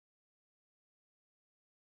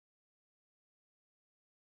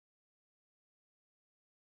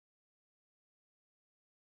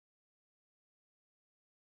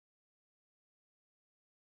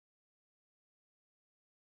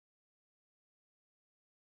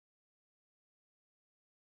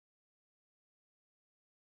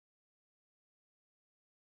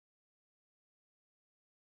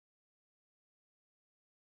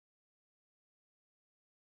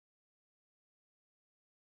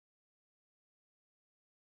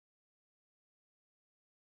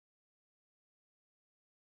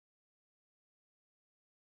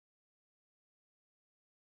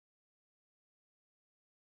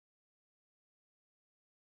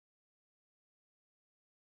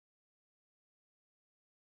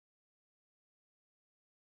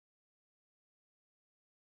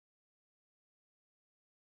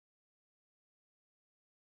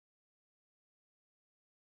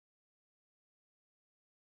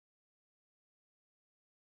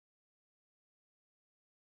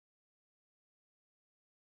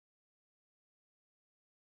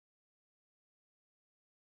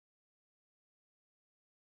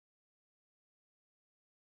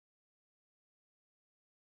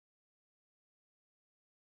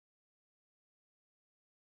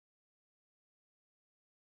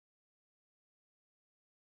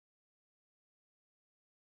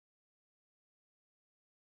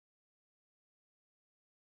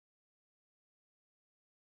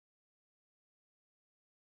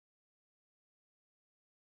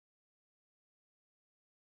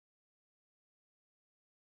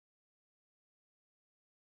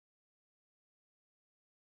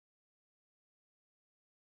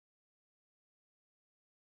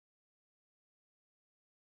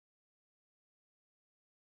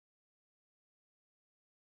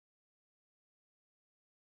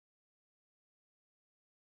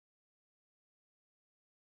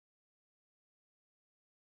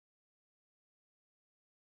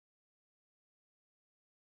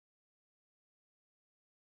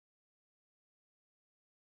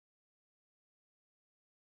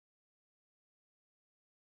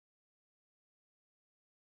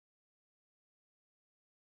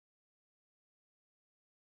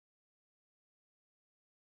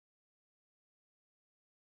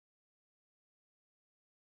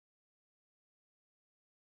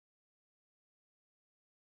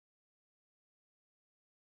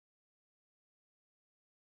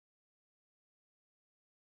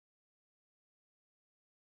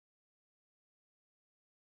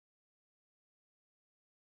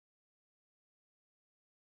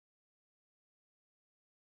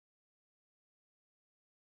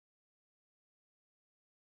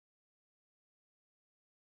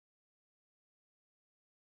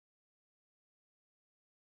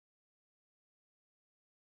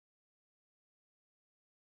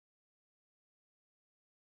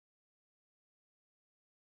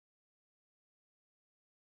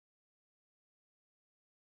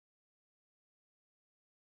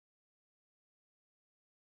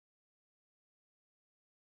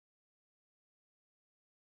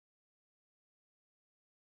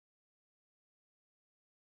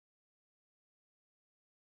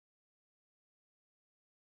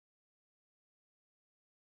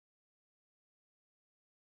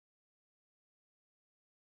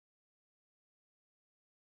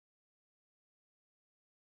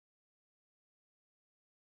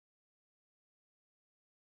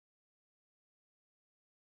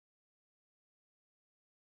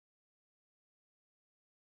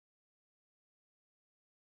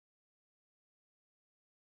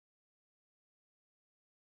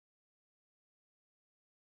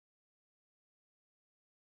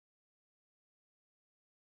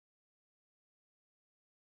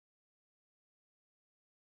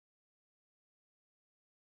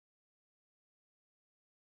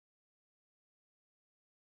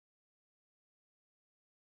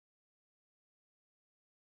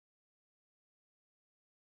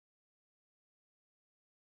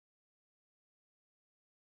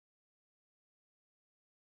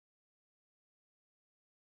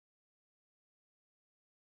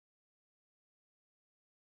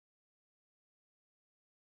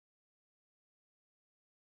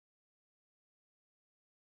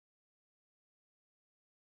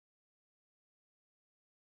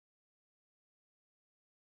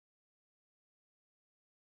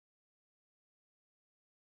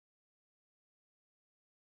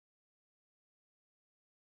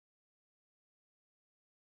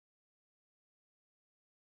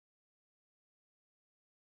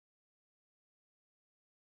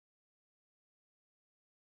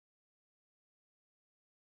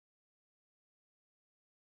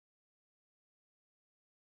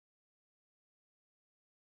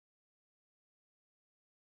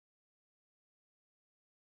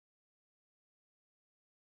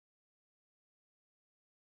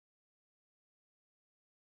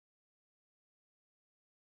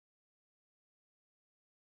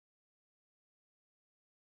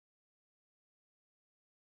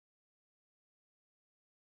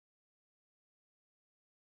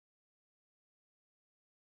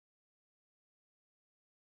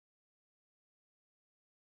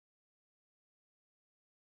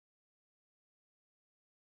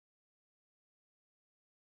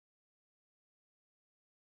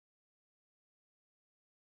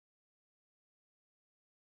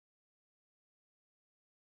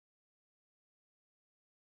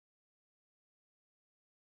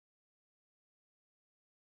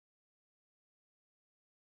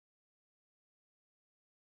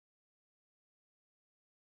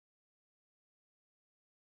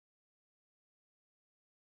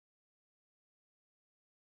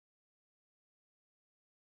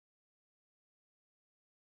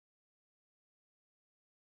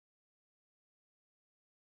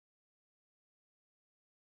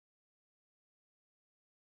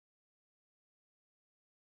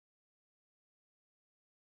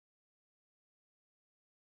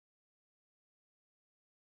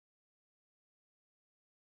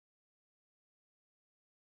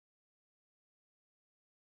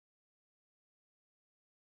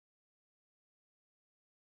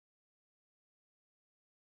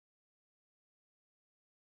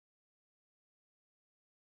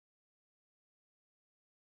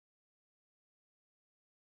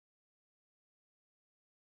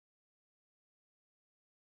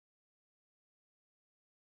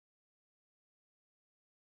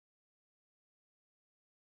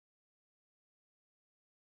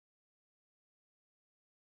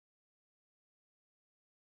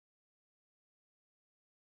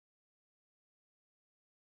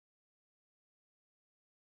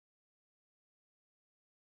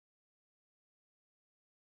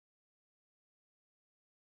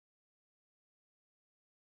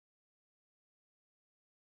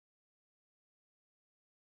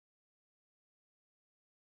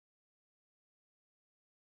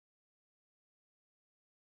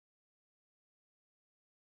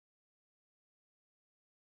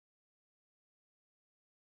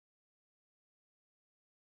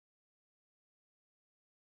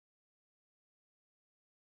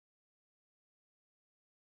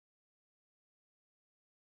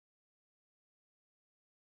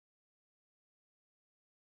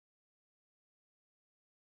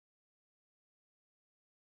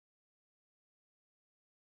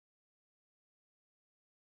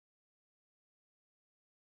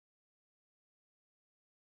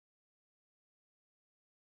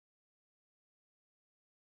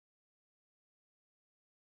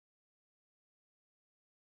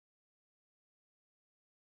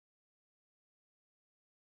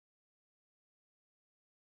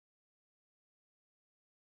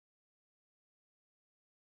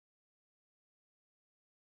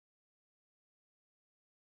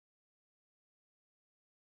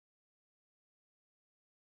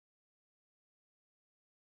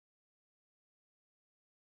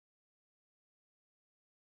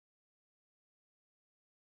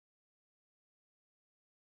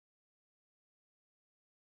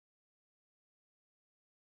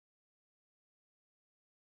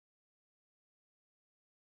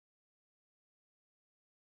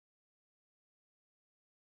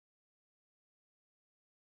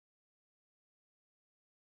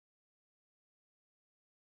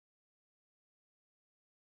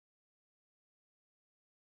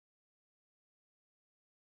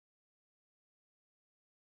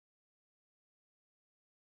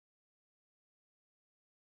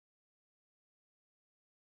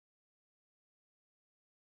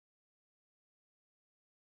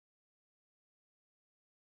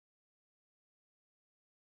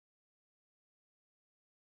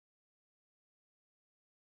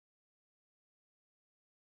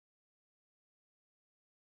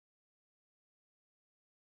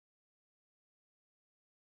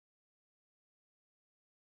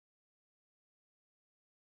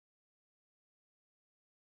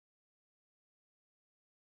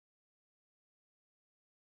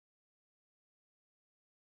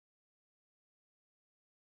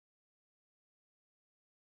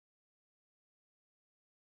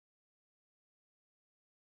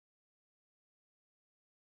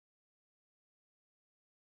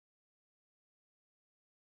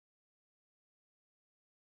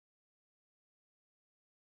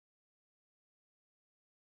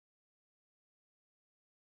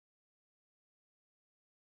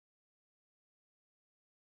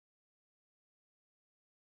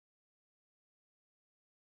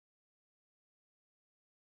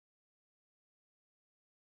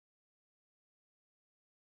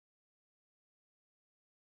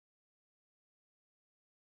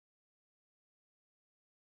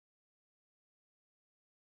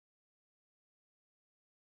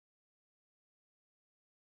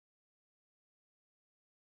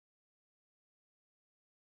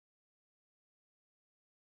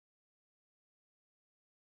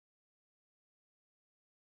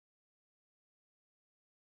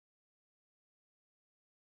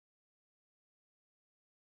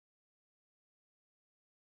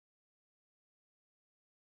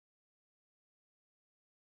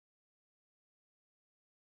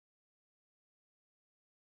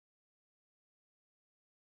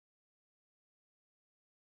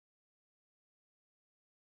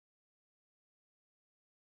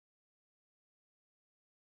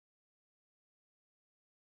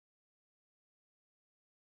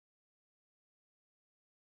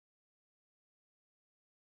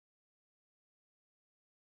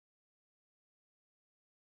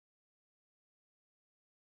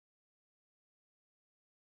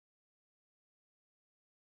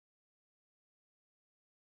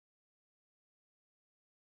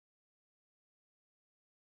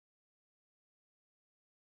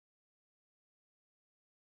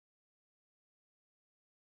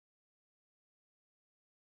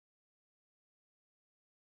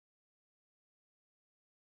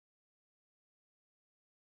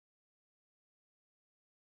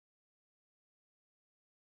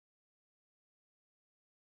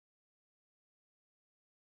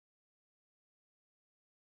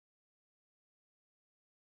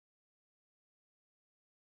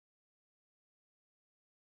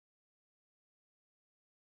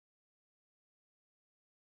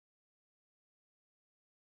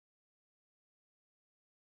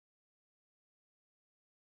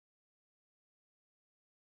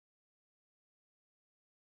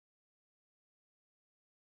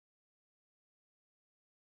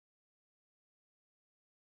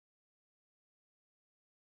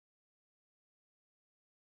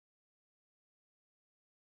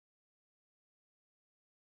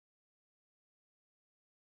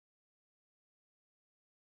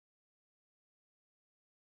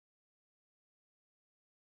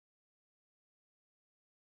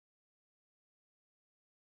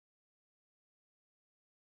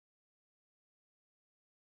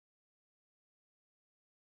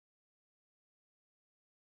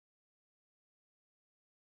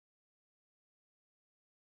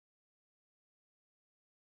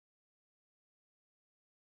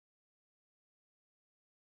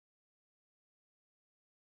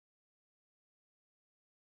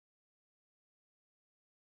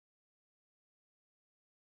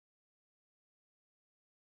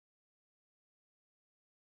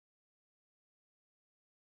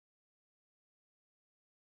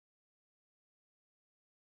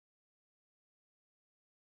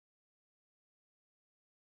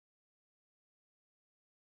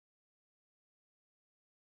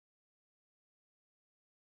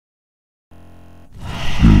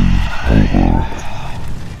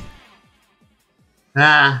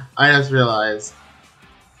I just realized.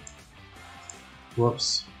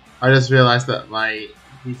 Whoops. I just realized that my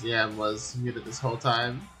BGM was muted this whole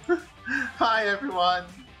time. Hi everyone!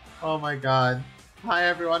 Oh my god. Hi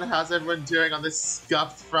everyone, how's everyone doing on this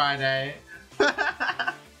scuffed Friday?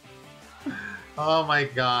 Oh my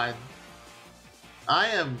god. I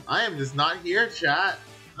am just not here, chat.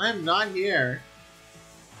 I'm not here.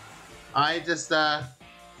 I just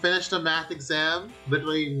finished a math exam,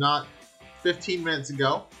 literally not 15 minutes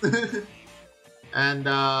ago. And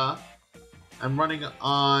I'm running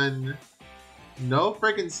on no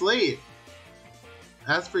freaking sleep.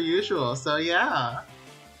 As per usual, so yeah.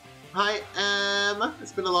 Hi Em,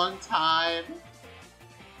 it's been a long time.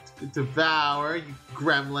 Devour, you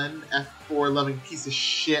gremlin, F4 loving piece of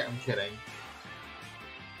shit, I'm kidding.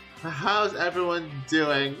 How's everyone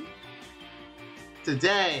doing?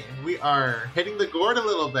 Today, we are hitting the gourd a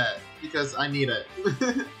little bit, because I need it.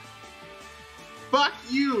 Fuck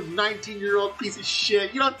you, 19-year-old piece of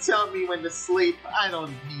shit. You don't tell me when to sleep. I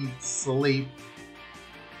don't need sleep.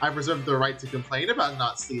 I reserve the right to complain about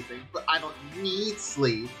not sleeping, but I don't need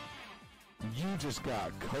sleep. You just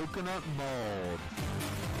got coconut mold.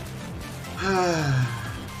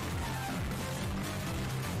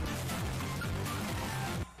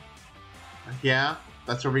 Yeah,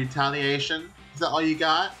 that's a retaliation. Is that all you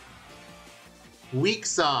got? Weak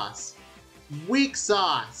sauce. Weak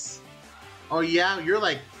sauce. Oh yeah, you're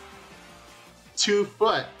like 2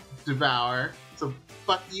 foot, Devour. So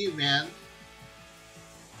fuck you, man.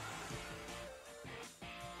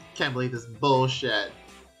 Can't believe this bullshit.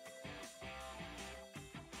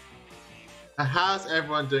 How's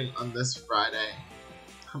everyone doing on this Friday?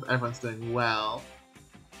 Hope everyone's doing well.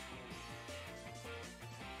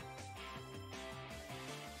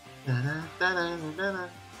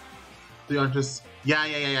 Leon just...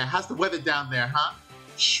 Yeah. How's the weather down there, huh?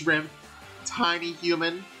 Shrimp. Tiny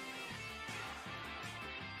human.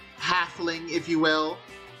 Halfling, if you will.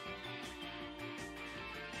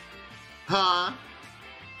 Huh?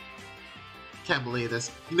 Can't believe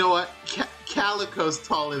this. You know what? Calico's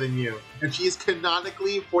taller than you, and she's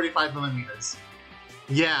canonically 45 millimeters.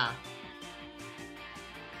 Yeah.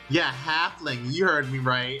 Yeah, halfling. You heard me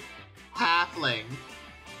right. Halfling.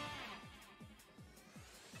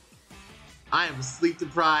 I am sleep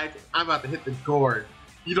deprived. I'm about to hit the gourd.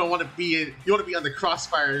 You don't want to be in. You want to be on the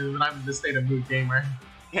crossfire when I'm in this state of mood, gamer.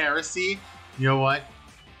 Heresy. You know what?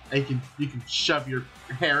 You can shove your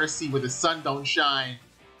heresy where the sun don't shine.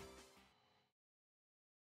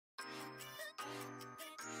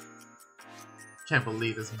 Can't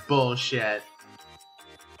believe this bullshit.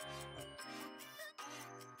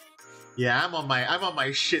 Yeah, I'm on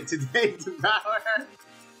my shit today, Devour.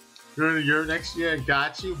 You're next year,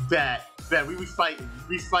 got you. Bet. We be fighting.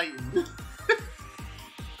 We fighting.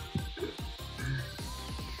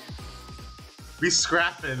 We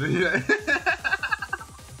scrapping.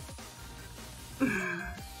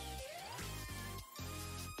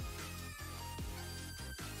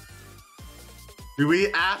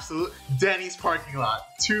 We absolutely... Denny's parking lot.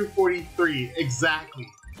 2:43, exactly.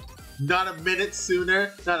 Not a minute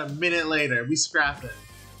sooner, not a minute later. We scrap it.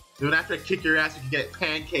 Then after I kick your ass, you can get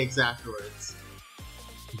pancakes afterwards.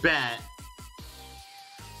 Bet.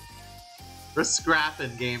 We're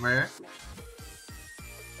scrapping, gamer.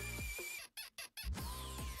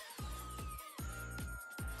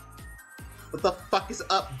 What the fuck is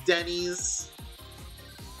up, Denny's?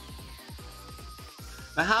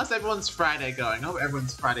 Now, how's everyone's Friday going? I hope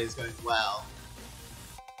everyone's Friday is going well.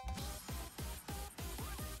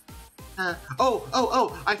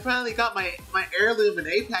 Oh, I finally got my heirloom in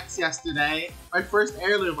Apex yesterday. My first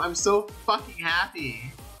heirloom. I'm so fucking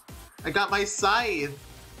happy. I got my scythe.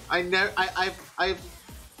 I've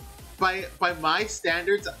by my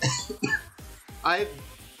standards, I've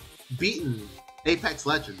beaten Apex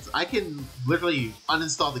Legends. I can literally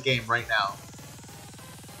uninstall the game right now.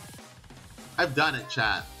 I've done it,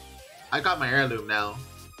 chat. I got my heirloom now.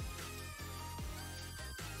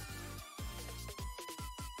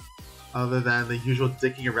 Other than the usual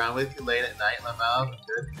dicking around with you late at night, Lamau.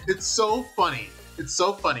 It's so funny. It's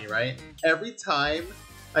so funny, right? Every time,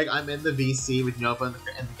 like, I'm in the VC with Nova and the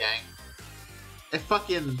gang, at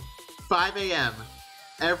fucking 5 AM,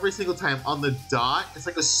 every single time on the dot, it's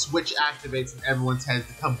like a switch activates in everyone's head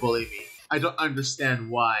to come bully me. I don't understand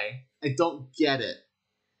why. I don't get it.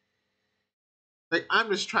 Like, I'm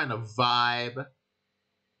just trying to vibe.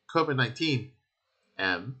 COVID-19.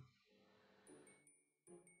 M.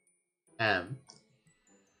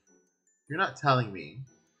 You're not telling me.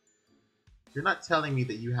 You're not telling me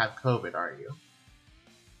that you have COVID, are you?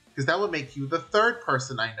 Because that would make you the 3rd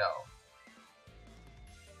person I know.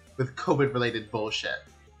 with COVID-related bullshit.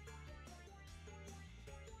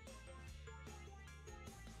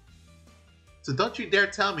 So don't you dare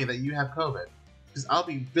tell me that you have COVID, because I'll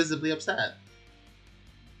be visibly upset.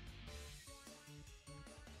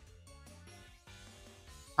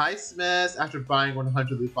 Hi, Smith. After buying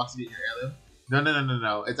 100 loot boxes, you get your heirloom.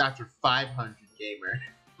 No. It's after 500, gamer.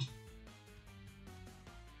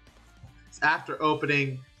 It's after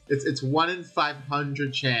opening. It's 1 in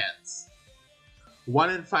 500 chance. 1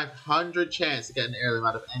 in 500 chance to get an heirloom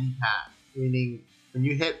out of any pack. Meaning, when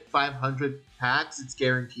you hit 500 packs, it's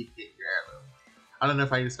guaranteed to get your heirloom. I don't know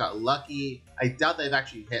if I just got lucky. I doubt they've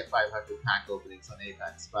actually hit 500 pack openings on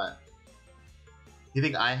Apex, but... You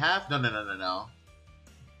think I have? No.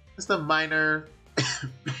 Just a minor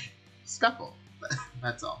scuffle.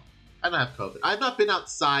 That's all. I don't have COVID. I've not been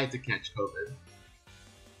outside to catch COVID.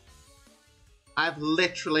 I've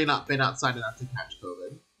literally not been outside enough to catch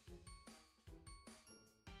COVID.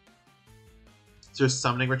 Is there a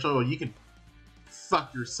summoning ritual? Well, you can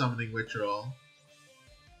fuck your summoning ritual.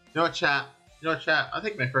 You know what, chat? I'll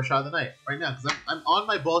take my first shot of the night right now because I'm on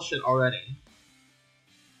my bullshit already.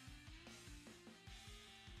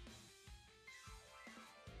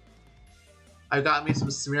 I got me some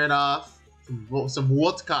Smirnoff, some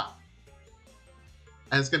vodka,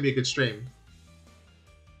 and it's gonna be a good stream.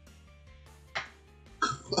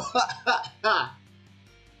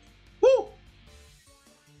 Woo!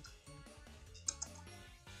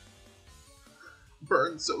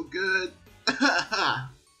 Burns so good.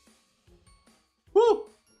 Woo!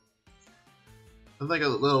 It's like a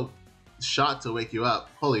little shot to wake you up.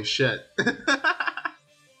 Holy shit.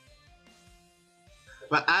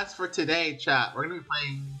 But as for today, chat, we're gonna be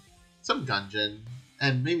playing some Gungeon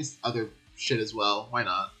and maybe other shit as well. Why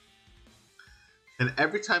not? And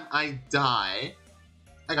every time I die,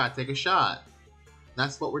 I gotta take a shot.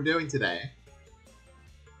 That's what we're doing today.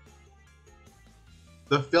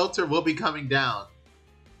 The filter will be coming down,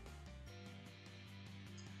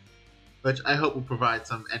 which I hope will provide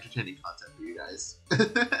some entertaining content for you guys.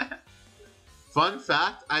 Fun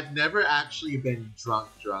fact, I've never actually been drunk.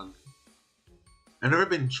 I've never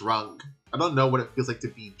been drunk. I don't know what it feels like to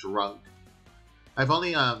be drunk. I've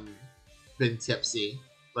only been tipsy,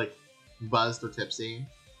 like buzzed or tipsy.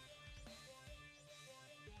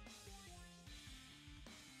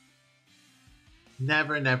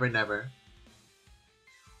 Never.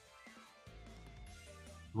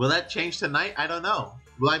 Will that change tonight? I don't know.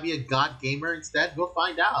 Will I be a god gamer instead? We'll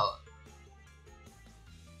find out.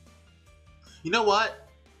 You know what?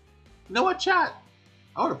 Chat?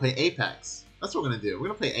 I want to play Apex. That's what we're gonna do. We're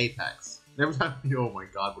gonna play Apex. And every time, oh my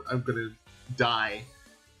god, I'm gonna die.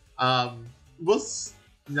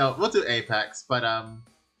 We'll do Apex, but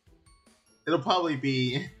it'll probably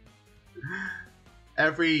be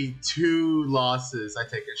every 2 losses I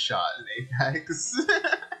take a shot in Apex.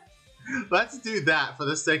 Let's do that for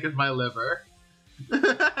the sake of my liver.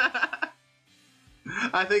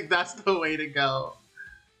 I think that's the way to go.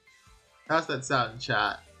 How's that sound in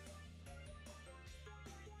chat?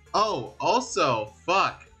 Oh, also,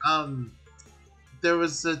 fuck. There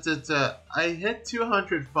was I hit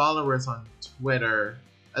 200 followers on Twitter.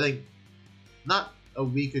 I think not a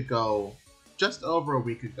week ago, just over a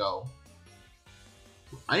week ago.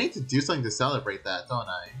 I need to do something to celebrate that, don't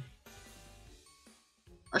I?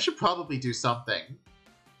 I should probably do something.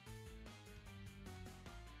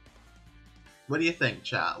 What do you think,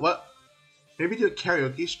 chat? What? Maybe do a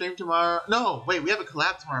karaoke stream tomorrow? No, wait, we have a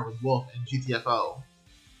collab tomorrow with Wolf and GTFO.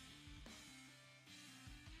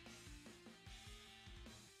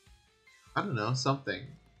 I don't know, something.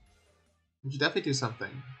 We should definitely do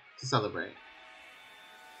something to celebrate.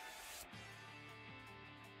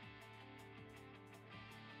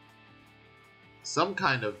 Some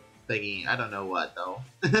kind of thingy. I don't know what, though.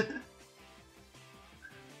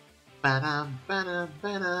 Ba-dum, ba-dum,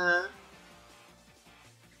 ba-dum.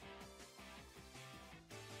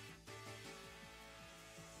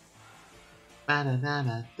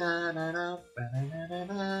 Ba-da-da-da-da-da-da,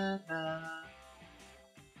 ba-da-da-da-da-da.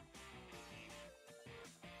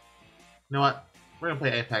 You know what? We're gonna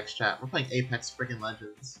play Apex, chat. We're playing Apex freaking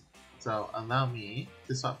Legends. So allow me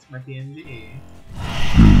to swap to my PNG.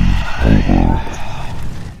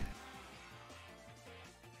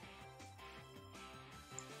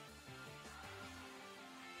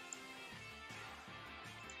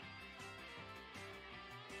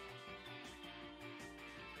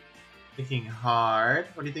 Thinking hard?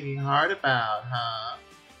 What are you thinking hard about, huh?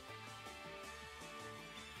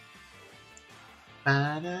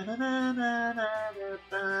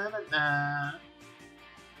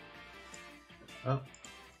 Oh,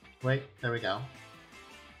 wait, there we go.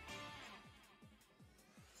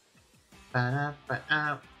 Oh,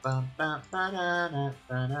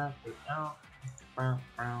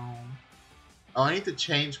 I need to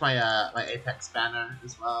change my my Apex banner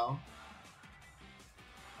as well.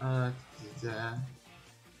 You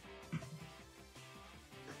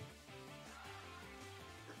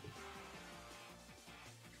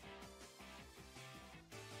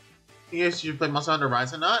guys should play Monster Hunter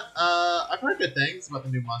Rise or not? I've heard good things about the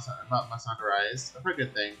new Monster Hunter Rise. I've heard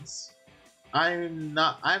good things. I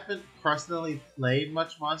haven't personally played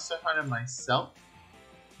much Monster Hunter myself,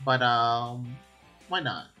 but why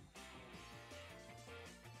not?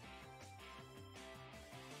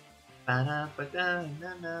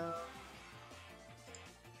 Ba-da-ba-da-na-na.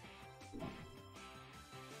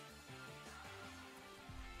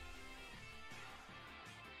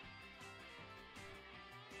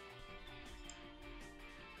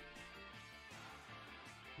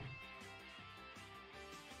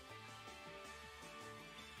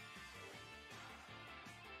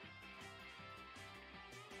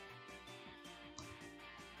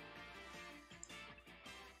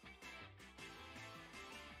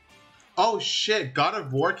 Oh shit, God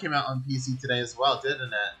of War came out on PC today as well,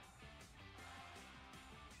 didn't it?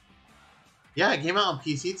 Yeah, it came out on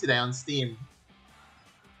PC today on Steam.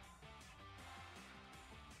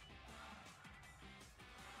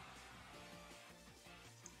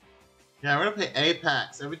 Yeah, we're gonna play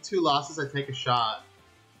Apex. Every 2 losses I take a shot.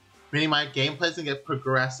 Meaning my gameplay's gonna get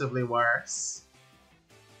progressively worse.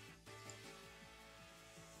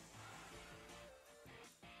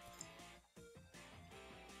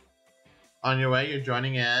 On your way, you're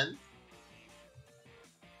joining in.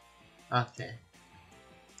 Okay.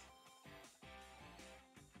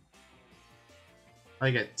 I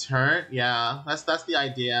get turned? Yeah, that's the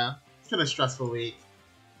idea. It's been a stressful week.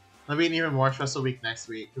 It'll be an even more stressful week next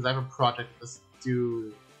week, because I have a project that's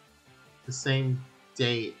due the same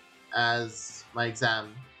date as my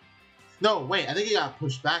exam. No, wait, I think it got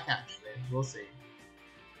pushed back actually. We'll see.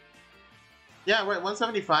 Yeah, we're at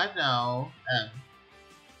 175 now, and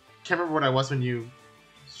can't remember what I was when you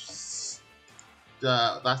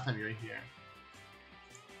last time you were here.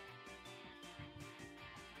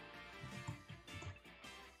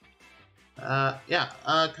 Yeah.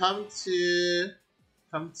 Come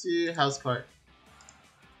to house court.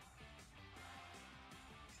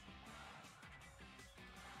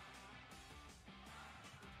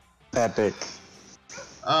 Epic.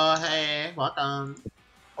 Oh hey, welcome.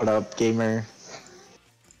 What up, gamer?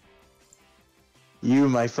 You,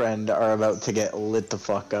 my friend, are about to get lit the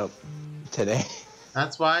fuck up today.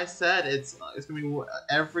 That's why I said it's gonna be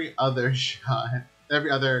every other shot,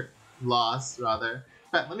 every other loss rather.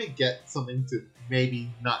 In fact, let me get something to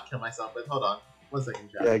maybe not kill myself with. Hold on, 1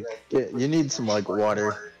 second, Jack. Yeah, you need some like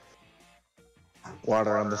water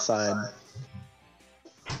on the side.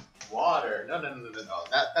 Water? No.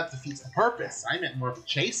 That defeats the purpose. I meant more of a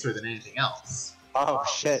chaser than anything else. Oh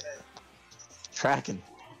shit! Tracking.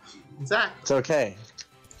 Exactly. It's okay.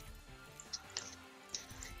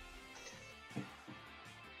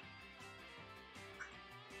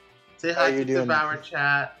 Say hi to Devour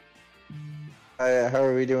chat. How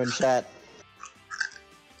are we doing, chat?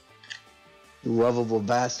 You lovable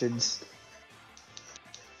bastards.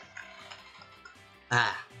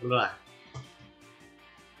 Ah, blah.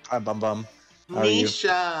 Hi, Bum Bum. How are you?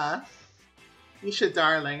 Misha! Misha,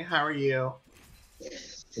 darling, how are you?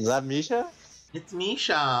 Is that Misha? It's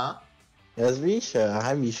Misha. Yes, Misha.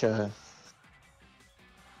 Hi, Misha.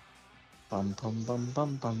 Bum bum bum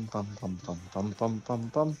bum bum bum bum bum bum bum bum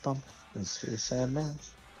bum bum. Mr. Sandman.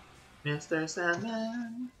 Mr.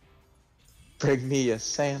 Sandman. Bring me a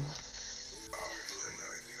sand.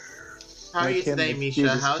 How are you today, Misha?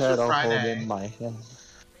 How's your Friday? In my hand.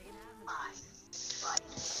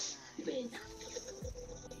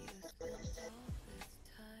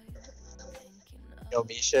 Yo,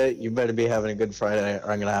 Misha, you better be having a good Friday,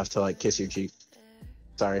 or I'm gonna have to like kiss your cheek.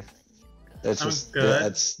 Sorry, that's just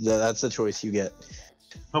good. That's the choice you get.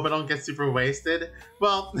 Hope I don't get super wasted.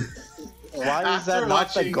 Well, why is that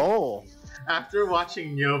not the goal? After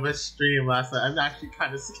watching Nova's stream last night, I'm actually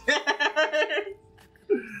kind of scared.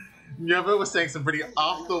 Nova was saying some pretty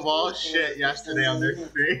off-the-wall shit yesterday on their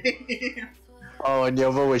stream. Oh, and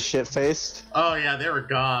Nova was shit-faced? Oh yeah, they were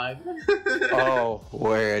gone. Oh,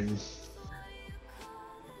 weird.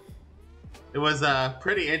 It was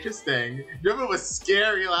pretty interesting. Nova was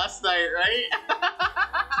scary last night, right?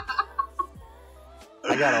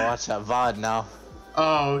 I gotta watch that VOD now.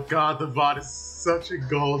 Oh god, the VOD is such a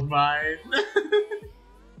gold mine.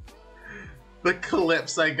 The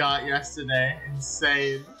clips I got yesterday,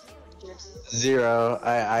 insane. Zero,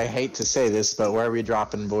 I hate to say this, but where are we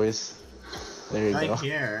dropping, boys? There you Right go.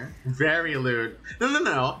 here. Very lewd.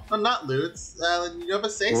 No, not lewds. Nova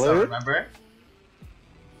say so, Lewd? remember?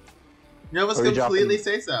 Nova's Are we completely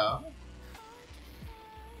dropping- say so.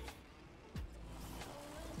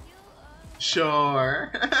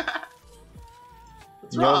 Sure.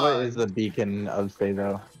 What's Nova wrong? is the beacon of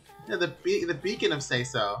Seizo. Yeah, the beacon of say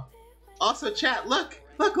so. Also, chat, look,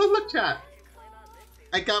 chat.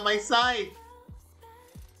 I got my scythe.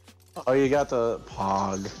 Oh, you got the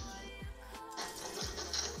Pog.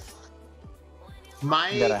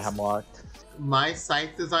 You got a Hemlock. My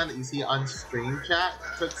scythe design that you see on stream, chat,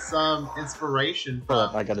 took some inspiration Hold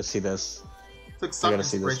up, from. I gotta see this. Took I some gotta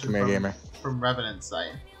see this. inspiration Come here, gamer. from Revenant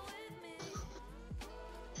scythe.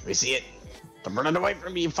 We see it. I'm running away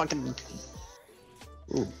from me, you fucking.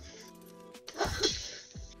 Ooh.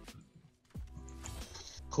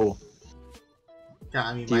 Cool. Yeah,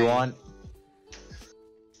 I mean, Do you want?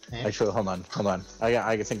 Hey, Actually, hold on.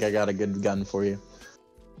 I think I got a good gun for you.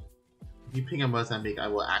 if you ping a Mozambique, I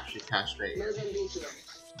will actually castrate you.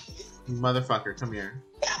 Motherfucker, come here.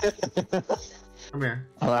 Come here.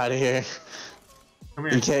 I'm out of here. Come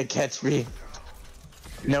You here. can't catch me.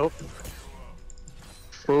 Nope.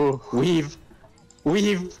 Ooh, weave.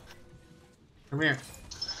 Come here.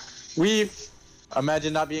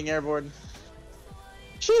 Imagine not being airborne.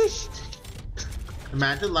 Sheesh.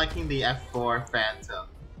 Imagine liking the F4 Phantom.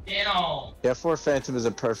 Damn. The F4 Phantom is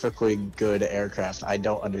a perfectly good aircraft. I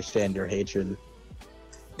don't understand your hatred.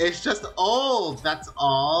 It's just old, that's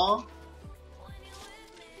all.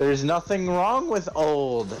 There's nothing wrong with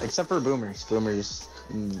old, except for boomers. Boomers,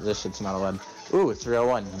 this shit's not allowed. Ooh,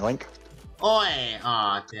 301, yoink. Oi!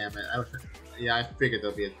 Aw, damn it. Yeah, I figured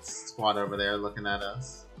there'll be a squad over there looking at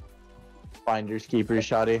us. Finders, keepers,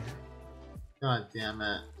 shoddy. God damn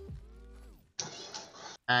it.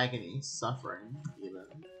 Agony, suffering, even.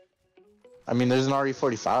 I mean, there's an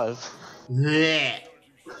RE45. Blech.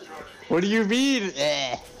 What do you mean?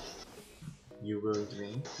 Eh. You ruined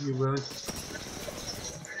me. You ruined.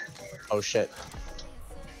 Oh shit.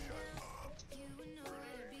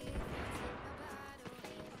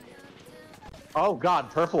 Oh god,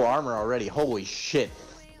 purple armor already. Holy shit.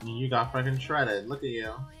 You got fucking shredded. Look at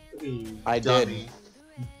you. Look at you, I dummy.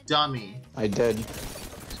 Dummy. I did.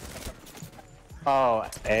 Oh,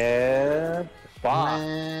 and fuck.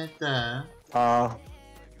 What the?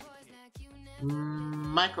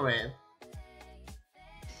 Microwave.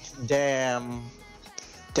 Damn.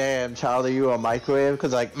 Damn, child, are you a microwave?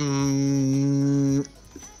 Cause like, One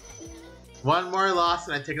more loss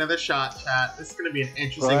and I take another shot, chat. This is gonna be an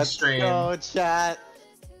interesting let's stream. go, chat.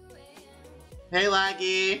 Hey,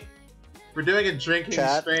 Laggy. We're doing a drinking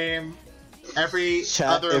Chat. stream. Every Chat,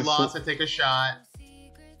 other if- loss, I take a shot.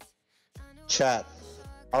 Chat.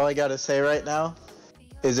 All I gotta say right now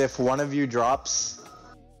is if one of you drops,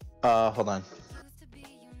 hold on.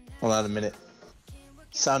 Hold on a minute.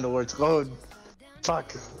 Sound alerts load.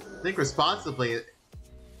 Fuck. Think responsibly.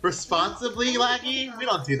 Responsibly, Laggy? We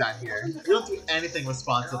don't do that here. We don't do anything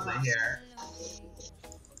responsibly here.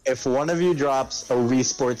 If one of you drops a Wii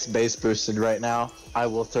Sports base boosted right now, I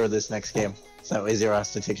will throw this next game. So that way Zero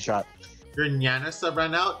has to take a shot. Your Nana sub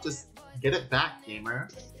ran out, just get it back, gamer.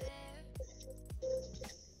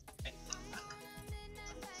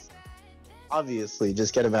 Obviously,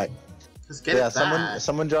 just get it back. Just get Yeah, it back.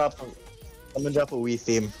 someone drop a Wii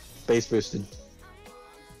theme base boosted.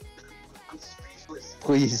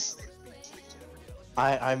 Please.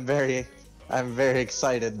 I'm very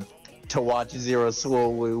excited to watch Zero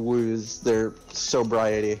slowly lose their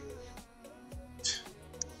sobriety. It's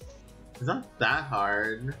not that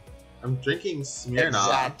hard. I'm drinking Smirnoff.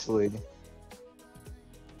 Exactly.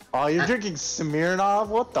 Oh, you're drinking Smirnoff?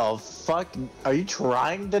 What the fuck? Are you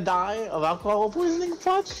trying to die of alcohol poisoning?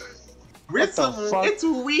 Fuck? It's, What the fuck? it's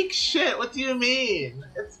weak shit. What do you mean?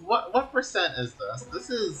 It's what percent is this? This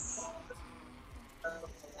is.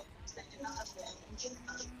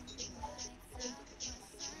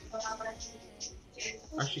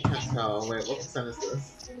 Actually, can't tell. Wait, what percent is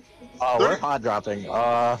this? Oh, we're hot dropping.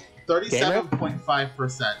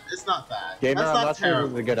 37.5%. It's not bad. Gamer, That's I'm not not sure terrible.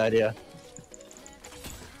 this is a good idea.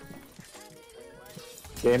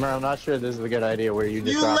 Gamer, I'm not sure this is a good idea where you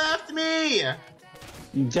just You dropped. left me.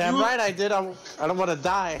 Damn you- right I did. I don't want to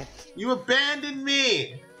die. You abandoned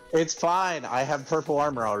me. It's fine. I have purple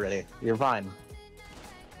armor already. You're fine.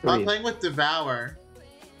 I'm Breathe. playing with Devour.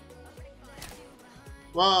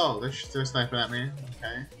 Whoa, they're sniping at me.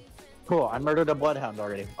 Okay. Cool. I murdered a bloodhound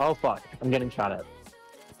already. Oh fuck. I'm getting shot at.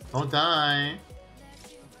 Don't die.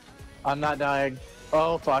 I'm not dying.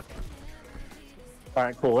 Oh fuck.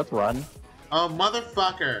 Alright, cool. Let's run. Oh,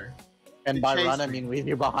 motherfucker. And You by chased run, I me. mean leave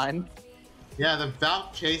you behind. Yeah, the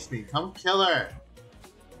Valk chased me. Come kill her.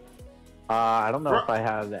 I don't know if I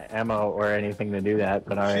have the ammo or anything to do that,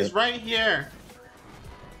 but alright. She's right here.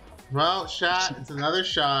 Well, shot. It's another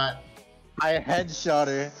shot. I headshot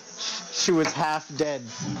her. She was half dead.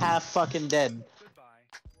 Half fucking dead.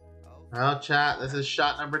 Well, chat, this is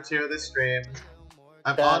shot number 2 of the stream.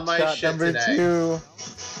 I'm Chat, on my shot shit number today. 2.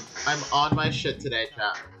 I'm on my shit today,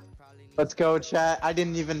 chat. Let's go, chat. I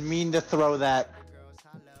didn't even mean to throw that.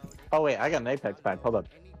 Oh wait, I got an Apex pack. Hold up.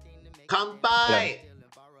 Come by!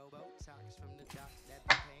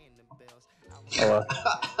 Oh,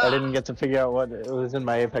 I didn't get to figure out what it was in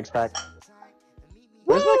my Apex pack.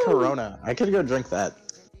 Where's my Corona? I could go drink that.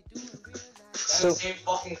 That's the same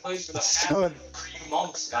fucking place for the So- past 3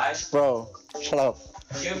 months, guys. Bro, shut up.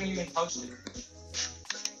 You haven't even touched it.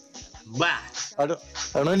 Wah. I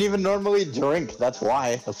don't even normally drink. That's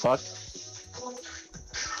why. The fuck.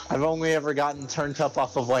 I've only ever gotten turned up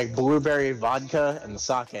off of like blueberry vodka and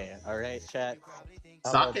sake. All right, chat.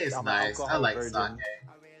 Sake is I'm a nice. I alcohol like virgin. sake.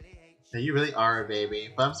 Yeah, you really are a baby,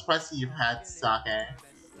 but I'm surprised that you've had sake.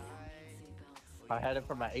 I had it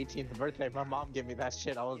for my 18th birthday. My mom gave me that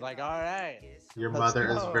shit. I was like, all right. Your Let's mother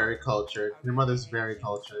is go. very cultured. Your mother's very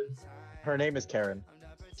cultured. Her name is Karen.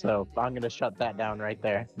 So I'm gonna shut that down right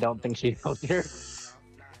there. Don't think she's cultured.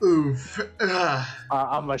 Oof. Ugh.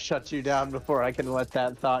 I'm gonna shut you down before I can let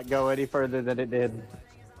that thought go any further than it did.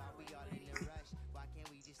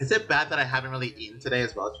 Is it bad that I haven't really eaten today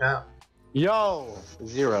as well, chat? Yo,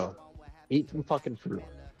 0. Eat some fucking food.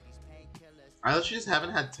 I literally just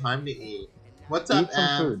haven't had time to eat. What's Eat up, some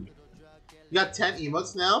Em? food. You got 10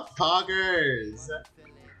 emotes now? Poggers!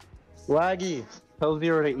 Laggy, tell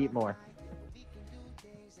 0 to eat more.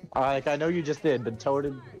 Like I know you just did, but tell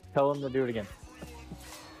him to do it again.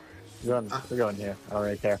 We're going here. All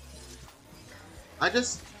right, there. I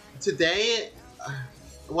just... Today...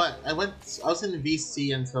 What? I was in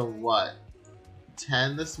VC until what?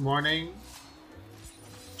 10 this morning?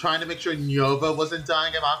 Trying to make sure Nova wasn't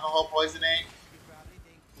dying of alcohol poisoning.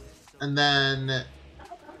 And then...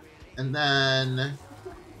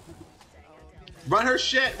 Run her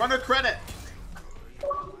shit! Run her credit!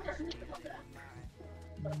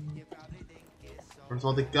 Where's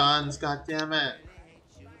all the guns? God damn it!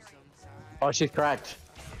 Oh, she's cracked.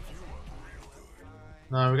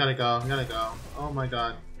 No, we gotta go. We gotta go. Oh my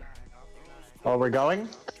god. Oh, we're going?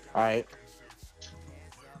 All right.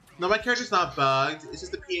 No, my character's not bugged. It's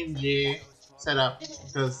just the PNG setup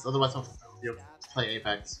because otherwise I'll be able to play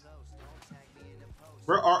Apex.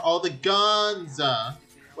 Where are all the guns?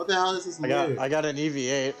 What the hell is this loot? I got an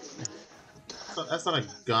EV8. That's not a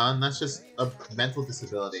gun. That's just a mental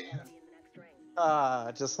disability.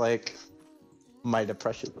 Just like my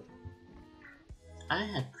depression. I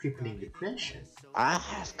have crippling depression. I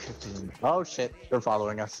have crippling. Oh shit, they're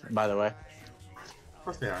following us. By the way, Of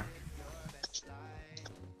course they are.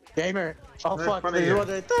 gamer. Oh They're in fuck, front of there's you. one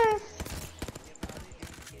right there.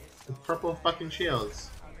 The purple fucking shields.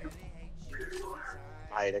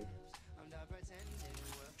 Hiding.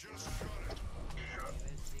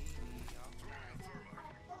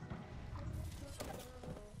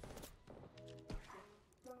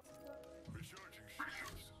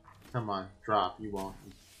 Come on, drop. You won't.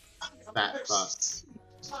 You fat fuck.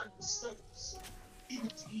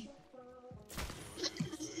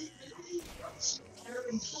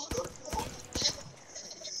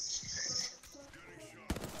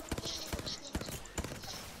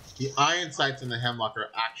 The iron sights and the hemlock are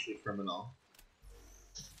actually criminal.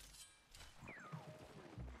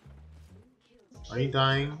 Are you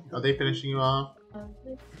dying? Are they finishing you off?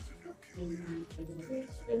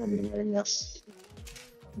 Yes.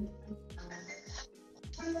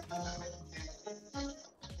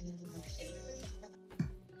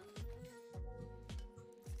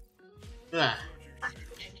 Yeah. I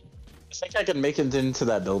think I can make it into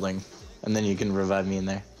that building, and then you can revive me in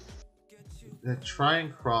there. Try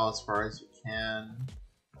and crawl as far as you can.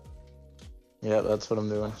 Yeah, that's what I'm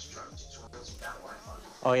doing.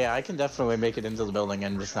 Oh yeah, I can definitely make it into the building.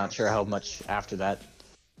 I'm just not sure how much after that.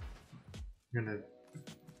 I'm gonna.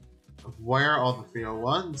 Where are all the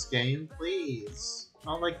 301s, game? Please.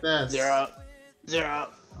 Not like this. 0.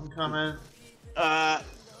 I'm coming.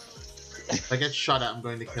 If I get shot at, I'm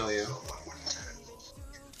going to kill you.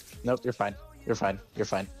 Nope, you're fine. You're fine. You're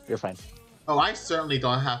fine. You're fine. Oh, I certainly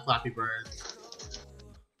don't have Flappy Bird.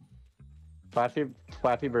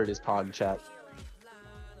 Flappy Bird is Pog chat.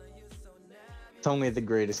 It's only the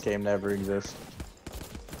greatest game to ever exist.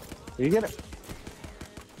 Are you gonna?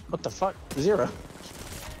 What the fuck? 0.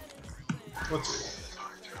 What's...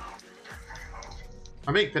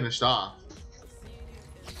 I'm being finished off.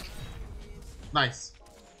 Nice.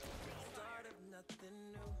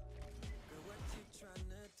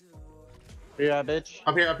 Yeah, bitch.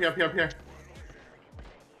 Up here, up here, up here, up here.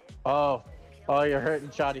 Oh. Oh, you're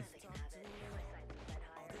hurting, Shoddy.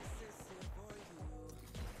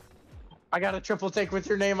 I got a triple take with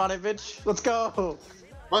your name on it, bitch. Let's go.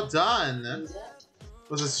 Well done. It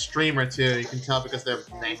was a streamer too. You can tell because their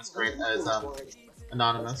name's great as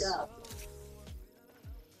anonymous.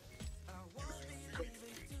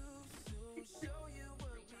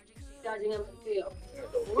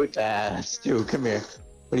 Stu, come here.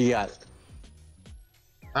 What do you got?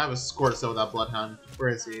 I have a score so that bloodhound. Where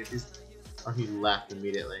is he? Oh, he left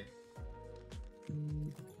immediately.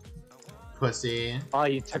 Pussy. Oh,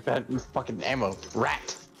 you took that fucking ammo.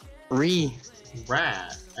 Rat.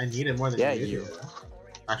 Rat. I need it more than you. Do.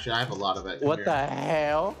 Actually, I have a lot of it. Come What here. the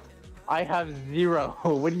hell? I have 0.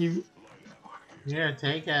 What do you... Here,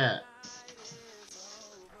 take it.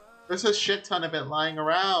 There's a shit ton of it lying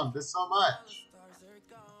around. There's so much.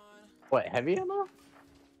 What, heavy ammo?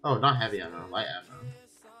 Oh, not heavy ammo. Light ammo.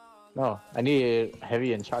 No, I need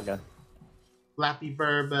heavy and shotgun. Flappy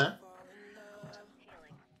Burb.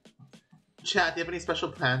 Chat, do you have any special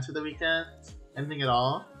plans for the weekend? Anything at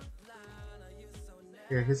all?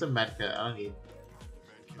 Here's a medkit. I don't need.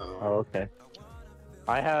 Oh, okay.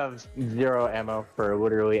 I have 0 ammo for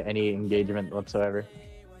literally any engagement whatsoever.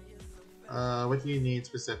 What do you need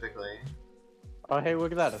specifically? Oh, hey,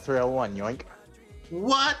 look at that. A 301, yoink.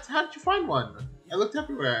 What? How did you find one? I looked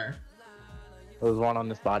everywhere. There's one on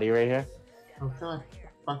this body right here. Oh god.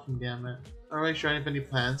 Fucking damn it. Alright, sure, I have any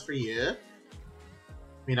plans for you?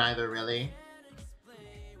 Me neither, really.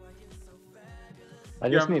 I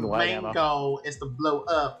just Your need white main ammo. goal is to blow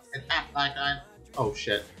up and act like I'm. Oh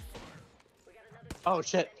shit. Oh,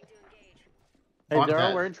 shit. Hey, Oh, I'm Daryl,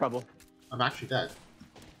 dead. we're in trouble. I'm actually dead.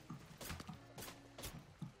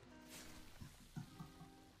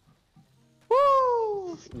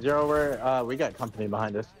 Woo! 0, we got company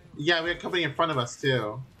behind us. Yeah, we have company in front of us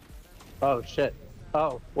too. Oh, shit.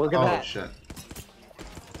 Oh, look at Oh that. shit.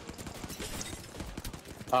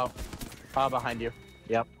 Oh. Oh, behind you.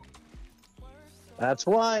 Yep. That's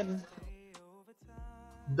one.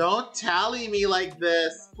 Don't tally me like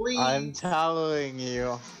this, please. I'm telling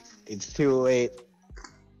you. It's too late.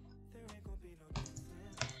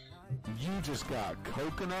 You just got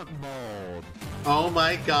coconut mold. Oh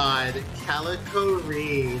my god, Calico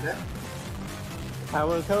Reed.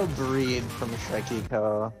 Calico Breed from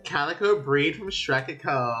Shrekiko. Calico Breed from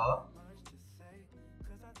Shrekiko.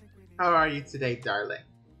 How are you today, darling?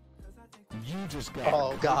 You just got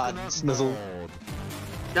Oh, God, coconut Snizzle. mold.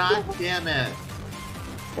 God damn it.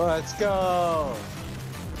 Let's go.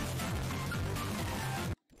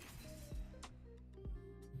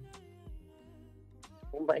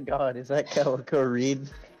 Oh my god, is that Calico Reed?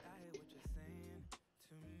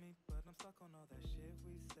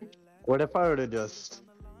 What if I were to just...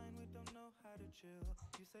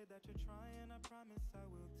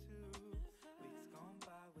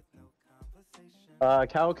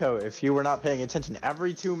 Calico, if you were not paying attention,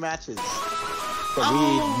 every 2 matches that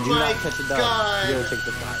Oh we do my not catch a dub, God. you'll take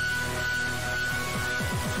the fight.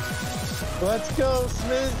 Let's go,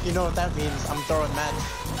 Smith! You know what that means. I'm throwing match.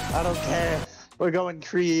 I don't care. We're going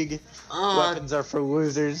Krieg. Oh, Weapons are for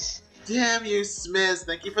losers. damn you, Smith.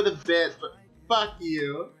 Thank you for the bit, but fuck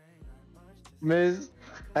you. Miz,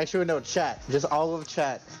 actually no, chat. Just all of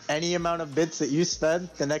chat. Any amount of bits that you spend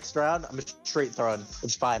the next round, I'm straight throwing.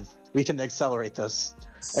 It's fine. We can accelerate this.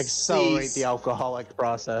 Accelerate Cease. the alcoholic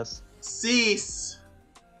process. Cease.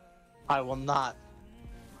 I will not.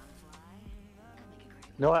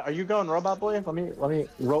 No, are you going robot boy? Let me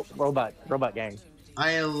robot gang.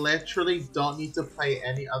 I literally don't need to play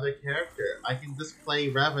any other character. I can just play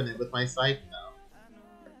Revenant with my scythe now.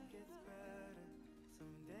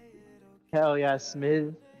 Hell yeah,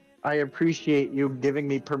 Smith. I appreciate you giving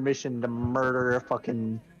me permission to murder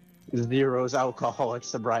fucking Zero's alcoholic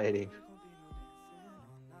sobriety.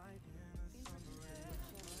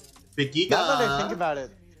 Big Giga. Now that I think about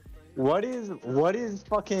it, what is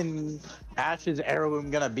fucking Ash's heirloom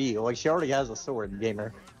gonna be? Like, she already has a sword,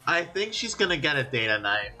 gamer. I think she's gonna get a data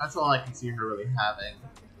knife. That's all I can see her really having.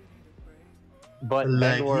 But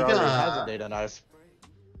Like, Mandalore you already got- has a data knife.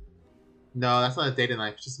 No, that's not a data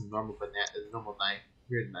knife. It's just a normal normal knife.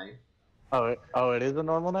 Weird knife. Oh, it is a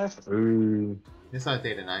normal knife? Ooh. It's not a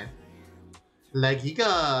data knife.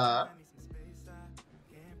 Lagiga.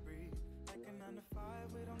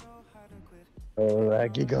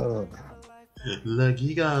 Giga.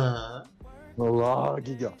 Lagiga.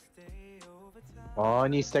 Giga. Oh,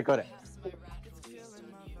 niしてこれ.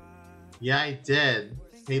 Yeah, I did.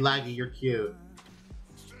 Hey, Laggy, you're cute.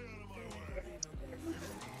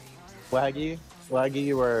 Laggy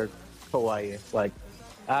or kawaii? Like,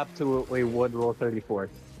 absolutely would roll 34.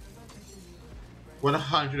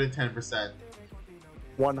 110%.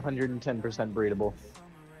 110% breedable.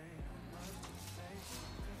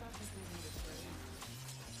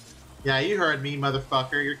 Yeah, you heard me,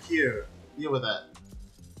 motherfucker. You're cute. Deal with it.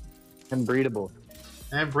 And breedable.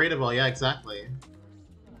 And breedable, yeah, exactly.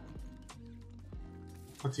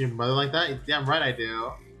 What's your mother like that? You're damn right I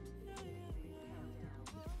do.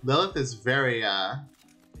 Lilith is very, I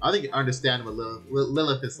think you understand what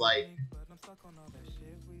Lilith is like.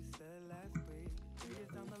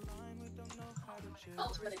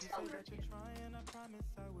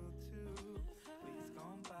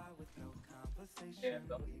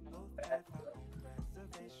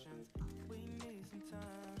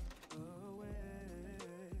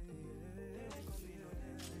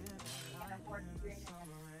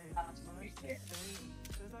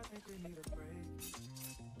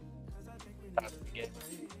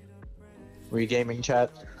 Regaming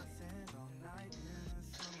chat.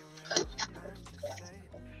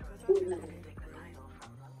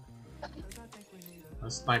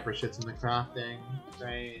 The sniper shits in the crafting.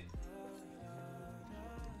 Great.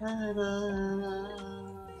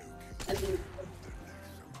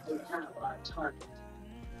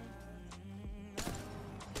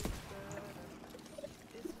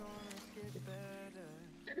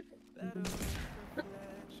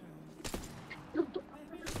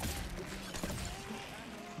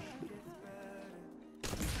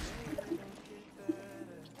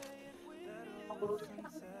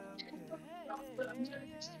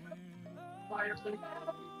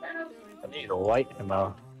 I need a light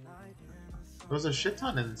ammo. There's a shit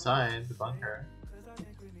ton inside the bunker.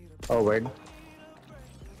 Oh, weird.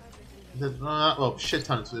 Well, shit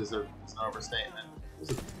ton is an overstatement.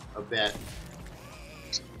 It's a bit.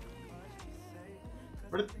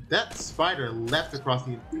 Where did that spider left across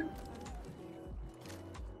the...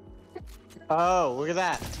 Oh, look at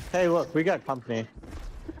that. Hey, look, we got company.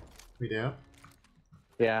 We do?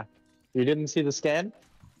 Yeah. You didn't see the scan?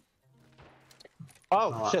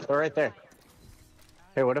 Oh, shit, they're right there.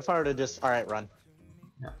 Hey, what if I were to just... Alright, run.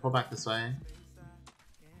 Yeah, pull back this way.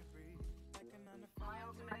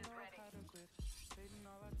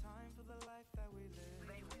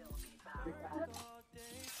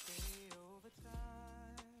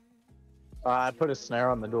 I put a snare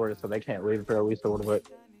on the door so they can't leave for at least a little bit.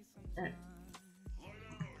 Okay.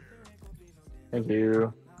 Thank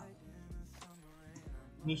you.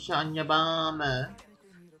 Nishanya bomb.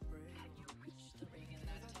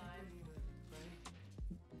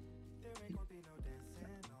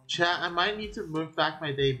 Chat, I might need to move back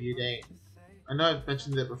my debut date. I know I've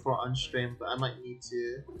mentioned it before on stream, but I might need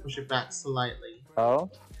to push it back slightly. Oh?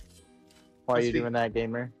 Why are you Speak- doing that,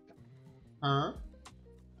 gamer? Huh?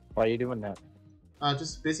 Why are you doing that?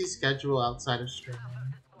 Just busy schedule outside of stream.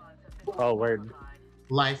 Oh, weird.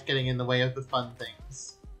 Life getting in the way of the fun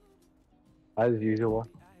things. As usual.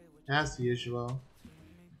 As usual.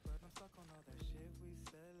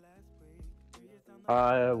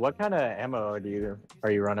 What kind of ammo are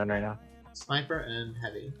you running right now? Sniper and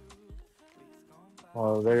heavy.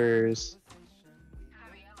 Well, there's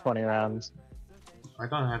 20 rounds. I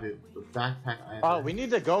don't have a backpack either. Oh, we need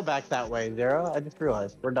to go back that way, Zero. I just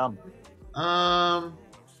realized we're dumb. I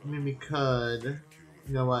mean, we could.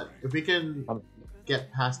 You know what? If we can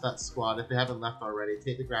get past that squad, if they haven't left already,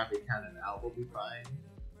 take the gravity cannon out, we'll be fine.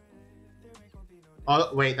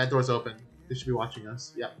 Oh, wait, that door's open. They should be watching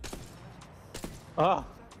us. Yep. Oh,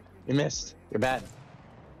 you missed. You're bad.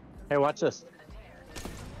 Hey, watch this.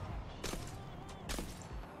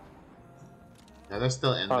 Yeah, they're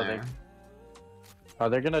still in Oh, there. Oh,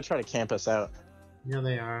 they're gonna try to camp us out. Yeah,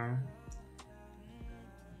 they are.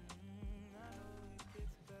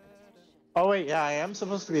 Oh wait, yeah, I am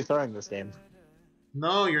supposed to be throwing this game.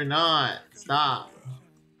 No, you're not. Stop.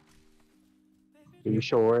 Are you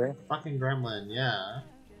sure? Fucking gremlin, yeah.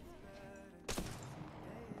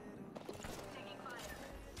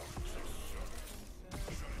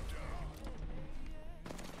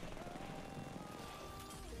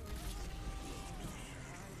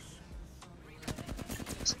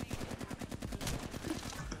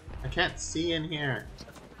 I can't see in here.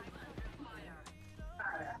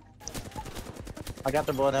 I got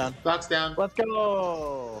the blow down. Dogs down. Let's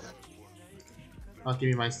go! I'll give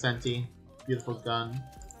you my Senti. Beautiful gun.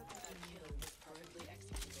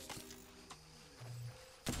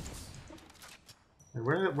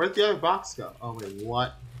 Wait, where'd the other box go? Oh wait,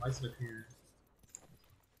 what? Why is it up here?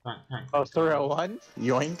 Backpack. Oh, 301?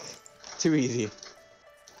 Yoink. Too easy.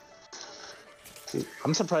 Dude,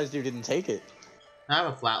 I'm surprised you didn't take it. I have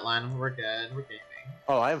a flatline. We're good. We're gaming.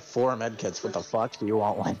 Oh, I have 4 medkits. What the fuck? Do you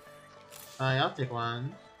want one? I'll take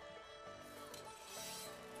one.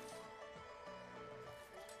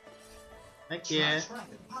 Thank you.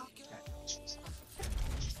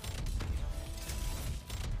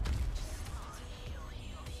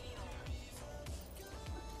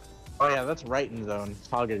 Oh yeah, that's right in zone.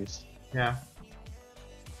 Poggers. Yeah.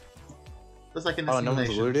 Just like in the Oh, no one's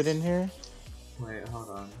simulations. looted in here? Wait, hold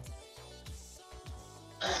on.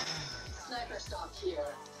 Sniper stock here.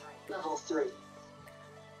 Level 3.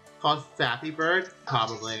 Called Fappy Bird?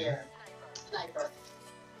 Probably. Here. Sniper.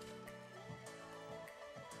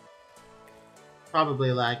 Probably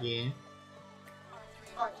laggy.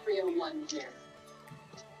 Part 301 here.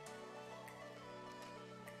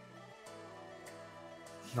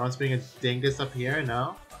 No one's being a dingus up here,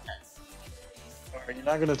 no? Are you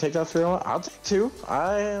not gonna take that 301? I'll take 2.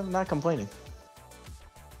 I am not complaining.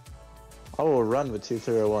 I will run with 2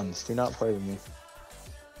 301s. Do not play with me.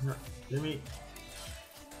 No, let me.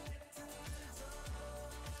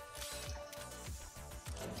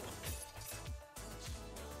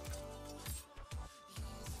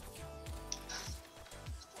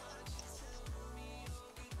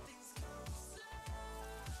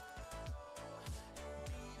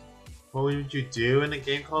 What would you do in a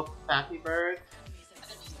game called Fappy Bird?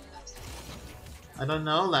 I don't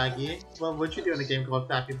know, Laggy. What would you do in a game called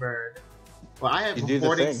Fappy Bird? Well, I have You do the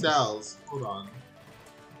hoarding things. cells. Hold on.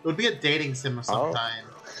 It would be a dating sim of some Oh. kind.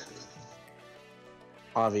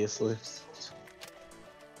 Obviously.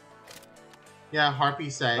 Yeah, harpy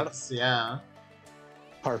sex. Yeah.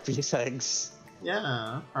 Harpy sex.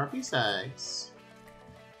 Yeah, harpy sex.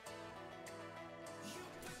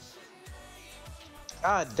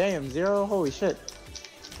 God damn, Zero. Holy shit.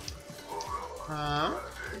 Huh?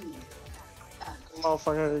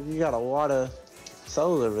 Motherfucker, you got a lot of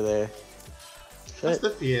cells over there. Just Shit.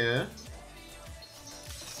 a few.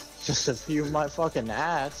 Just a few of my fucking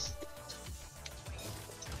ass.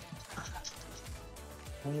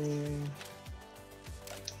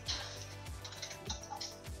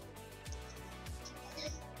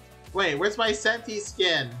 Wait, where's my Senti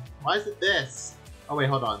skin? Why is it this? Oh wait,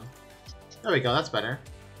 hold on. There we go, that's better.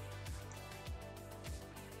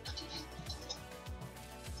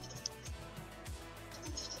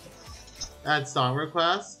 Add song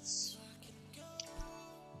requests.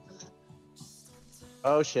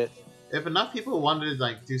 Oh shit. If enough people wanted to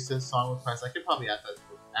like do some song requests, I could probably add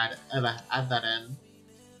that in.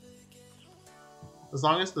 As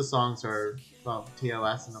long as the songs are well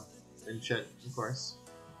TOS and shit, of course.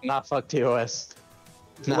 Not fuck TOS.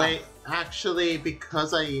 Nah. Wait, actually,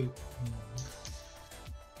 because I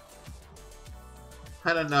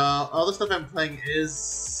don't know. All the stuff I'm playing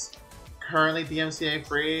is currently DMCA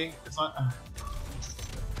free. It's not.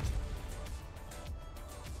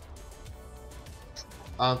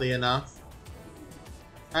 Oddly enough,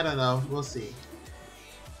 I don't know. We'll see.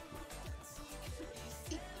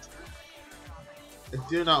 I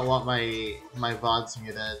do not want my VODs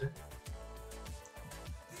muted.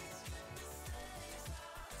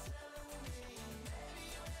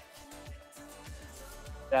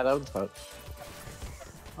 Yeah, that would fuck.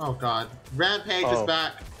 Oh god, Rampage is Oh.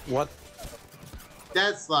 back. What?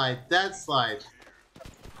 Dead slide, dead slide.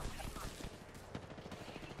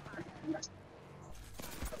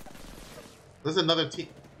 There's another team.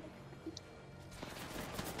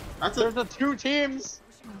 That's There's the 2 teams!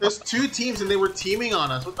 There's 2 teams and they were teaming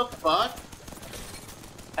on us. What the fuck?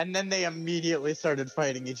 And then they immediately started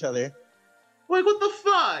fighting each other. Like what the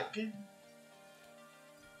fuck?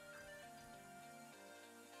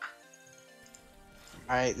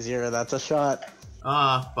 Alright, Zero, that's a shot.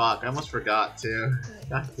 Ah, fuck. I almost forgot too.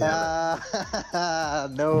 God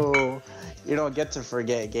damn No. You don't get to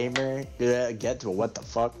forget, gamer. You get to what the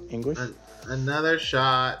fuck? English? it. Another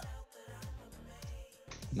shot.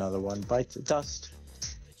 Another one bites the dust.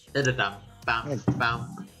 Da-da-dum, bam,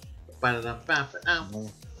 bam, ba-da-dum, bam, ba-dum.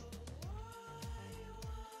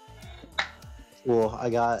 Cool, I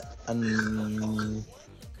got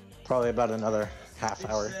probably about another half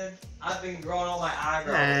hour. Said, I've been growing all my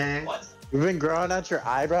eyebrows. Hey. What? You've been growing out your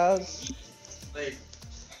eyebrows? Like,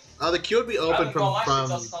 Oh, the queue would be open I've been growing my from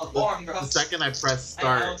shit since I was born, bro. the second I press I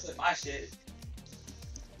don't start. clip my shit.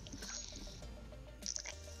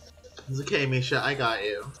 It's okay, Misha. I got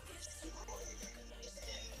you.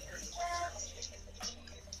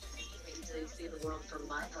 They see the world from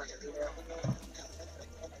my point of view.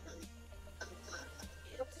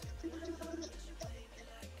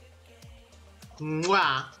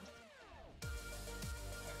 Mwah.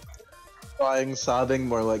 Crying, sobbing,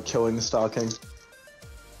 more like killing, stalking.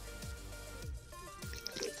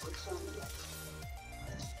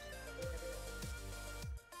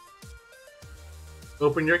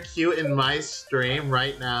 Open your queue in my stream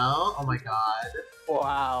right now. Oh my god.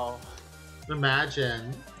 Wow.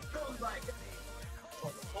 Imagine.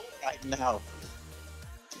 Right now.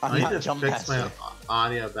 I I'm need not to jump fix my master.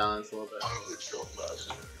 audio balance a little bit.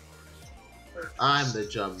 I'm the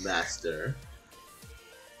jump master.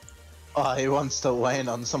 Oh, he wants to land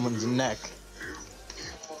on someone's neck.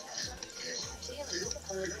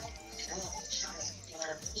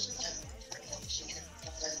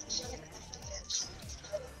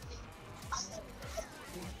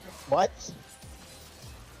 What?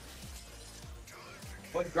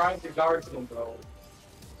 What drives your guardsman, bro?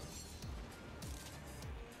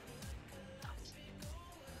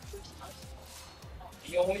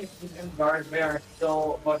 The only reason guardsmen are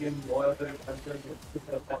still fucking loyal to their country is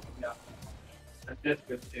because fucking nothing. That's just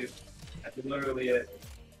good, dude. That's literally it.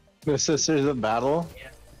 The Sisters of Battle?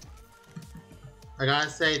 I gotta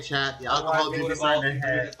say, chat, the alcohol dude is starting to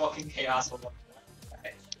hit. Fucking chaos.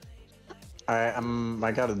 Alright,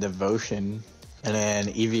 I got a devotion and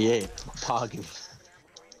an EV8 Poggy.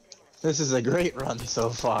 This is a great run so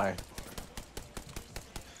far.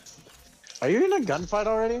 Are you in a gunfight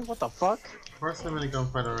already? What the fuck? Of course I'm in a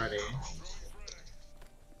gunfight already.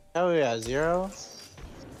 Hell yeah, Zero.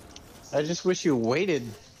 I just wish you waited.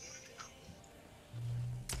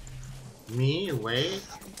 Me? Wait?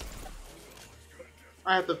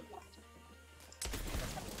 I have to...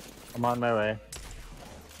 I'm on my way.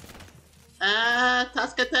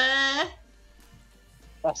 Tasukete!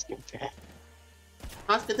 Let's get that.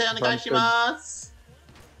 Tasukete onegaishimasu!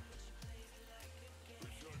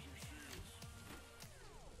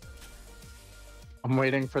 I'm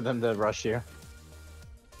waiting for them to rush you.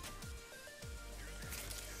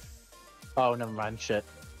 Oh, never mind. Shit.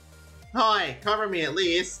 Hi, cover me at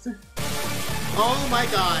least. Oh my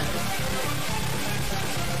god.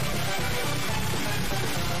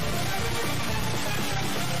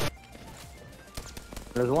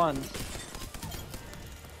 There's one.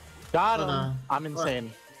 Got him. Hold on. I'm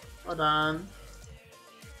insane. Hold on.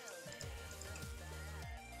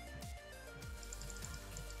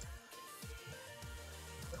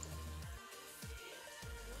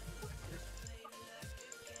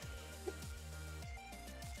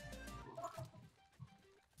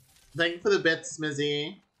 Thank you for the bits,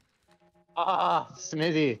 Smizzy. Ah,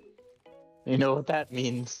 Smithy. You know what that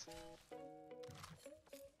means.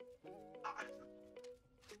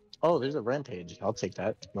 Oh, there's a rampage. I'll take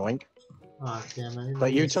that. Yoink. Oh, damn it.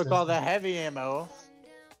 But you took all the heavy ammo.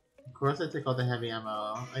 Of course I took all the heavy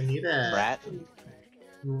ammo. I need it. Rat.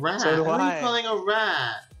 Rat? So do What are I. you calling a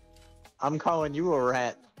rat? I'm calling you a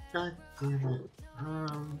rat. God damn it.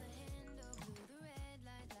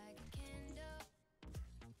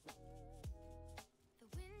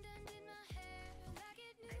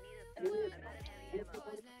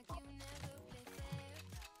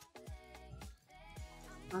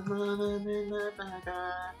 I'm running in the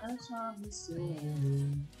back, I saw me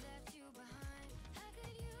sing.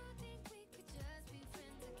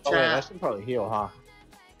 Oh wait, I Chat, should probably heal, huh?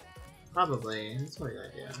 probably. That's what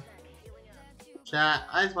I do. Chat,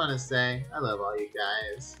 I just want to say, I love all you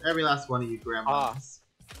guys. Every last one of you grandmas.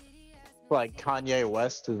 Like Kanye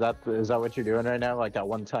West, is that what you're doing right now? Like that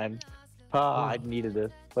one time? I needed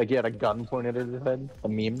it. Like he had a gun pointed at his head. A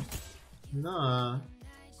meme. No.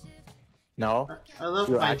 No? I love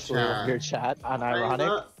You my actually love chat. your chat?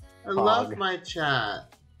 Unironic? I love Hog. my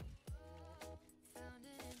chat.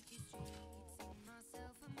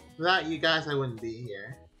 Without you guys, I wouldn't be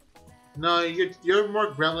here. No, you're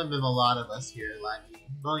more gremlin than a lot of us here, Lucky.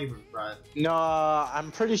 Don't even front. No,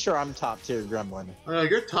 I'm pretty sure I'm top tier gremlin. Oh, no,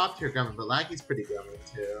 you're top tier gremlin, but Lucky's pretty gremlin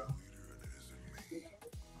too.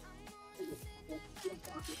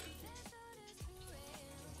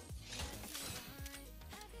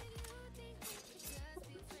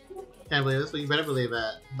 Can't believe this, but you better believe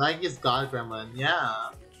it. Lucky's god gremlin, yeah.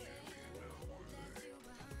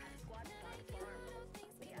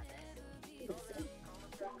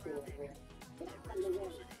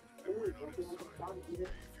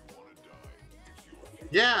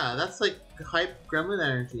 Yeah, that's like hype gremlin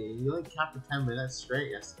energy. You only capped for 10 minutes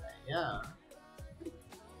straight yesterday, yeah.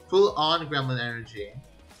 Full on gremlin energy.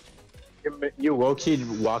 You low-key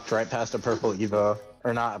walked right past a purple Evo.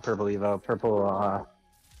 Or not a purple Evo, purple,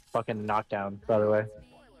 fucking knockdown, by the way.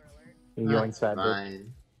 You yoinked that bitch.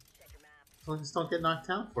 Fine. Well, just don't get knocked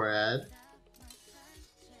out for Ed.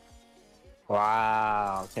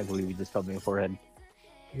 Wow, can't believe you just told me a forehead.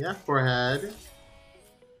 Yeah, forehead.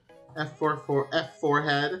 F4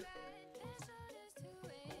 head.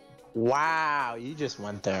 Wow, you just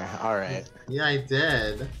went there. Alright. Yeah, I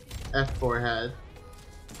did. F4 head.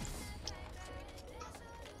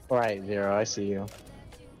 Alright, Zero, I see you.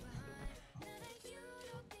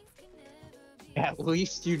 At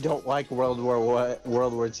least you don't like World War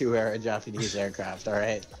II era Japanese aircraft,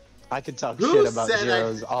 alright? I could talk Who shit about said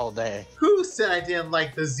Zeros all day. Who said I didn't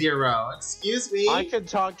like the Zero? Excuse me? I could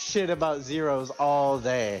talk shit about Zeros all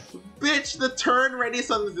day. Bitch, the turn radius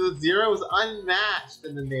on the Zero was unmatched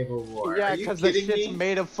in the Naval War. Yeah, Are you because the kidding shit's me?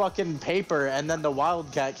 made of fucking paper, and then the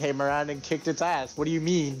Wildcat came around and kicked its ass. What do you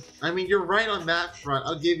mean? I mean, you're right on that front.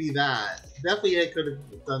 I'll give you that. Definitely, it could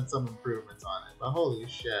have done some improvements on it, but holy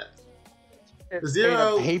shit. The Made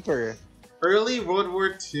Zero, of paper. early World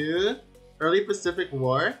War II, early Pacific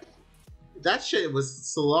War, that shit was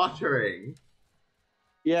slaughtering.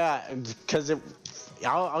 Yeah, because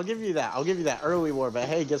I'll give you that. I'll give you that early war. But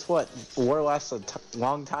hey, guess what? War lasts a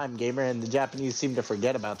long time, gamer, and the Japanese seem to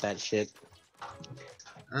forget about that shit.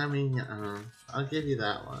 I mean, I'll give you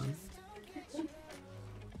that one.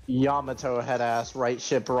 Yamato head ass, right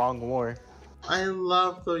ship, wrong war. I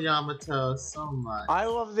love the Yamato so much. I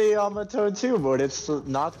love the Yamato too, but it's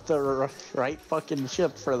not the right fucking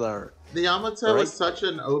ship for the. The Yamato Right. was such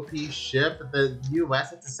an OP ship that the US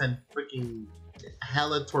had to send freaking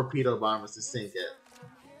hella torpedo bombers to sink it.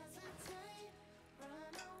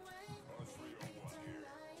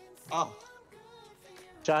 Oh.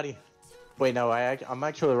 Shoddy. Wait, no, I'm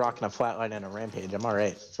actually rocking a flatline and a rampage. I'm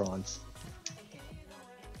alright for once.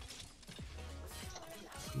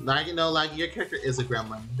 Laggy, no, Laggy, your character is a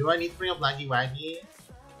gremlin. Do I need to bring up Laggy Waggy?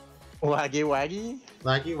 Waggy waggy?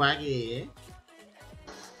 Laggy Waggy.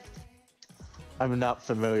 I'm not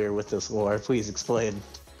familiar with this lore. Please explain.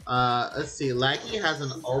 Let's see. Laggy has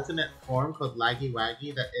an alternate form called Laggy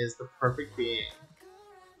Waggy that is the perfect being.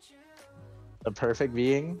 The perfect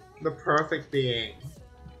being? The perfect being.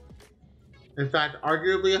 In fact,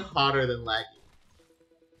 arguably hotter than Laggy.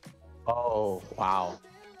 Oh, wow.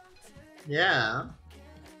 Yeah.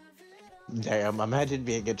 Damn, imagine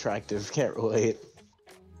being attractive. Can't relate.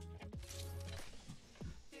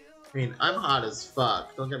 I mean, I'm hot as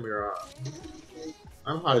fuck. Don't get me wrong.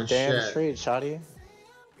 I'm hot Oh, as damn shit. straight, Shoddy.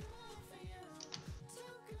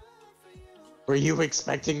 Were you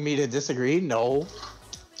expecting me to disagree? No.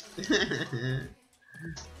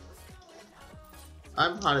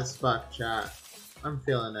 I'm hot as fuck, chat. I'm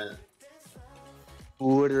feeling it.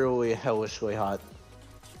 Literally hellishly hot.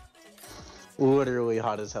 Literally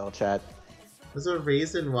hot as hell, chat. There's a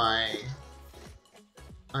reason why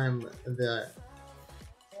I'm the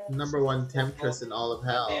 #1 temptress in all of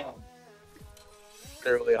hell.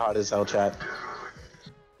 Literally hot as hell, chat.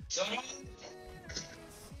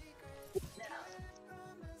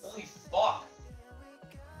 Holy fuck.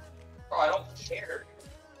 Bro, I don't care.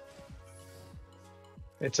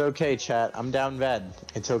 It's okay, chat. I'm down bad.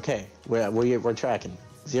 It's okay. We're tracking.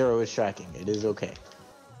 Zero is tracking. It is okay.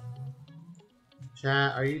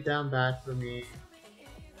 Chat, are you down bad for me?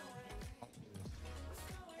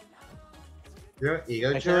 Your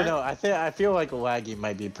ego, Actually, chat? no. I feel like Laggy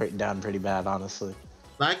might be down pretty bad, honestly.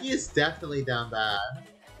 Laggy is definitely down bad.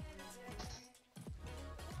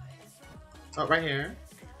 Oh, right here.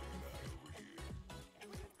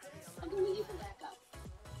 I'm gonna need you for backup.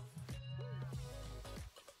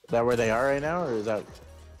 Is that where they are right now, or is that?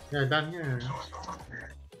 Yeah, down here.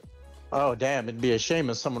 Oh, damn! It'd be a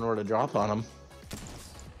shame if someone were to drop on them.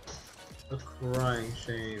 A crying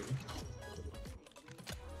shame.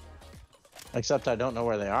 Except I don't know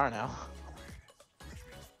where they are now.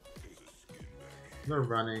 They're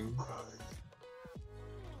running.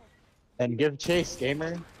 And give chase,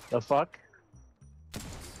 gamer. The fuck?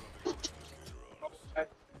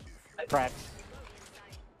 Crap.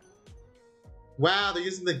 Wow, they're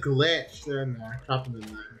using the glitch. They're in there. Drop them in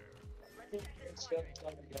there.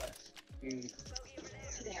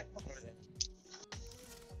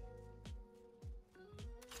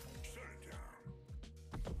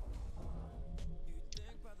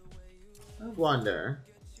 I wonder.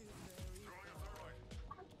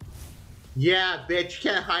 Yeah, bitch, you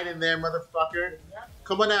can't hide in there, motherfucker.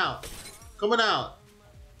 Come on out. Come on out.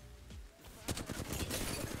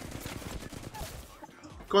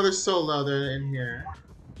 God, they're so low. They're in here.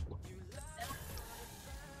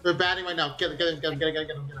 They're batting right now. Get him, get him, get him, get him,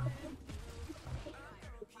 get him, get him.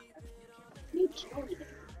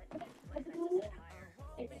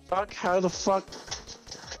 Fuck, how the fuck?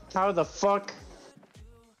 How the fuck?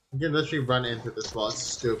 You can literally run into this wall. It's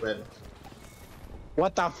stupid.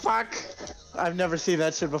 What the fuck? I've never seen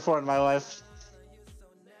that shit before in my life.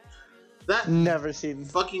 That Never seen.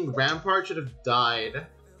 fucking Rampart should have died.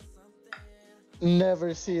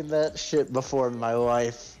 Never seen that shit before in my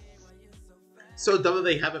life. So dumb that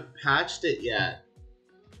they haven't patched it yet.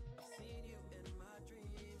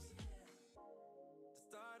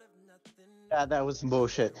 Yeah, that was some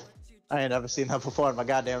bullshit. I ain't never seen that before in my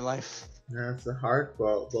goddamn life. That's a hard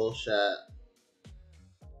bullshit.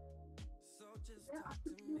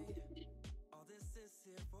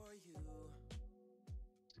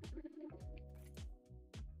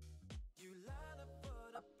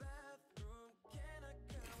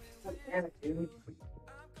 Damn it, dude.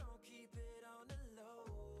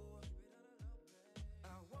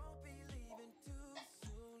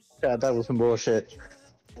 Yeah, that was some bullshit.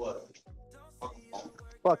 What?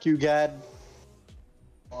 Fuck you, Gad.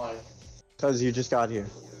 Why? Because you just got here.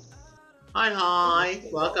 Hi,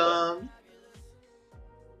 welcome.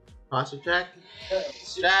 Posture check.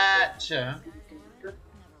 Stretch. And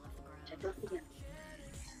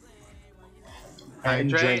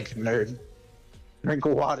Hydrate. drink, nerd. Drink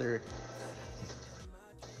water.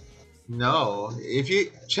 No. If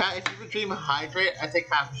you would dream hydrate, I take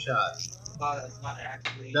half a shot. That's not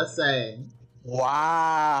actually. Just saying.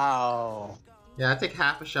 Wow. Yeah, I take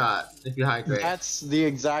half a shot if you hydrate. That's the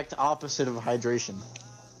exact opposite of hydration.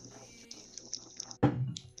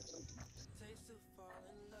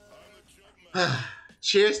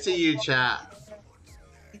 Cheers to you, chat.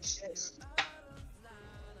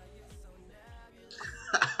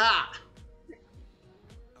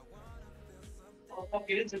 I'll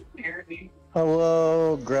get into therapy.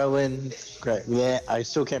 Hello, Grelin. Great. Yeah, I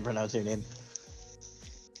still can't pronounce your name.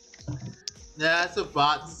 Yeah, that's a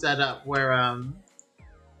bot setup where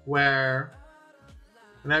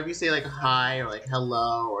whenever you say like hi or like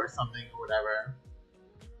hello or something or whatever,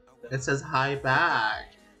 it says hi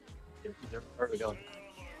back. Where are we going?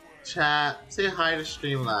 Chat, say hi to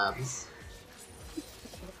Streamlabs.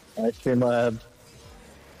 Hi, Streamlab.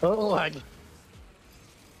 Oh my.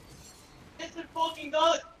 It's a fucking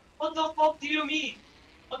gun! What the fuck do you mean?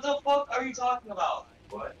 What the fuck are you talking about?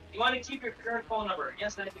 What? You want to keep your current phone number?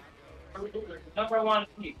 Yes, I do. Number I want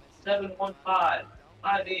to keep 715-5814.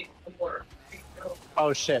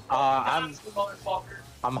 Oh shit. I'm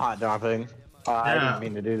hot dropping. I Yeah. didn't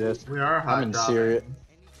mean to do this. We are hot I'm in dropping. Syria.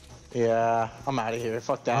 Yeah, I'm out of here.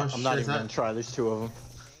 Fuck that. Oh, I'm not shit, even that- gonna try. There's two of them.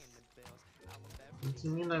 What do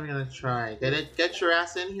you mean I'm gonna try? Get your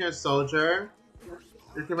ass in here, soldier.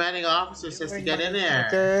 Your commanding officer says to get in there.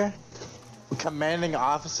 Okay. Commanding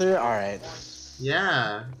officer? Alright.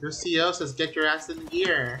 Yeah, your CEO says get your ass in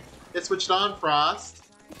gear. It switched on, Frost.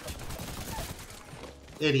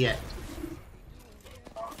 Idiot.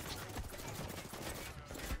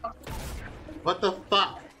 What the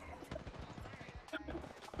fuck?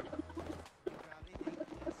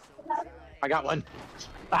 I got one.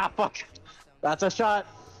 Ah, fuck. That's a shot.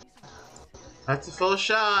 That's a full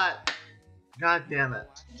shot. God damn it.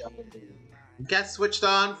 Get switched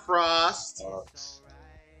on, Frost.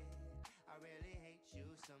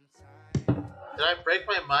 Did I break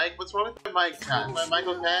my mic? What's wrong with my mic, chat? Is my mic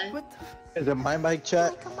okay? Is it my mic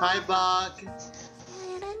chat? Hi, Bog.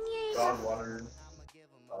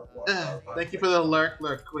 Thank you for the lurk,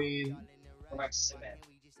 queen.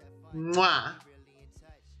 Mwah.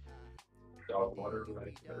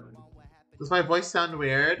 Does my voice sound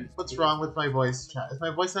weird? What's wrong with my voice, chat? Does my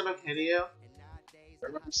voice sound okay to you? I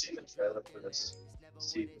remember seeing the trailer for this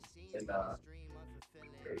season in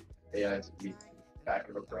AI to be back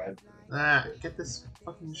of a brand. Ah, get this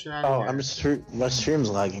fucking shit out Oh, of here. my stream's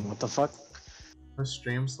lagging. What the fuck? My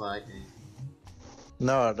stream's lagging.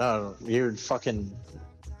 No, you're fucking.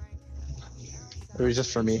 It was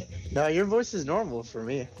just for me. No, your voice is normal for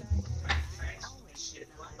me.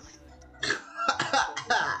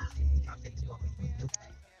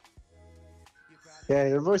 Yeah,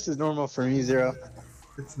 your voice is normal for me, Zero.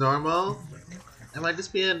 It's normal? It might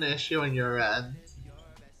just be an issue on your end.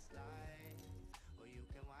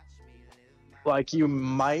 Like you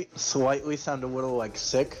might slightly sound a little like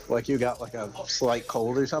sick, like you got like a slight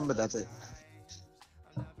cold or something, but that's it.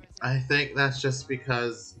 I think that's just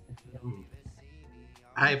because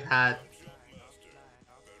I've had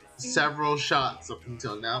several shots up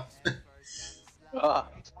until now.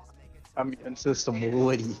 I'm immune system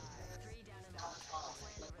woody.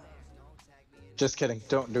 Just kidding.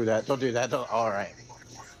 Don't do that. Don't do that. All right.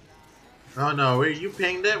 Oh no, you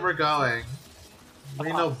pinged it? We're going. We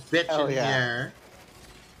ain't no bitch Hell in yeah. here.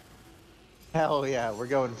 Hell yeah, we're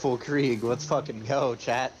going full Krieg. Let's fucking go,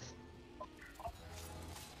 chat.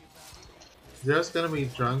 Zero's gonna be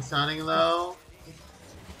drunk sounding though.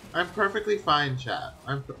 I'm perfectly fine, chat.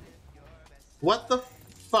 What the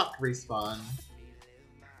fuck, Respawn?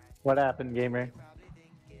 What happened, gamer?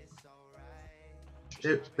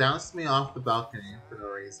 It bounced me off the balcony for no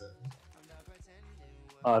reason.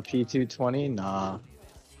 P220? Nah.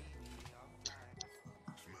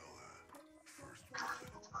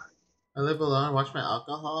 I live alone, watch my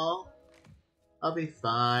alcohol. I'll be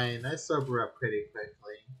fine. I sober up pretty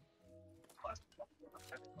quickly.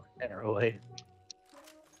 Apparently.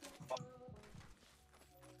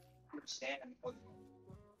 Understand?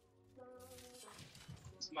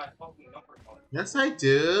 It's my fucking number phone. Yes, I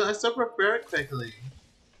do. I still prepare it quickly.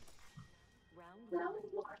 Round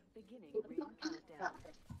one. Beginning ring countdown.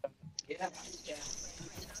 Yeah.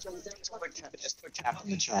 Just put cap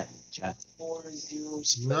in the chat.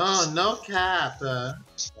 4-0. No cap. Cap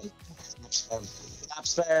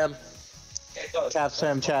spam. Cap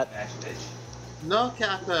spam chat. No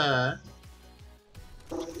cap. Oh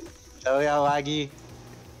yeah, laggy.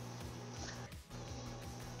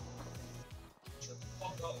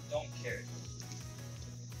 Don't care.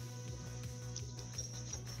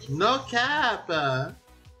 No cap.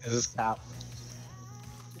 This is cap.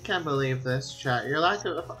 I can't believe this, chat.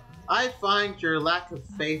 I find your lack of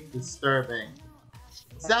faith disturbing.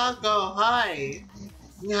 Zalgo, hi.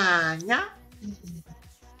 Nya, nya.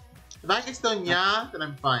 If I can still nya, then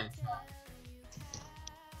I'm fine.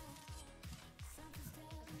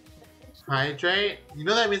 Hydrate? You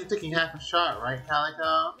know that means I'm taking half a shot, right,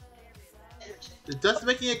 Calico? Just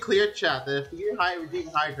making it clear, chat, that if you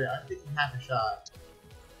dehydrate, I'm taking half a shot.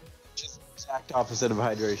 Just exact opposite of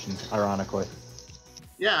hydration, ironically.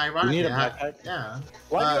 Yeah, ironically. You need a backpack? Yeah.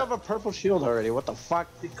 Why do you have a purple shield already? What the fuck?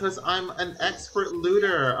 Because I'm an expert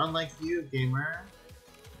looter, unlike you, gamer.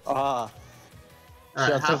 Ah.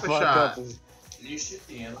 Alright, Shut half the a fuck shot. up. Did you shoot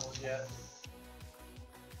the animals yet?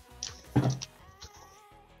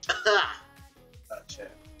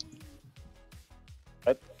 Chat.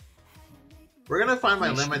 We're gonna find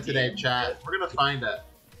my limit today, chat. We're gonna find it.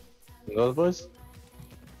 Those boys?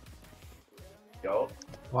 Yo.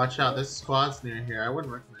 Watch out, this squad's near here. I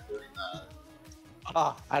wouldn't recommend doing that.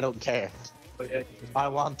 Ah, I don't care. I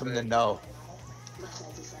want them to know.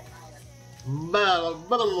 Blah,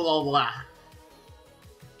 blah, blah, blah, blah.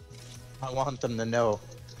 I want them to know.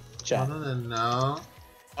 Chat. No.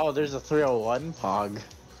 Oh, there's a 301 Pog.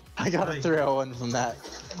 I got a Nice. 301 from that.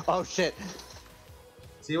 Oh shit.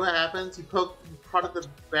 See what happens? You prodded the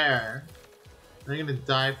bear. Now you're gonna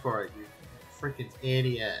die for it, you freaking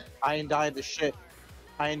idiot. I ain't dying to shit.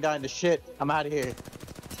 I ain't dying to shit. I'm out of here.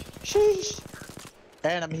 Sheesh.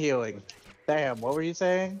 And I'm healing. Damn, what were you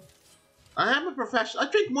saying? I am a professional.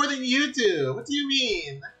 I drink more than you do. What do you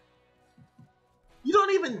mean? You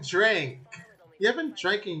don't even drink. You haven't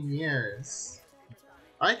drank in years.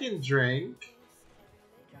 I can drink.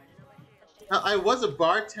 I was a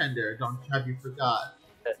bartender. Don't have you forgot?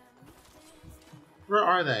 Where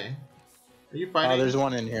are they? Are you Oh, fighting? there's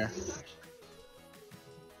one in here.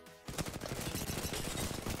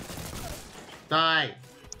 Die.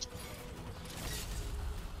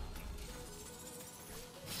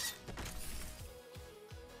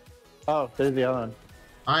 Oh, there's the other one.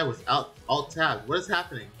 I was alt tab. What is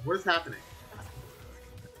happening? What is happening?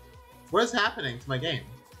 What is happening to my game?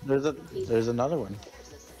 There's another one.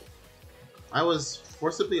 I was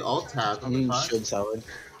forcibly alt tabbed. What the fuck? Shield salad.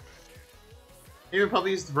 Maybe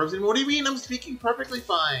probably use the verbs anymore. What do you mean? I'm speaking perfectly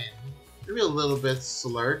fine. Maybe a little bit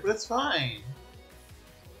slurred, but it's fine.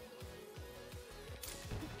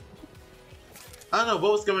 I don't know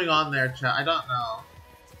what was going on there, chat. I don't know.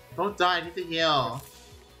 Don't die. I need to heal.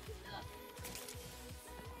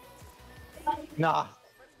 Nah.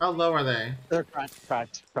 How low are they? They're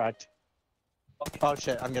cracked. Oh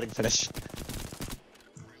shit, I'm getting finished.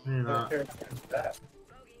 Maybe not.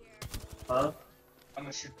 Huh? I'm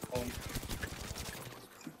gonna shoot the phone.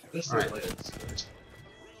 This Alright. is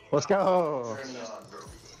Let's go! Turn it on, bro.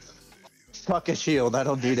 Fuck a shield, I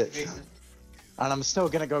don't need it. And I'm still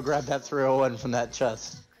gonna go grab that 301 from that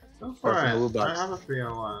chest. Go for Or from the it. loot box. I have a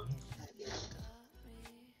 301.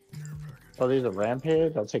 Oh, there's a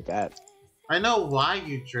rampage? I'll take that. I know why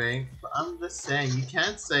you drink, but I'm just saying, you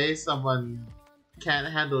can't say someone can't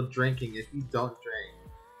handle drinking if you don't drink.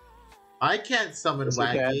 I can't summon It's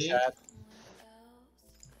okay, Waggy. chat.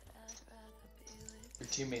 Your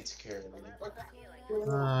teammates care.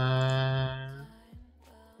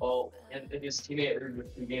 Well, and his teammate threw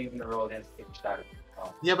 2 games in a row against Big Shadow.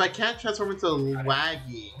 Oh. Yeah, but I can't transform into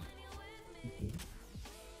Waggy.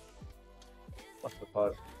 What the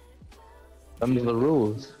fuck? Them's the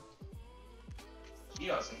rules. He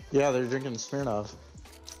doesn't. Yeah, they're drinking Smirnoff.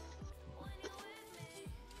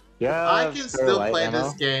 Yeah, I can still play ammo.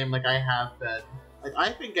 this game like I have been. Like,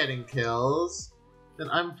 I've been getting kills, then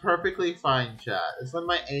I'm perfectly fine, chat. It's when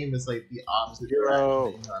my aim is like the opposite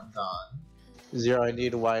Zero. direction, I'm gone. Zero, I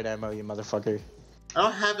need wide ammo, you motherfucker. I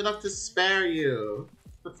don't have enough to spare you.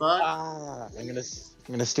 What the fuck? Ah, I'm gonna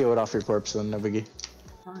steal it off your corpse then, no biggie.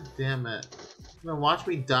 God damn it. You're gonna watch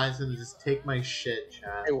me die so then just take my shit,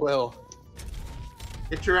 chat. I will.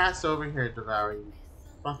 Get your ass over here, Devour, you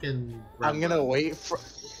fucking... I'm gonna wait for.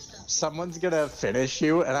 Someone's gonna finish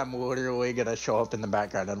you, and I'm literally gonna show up in the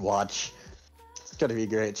background and watch. It's gonna be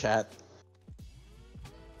great, chat.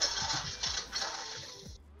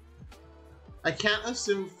 I can't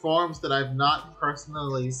assume forms that I've not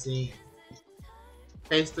personally seen.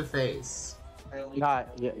 Face to face. Nah,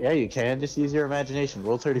 yeah, you can. Just use your imagination.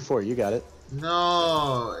 Roll 34. You got it.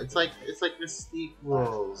 No, it's like Mystique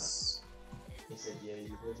rules. He said, yeah,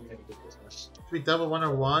 you really gonna get this much. Should we double 1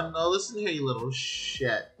 or 1? No, listen here, you little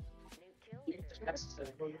shit.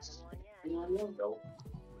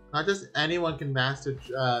 Not just anyone can master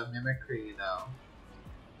mimicry, you know.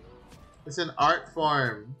 It's an art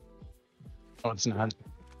form. Oh, it's not.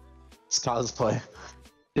 It's cosplay.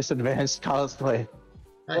 Just advanced cosplay.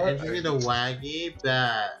 I engineered a waggy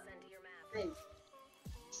bat.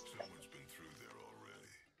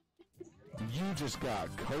 You just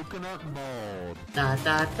got coconut mold. Da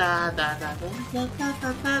da da da da da da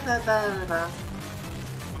da da da da.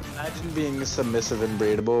 Imagine being submissive and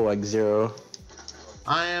breedable like Zero.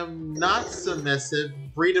 I am not submissive.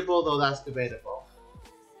 Breedable, though that's debatable.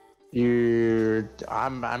 I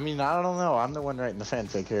mean, I don't know. I'm the one writing the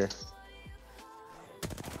fanfic here.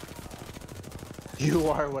 You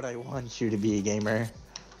are what I want you to be, gamer.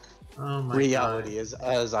 Oh my Reality god. is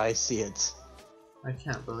as I see it. I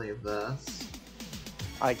can't believe this.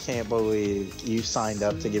 I can't believe you signed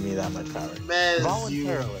up to give me that much power. Mez,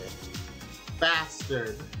 Voluntarily. you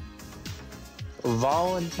bastard.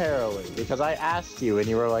 Voluntarily. Because I asked you and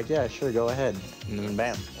you were like, yeah, sure, go ahead. And then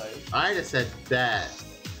bam. I just said bet.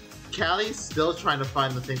 Callie's still trying to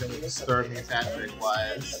find the thing that would disturb me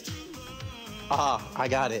fanfic-wise. Ah, I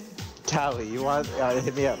got it. Callie, you want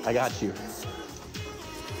hit me up. I got you.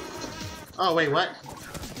 Oh, wait, what?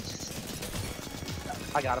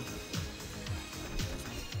 I got him.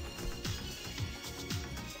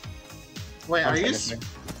 Wait, I'm are you... finishing.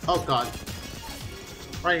 Oh, God.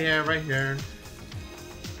 Right here, right here.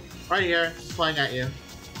 Right here, just flying at you.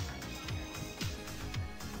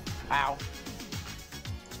 Ow.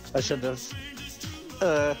 I should have.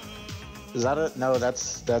 Is that it? No,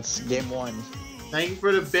 that's game 1. Thank you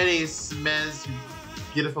for the biddies, Mez, you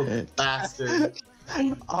beautiful bastard.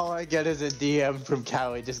 All I get is a DM from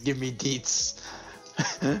Callie. Just give me deets.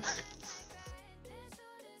 Hey,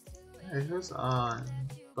 who's on?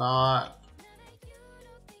 Fuck.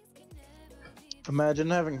 Imagine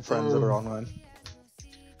having friends that are online.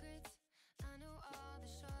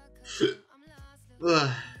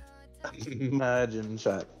 Ugh. Imagine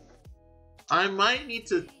chat. I might need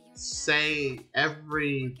to say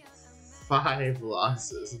every 5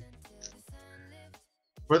 losses.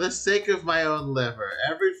 For the sake of my own liver.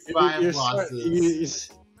 Every 5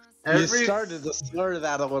 losses. You started to slur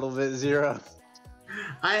that a little bit, Zero.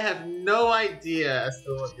 I have no idea as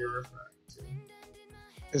to what you're referring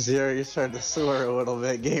to. Zero, you started to slur a little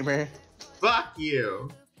bit, gamer. Fuck you.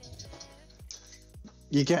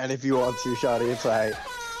 You can if you want to, Shotty. It's alright.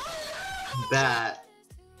 Bet.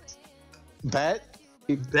 Bet?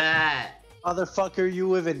 Bet. Motherfucker, you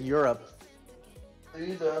live in Europe.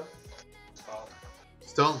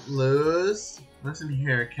 Just don't lose. Listen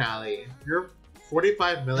here, Callie. You're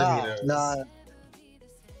 45 millimeters. Nah.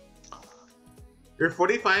 You're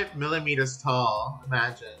 45 millimeters tall.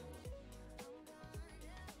 Imagine.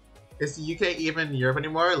 Is the UK even Europe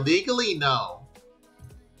anymore? Legally, no.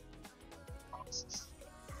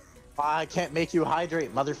 I can't make you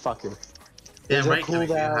hydrate, motherfucker. Damn There's a right, can I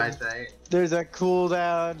cooldown. hydrate? There's a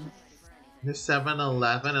cooldown. You're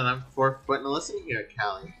 7'11" and I'm 4 foot. Now listen here,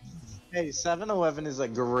 Callie. Hey, 7-Eleven is a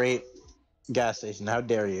great gas station. How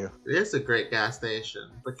dare you? It is a great gas station,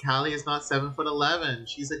 but Callie is not 7'11".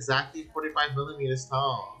 She's exactly 45 millimeters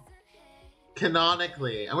tall.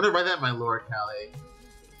 Canonically. I'm gonna write that in my lore, Callie.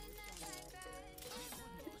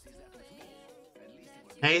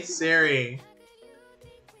 Hey Siri.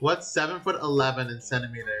 What's 7'11" in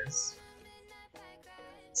centimeters?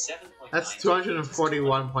 7.9. That's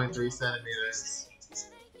 241.3 centimeters.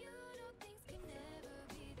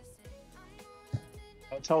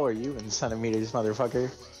 How tall are you in centimeters, motherfucker?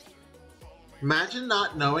 Imagine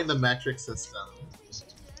not knowing the metric system.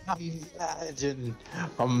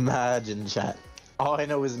 Imagine, chat. All I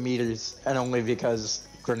know is meters, and only because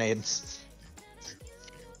grenades.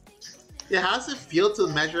 Yeah, how does it feel to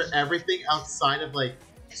measure everything outside of like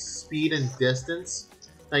speed and distance,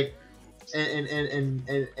 like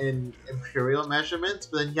in imperial measurements,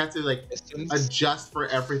 but then you have to like adjust for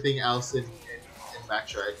everything else in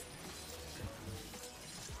metric.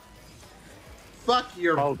 Fuck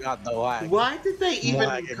your. Oh god, the lag. Why did they even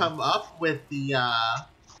Lagging. come up with the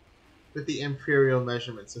imperial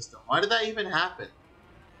measurement system? Why did that even happen?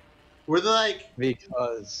 Were they like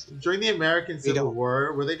Because during the American We Civil don't-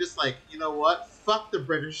 War? Were they just like, you know what? Fuck the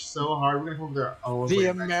British so hard. We're gonna come up with our own. the way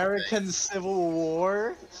of Mexican American things." Civil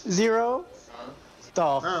War, Zero? The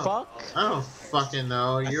Oh. fuck? I don't fucking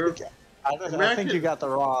know. I You're. think- I think American- you got the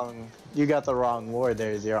wrong war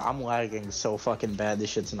there, Zero. I'm lagging so fucking bad. This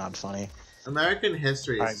shit's not funny. American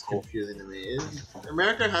history is Alright, cool. confusing to me.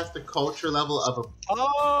 America has the culture level of a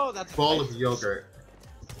Oh, that's bowl of yogurt.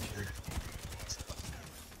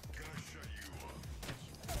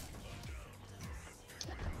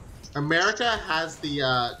 America has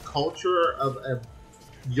the culture of a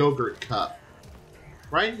yogurt cup.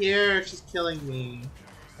 Right here, it's just killing me.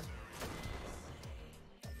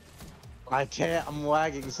 I can't. I'm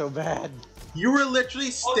lagging so bad. You were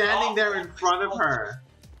literally standing there in front of her.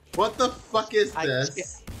 What the fuck is I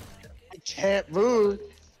this? I can't move.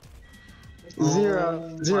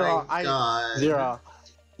 Zero. Oh Zero. my God. Zero.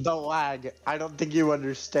 The lag. I don't think you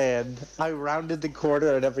understand. I rounded the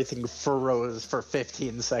corner and everything froze for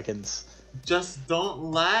 15 seconds. Just don't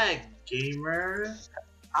lag, gamer.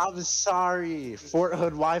 I'm sorry. Fort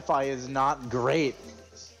Hood Wi-Fi is not great.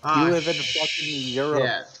 Ah, You live in fucking Europe.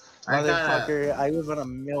 shit. I gotta, Motherfucker, I live on a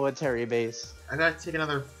military base. I gotta take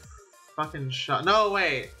another fucking shot. No,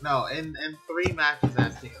 wait. No, in 3 matches I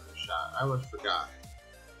have to take another shot. I almost forgot.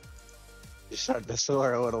 You started to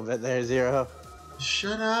soar a little bit there, Zero.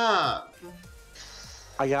 Shut up.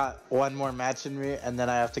 I got one more match in me, and then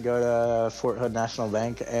I have to go to Fort Hood National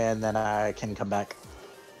Bank, and then I can come back.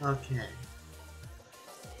 Okay.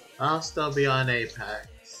 I'll still be on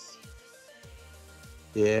Apex.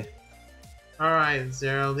 Yeah. Alright,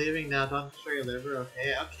 Zero, leaving now. Don't destroy your liver,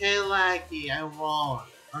 okay? Okay, Laggy, I won't.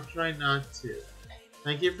 I'll try not to.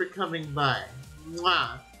 Thank you for coming by.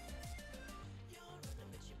 Mwah!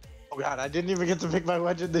 Oh god, I didn't even get to pick my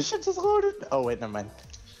legend. This shit just loaded. Oh wait, never mind.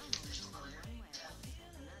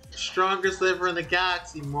 Strongest liver in the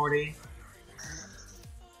galaxy, Morty.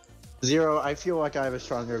 Zero, I feel like I have a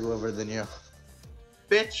stronger liver than you.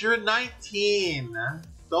 Bitch, you're 19.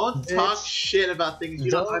 Don't talk Bitch. shit about things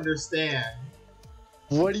you don't Don't- understand.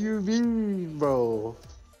 What do you mean, bro?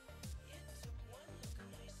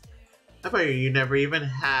 I bet you never even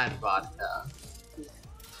had vodka.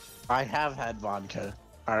 I have had vodka.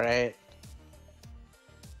 Alright?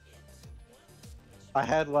 I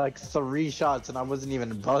had like 3 shots and I wasn't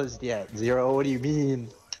even buzzed yet. Zero, what do you mean?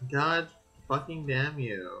 God fucking damn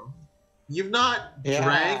you. You've not Yeah.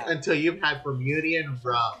 drank until you've had Bermudian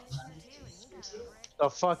rum. The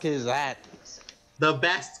fuck is that? The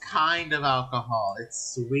best kind of alcohol.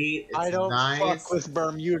 It's sweet, it's I don't nice. fuck with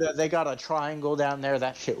Bermuda. They got a triangle down there.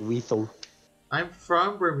 That shit lethal. I'm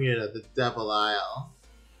from Bermuda, the Devil Isle.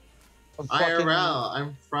 I'm fucking- IRL,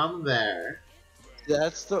 I'm from there.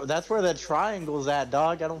 That's where the triangle's at,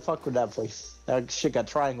 dog. I don't fuck with that place. That shit got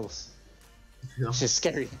triangles. It's just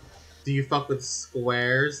scary. Do you fuck with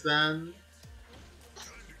squares then?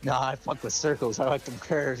 Nah, I fuck with circles. I like them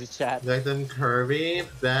curves, chat. You like them curvy?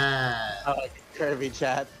 Bad. I like curvy,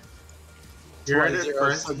 chat. You heard That's it why Zero's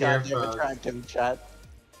first so here, goddamn folks. attractive, chat.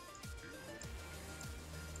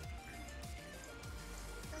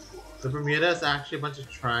 The Bermuda is actually a bunch of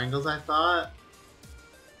triangles, I thought.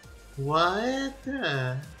 What?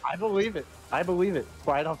 I believe it. I believe it.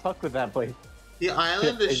 Why I don't fuck with that place? The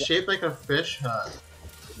island is Yeah. shaped like a fish hut.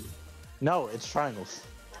 No, it's triangles.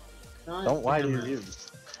 God Don't lie to damn your it. viewers.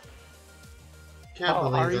 Can't Oh,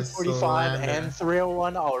 believe this RE45 slander. and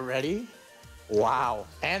 301 already? Wow.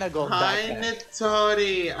 And a gold Hi, backpack.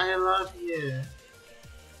 Nitori. I love you.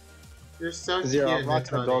 You're so Zero, cute, I'm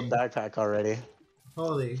rocking a gold Nitori. backpack already.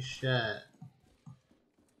 Holy shit.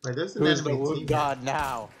 Wait, there's an Who's the enemy wood team. god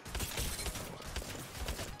now?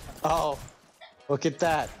 Oh, look at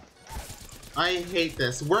that. I hate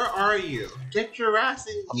this. Where are you? Get your ass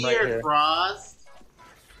in I'm right here, here. Frost.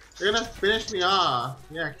 They're gonna finish me off.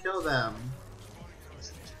 Yeah, kill them.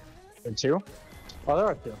 There are 2? Oh, there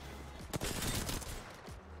are 2.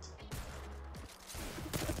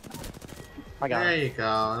 I got There it. you go.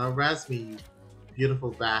 Now res me, you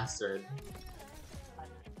beautiful bastard.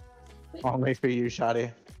 Only for you,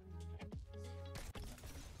 Shotty.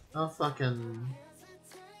 Oh fucking.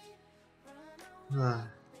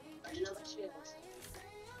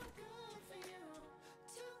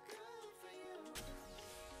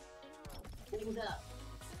 Wings up.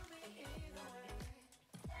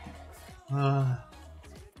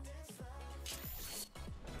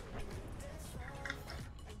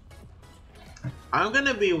 I'm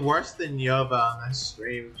gonna be worse than Yova on this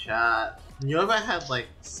stream, chat. Yova had like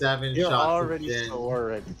 7 You're shots of already gin. so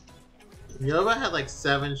already. Yova had like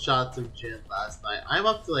 7 shots of gin last night. I'm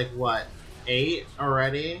up to like what, 8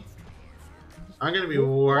 already? I'm gonna be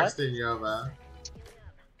worse What? than Yova.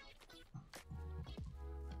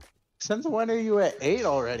 Since when are you at 8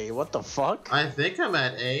 already? What the fuck? I think I'm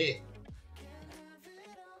at 8.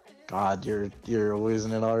 God, you're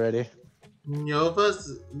losing it already. Nova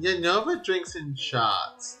drinks in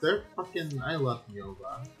shots. They're fucking. I love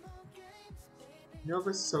Nova.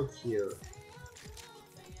 Nova's so cute.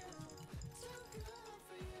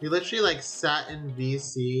 We literally like sat in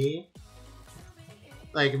VC,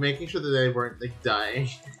 like making sure that they weren't like dying.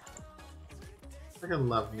 I fucking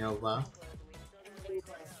love Nova. Ways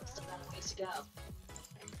to go.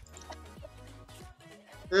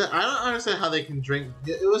 I don't understand how they can drink.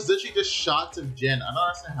 It was literally just shots of gin. I don't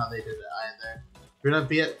understand how they did it either. We're gonna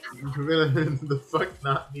be at. We're gonna the fuck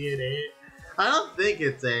not be at 8. I don't think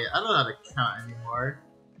it's 8. I don't know how to count anymore.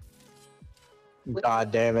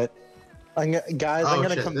 God damn it. Guys, Oh, I'm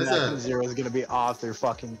gonna shit, come there's back a- and Zero's gonna be off their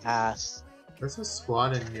fucking ass. There's a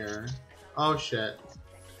squad in here. Oh shit.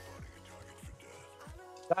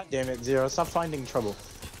 God damn it, Zero, stop finding trouble.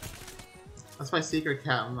 That's my secret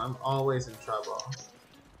cat. I'm always in trouble.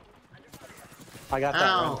 I got that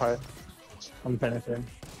Ow. one part. I'm finishing.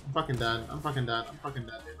 I'm fucking done. I'm fucking done. I'm fucking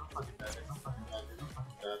done, dude. I'm fucking done, dude. I'm fucking done, dude. I'm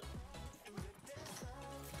fucking done.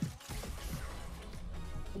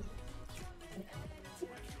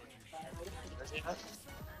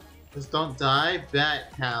 Just don't die.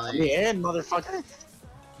 Bet, Let me Callie. in, motherfucker.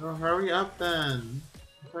 Oh, hurry up then.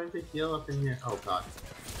 I'm trying to heal up in here. Oh god.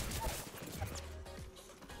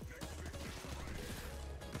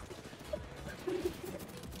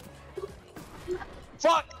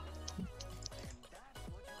 Fuck!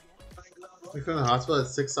 We from the hospital at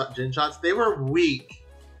 6 gin shots. They were weak.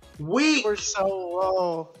 Weak! We're so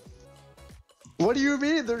low. What do you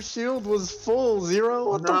mean? Their shield was full, Zero?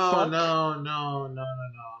 What the No, fuck? no.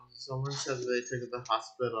 Someone said that they took the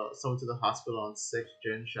hospital. Someone to the hospital on 6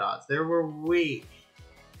 gin shots. They were weak.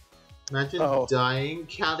 Imagine Oh. dying.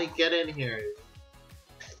 Callie, get in here.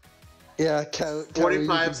 Yeah,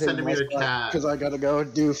 45 centimeter cat. Because I gotta go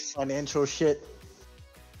do financial shit.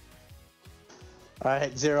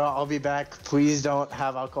 Alright, Zero, I'll be back. Please don't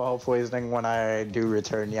have alcohol poisoning when I do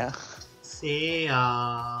return, yeah? See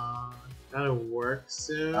ya. Gotta work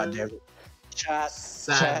soon. God damn it. Chat,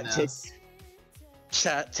 Sadness.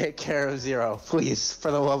 chat, take care of Zero, please,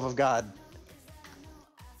 for the love of God.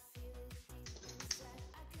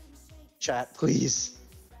 Chat, please.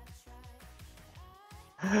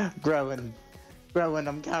 Growin,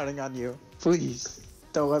 I'm counting on you. Please,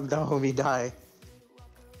 don't let the homie die.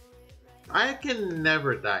 I can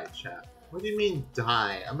never die, chat. What do you mean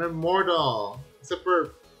die? I'm immortal. Except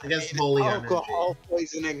for against holy Alcohol energy.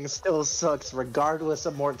 poisoning still sucks regardless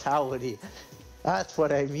of mortality. That's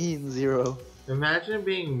what I mean, Zero. Imagine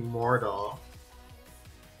being mortal.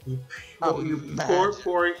 You Imagine.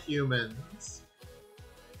 poor humans.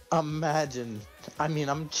 Imagine. I mean,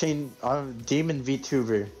 I'm Demon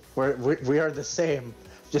VTuber. We are the same,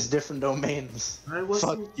 just different domains. I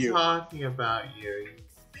wasn't Fuck you. talking about you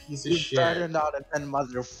piece of You shit. better not have been,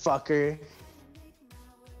 motherfucker.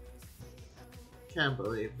 Can't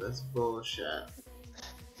believe this bullshit.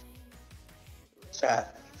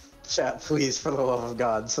 Chat, please, for the love of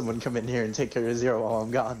God, someone come in here and take care of Zero while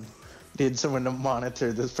I'm gone. Need someone to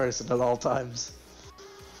monitor this person at all times.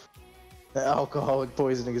 The alcoholic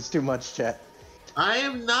poisoning is too much, chat. I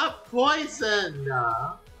am not poisoned!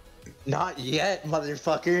 Not yet,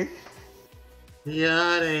 motherfucker.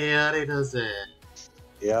 Yada does it.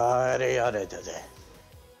 Yada.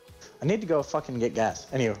 I need to go fucking get gas.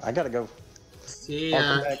 Anyway, I gotta go. See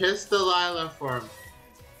Welcome ya. back. Kiss Delilah for me.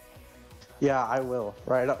 Yeah, I will.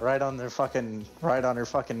 Right on her fucking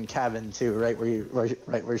cabin too. Right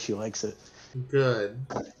where she likes it. Good.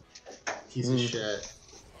 Piece of shit.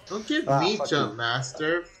 Don't give me fuck Jump you.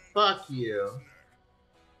 Master. Fuck you.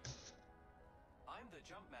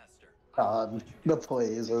 God, the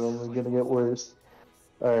plays are only gonna get worse.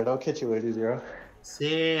 All right, I'll catch you later, Zero.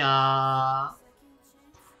 See ya.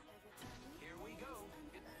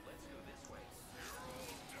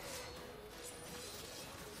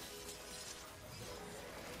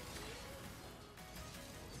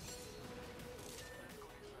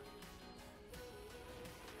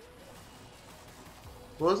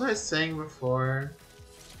 What was I saying before?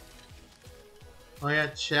 Oh yeah,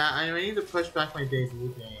 chat. I need to push back my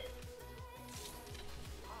debut game.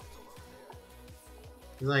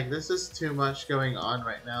 Like, this is too much going on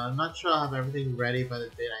right now. I'm not sure I'll have everything ready by the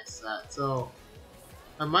date I set, so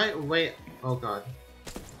I might wait. Oh god.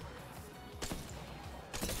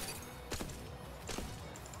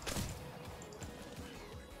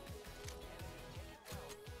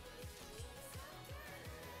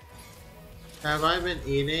 Have I been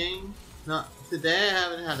eating? No, today I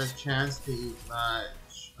haven't had a chance to eat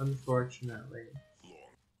much, unfortunately.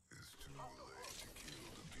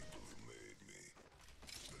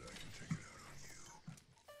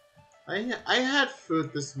 I had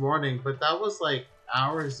food this morning, but that was like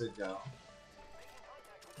hours ago.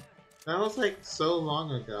 That was like so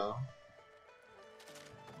long ago.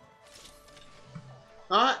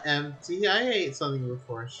 Not empty. I ate something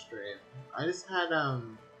before stream. I just had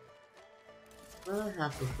what did I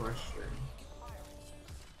have before stream?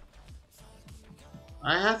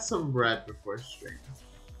 I had some bread before stream.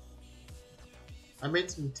 I made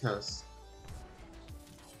some toast.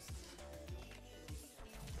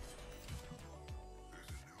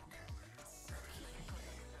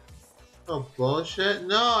 Oh, bullshit?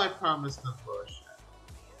 No, I promised no bullshit.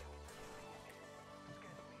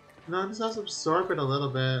 No, just let's absorb it a little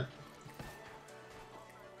bit.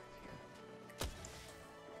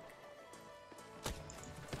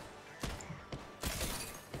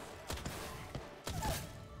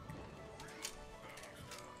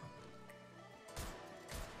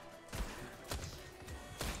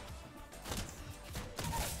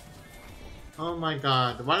 Oh my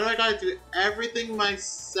god, why do I gotta do everything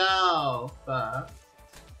myself?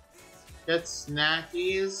 Get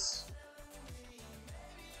snackies?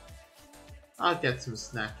 I'll get some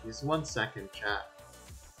snackies. 1 second, chat.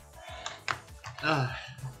 Ugh.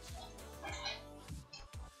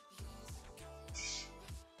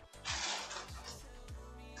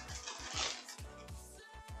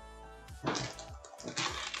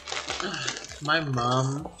 My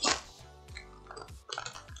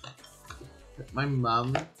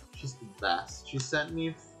mom, she's the best. She sent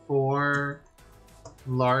me 4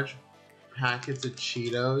 large packets of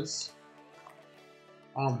Cheetos.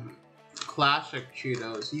 Classic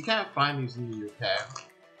Cheetos. You can't find these in the UK.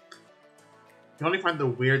 You can only find the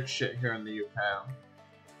weird shit here in the UK.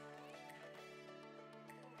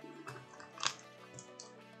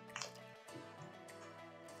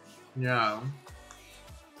 Yeah.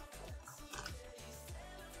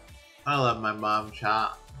 I love my mom,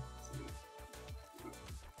 chat.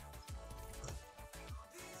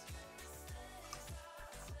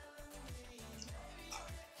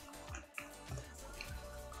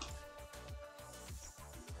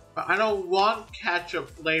 I don't want ketchup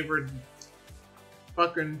flavored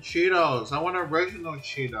fucking Cheetos. I want original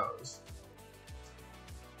Cheetos.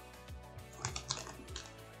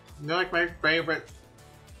 They're like my favorite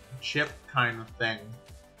chip kind of thing.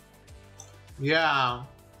 Yeah.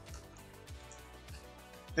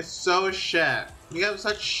 It's so shit. You have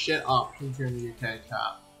such shit options here in the UK,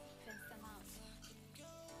 chat.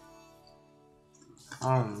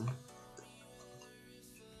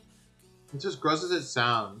 It's as gross as it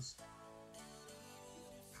sounds.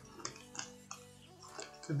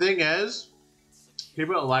 The thing is,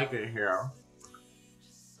 people like it here.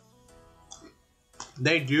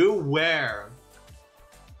 They do wear.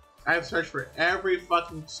 I've searched for every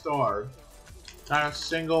fucking store. Not a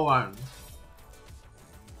single one.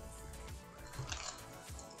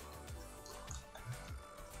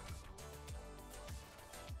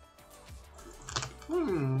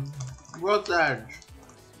 World's Edge.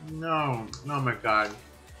 No. Oh my god.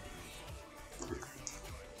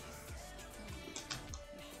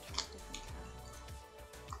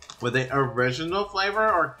 Were they original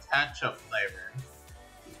flavor or ketchup flavor?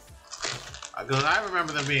 Because I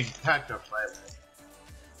remember them being ketchup flavor.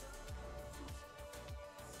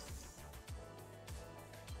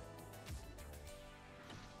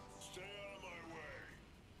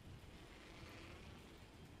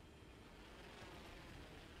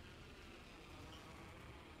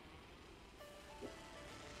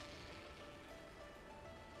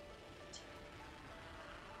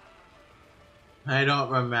 I don't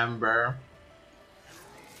remember.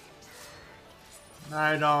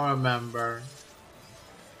 I don't remember.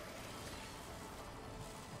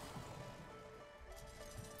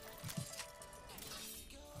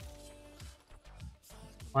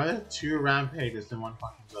 Why are there 2 rampages in one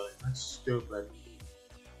fucking building? That's stupid.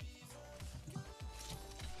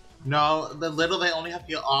 No, the little they only have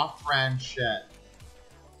the off-brand shit.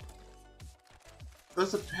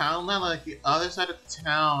 There's a Poundland like the other side of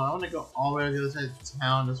town. I want to go all the way to the other side of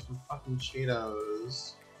town just for fucking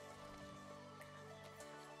Cheetos.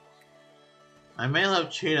 I may love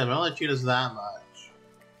Cheetos, but I don't like Cheetos that much.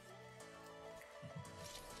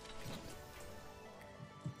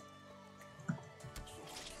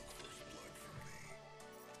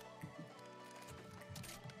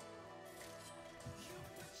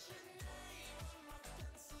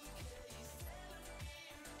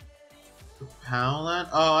 Poundland?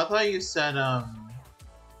 Oh, I thought you said,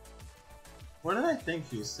 What did I think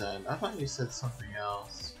you said? I thought you said something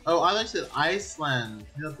else. Oh, I thought you said Iceland.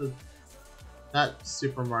 You know, that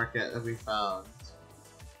supermarket that we found.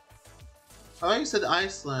 I thought you said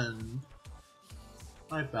Iceland.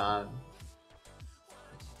 My bad.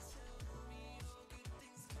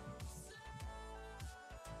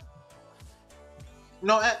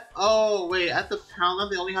 No, oh wait, at the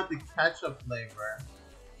Poundland they only have the ketchup flavor.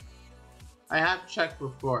 I have checked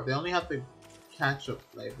before. They only have the ketchup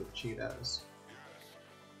flavored Cheetos.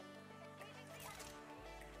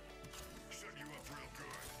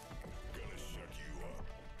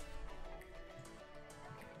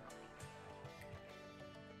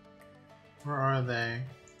 Where are they?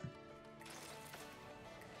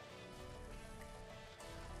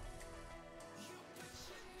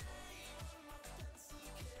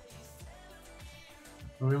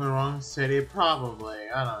 Are we in the wrong city? Probably.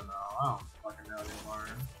 I don't know. I don't fucking know anymore.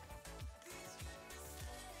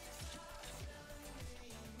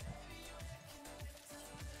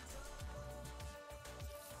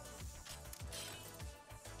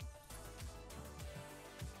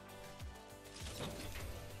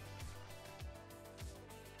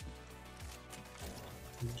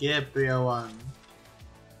 Gib your one.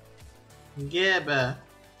 Gib.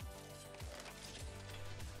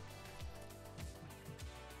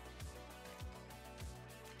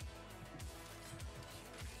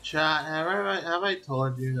 Chat, have I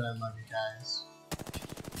told you that I love you guys?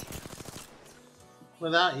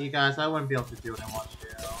 Without you guys, I wouldn't be able to do what I want to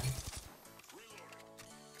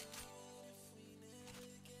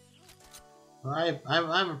do.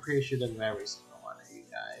 I'm appreciative of every single one of you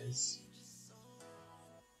guys.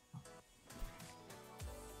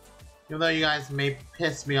 Even though you guys may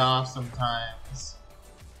piss me off sometimes.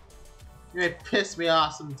 You may piss me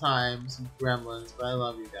off sometimes, gremlins, but I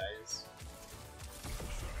love you guys.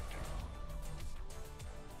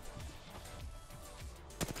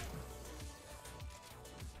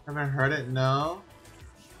 Haven't heard it? No?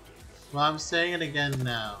 Well, I'm saying it again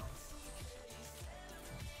now.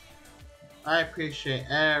 I appreciate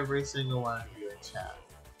every single one of you in chat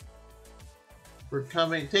for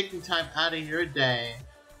taking time out of your day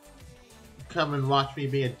to come and watch me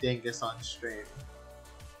be a dingus on stream.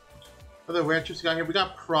 Other weird chips we got here. We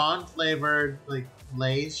got prawn flavored like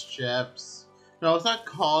Lay's chips. No, it's not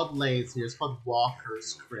called Lay's here. It's called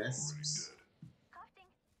Walker's Crisps.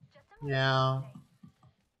 Yeah.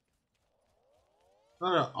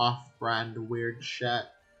 Not an off-brand weird shit.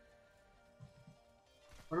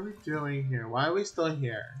 What are we doing here? Why are we still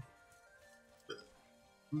here?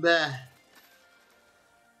 Bleh.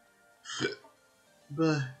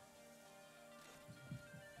 Bleh.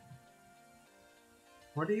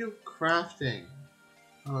 What are you crafting?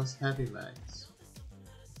 Oh, it's heavy legs.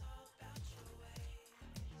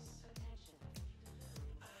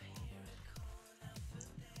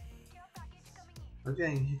 I'm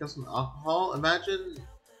getting hiccups from alcohol. Imagine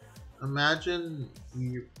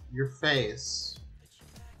your face.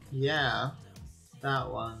 Yeah,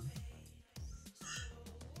 that one.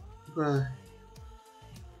 But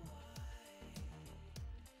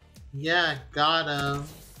yeah, gotta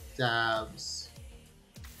dabs.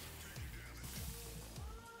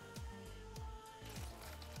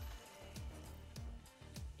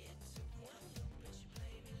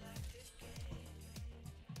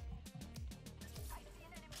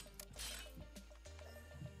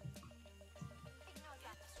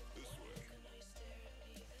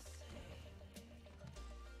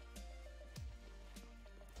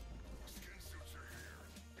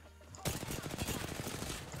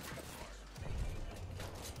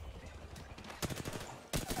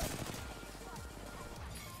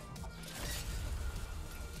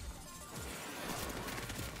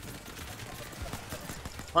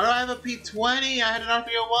 Why do I have a P20? I had an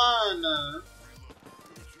RPO1!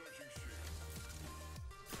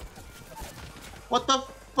 What the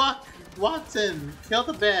fuck? Watson! Kill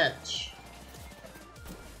the bitch!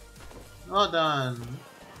 Well done.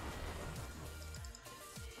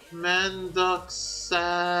 Mendoxa.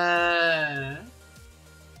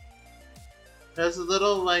 There's a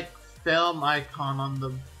little, like, film icon on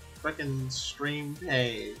the frickin' stream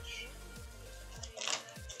page.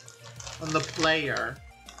 On the player.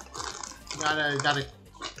 Gotta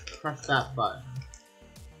press that button.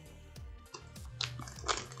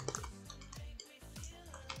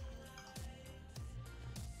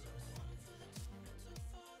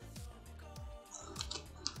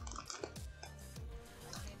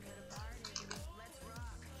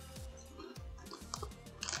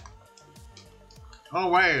 Oh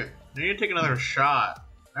wait, I need to take another shot.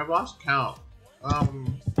 I've lost count.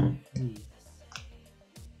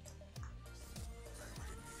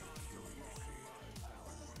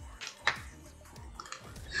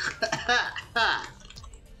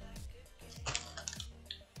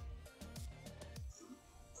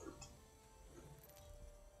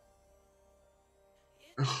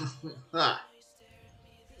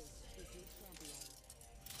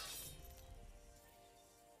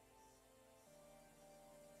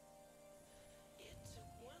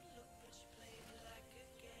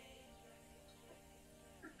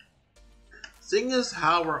 Seeing as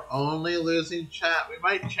how we're only losing chat, we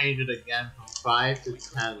might change it again from 5 to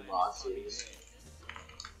 10 losses.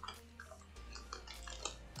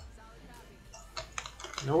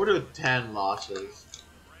 No, we'll do 10 losses.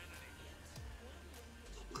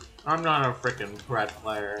 I'm not a freaking Pred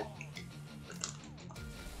player.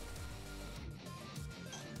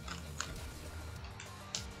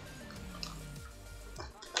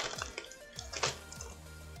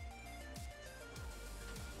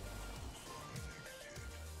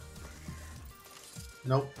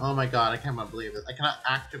 Nope. Oh my god, I cannot believe this. I cannot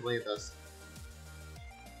actually believe this.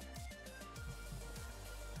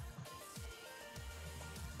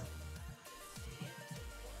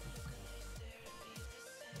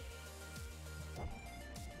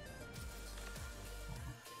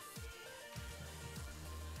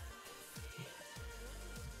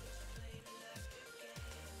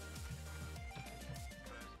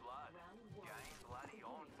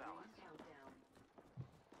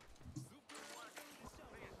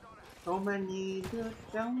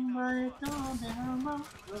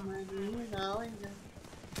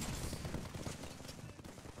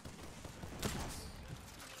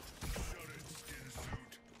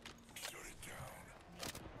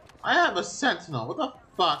 I have a sentinel. What the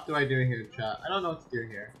fuck do I do here, chat? I don't know what to do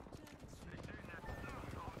here.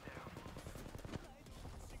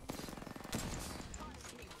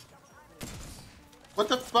 What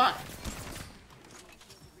the fuck?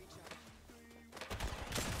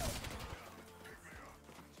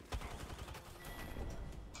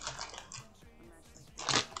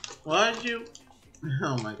 Why did you...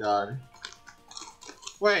 Oh my god.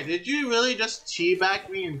 Wait, did you really just teabag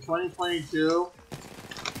me in 2022?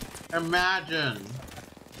 Imagine.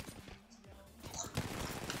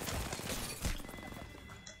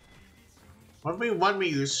 What do you want me,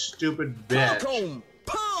 you stupid bitch? Falcon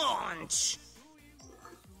punch!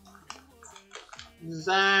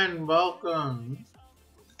 Zan, welcome.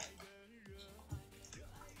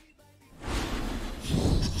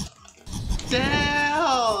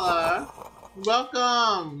 Dale!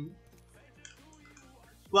 Welcome!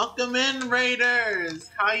 Welcome in, Raiders!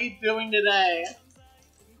 How you doing today?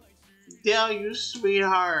 Dale, you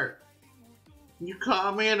sweetheart. You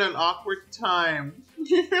caught me at an awkward time.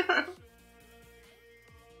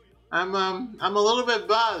 I'm a little bit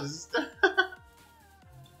buzzed.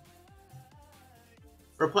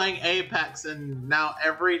 We're playing Apex and now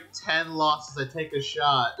every 10 losses I take a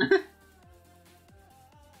shot.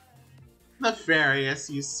 Nefarious,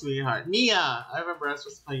 you sweetheart. Nia! I remember I was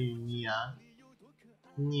supposed to play you, Nia.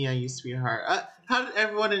 Nia, you sweetheart. How did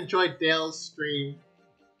everyone enjoy Dale's stream?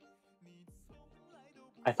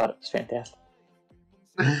 I thought it was fantastic.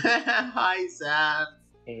 Hi, Sam.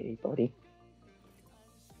 Hey, buddy.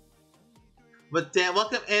 But damn,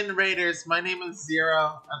 welcome in, Raiders. My name is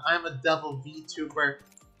Zero, and I'm a Devil VTuber.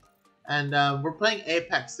 And we're playing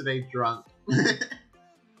Apex today drunk.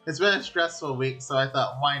 It's been a stressful week, so I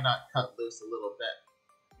thought, why not cut loose a little bit?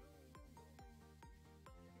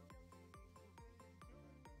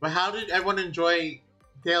 But how did everyone enjoy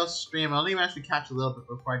Dale's stream? I only managed to catch a little bit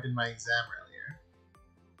before I did my exam earlier.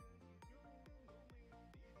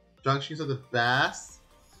 Drunk streams are the best.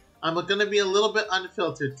 I'm gonna be a little bit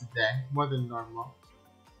unfiltered today, more than normal.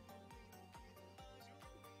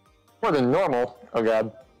 More than normal? Oh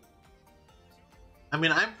god. I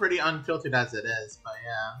mean, I'm pretty unfiltered as it is, but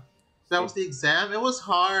yeah. So that was the exam. It was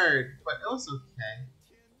hard, but it was okay.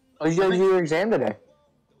 Oh, you had your exam today?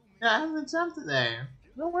 Yeah, I had an exam today.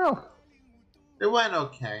 Oh, well. It went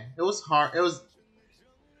okay. It was hard. It was...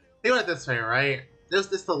 Think about it this way, right? This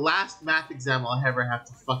is the last math exam I'll ever have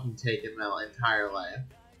to fucking take in my entire life.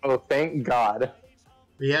 Oh, thank God.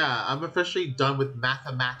 Yeah, I'm officially done with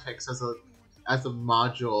mathematics as a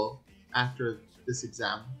module after this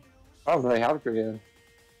exam. Oh, very happy for you.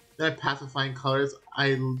 Then I pacifying colors.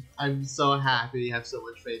 I'm so happy. I have so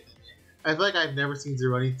much faith in you. I feel like I've never seen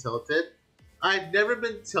Zeroni tilted. I've never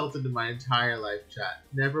been tilted in my entire life, chat.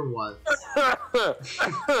 Never once.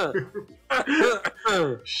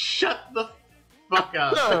 Shut the fuck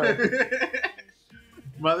up.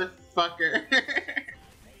 Motherfucker.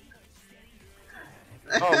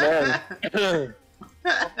 Oh, man.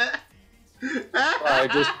 I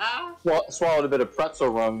just swallowed a bit of pretzel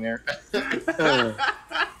wrong there.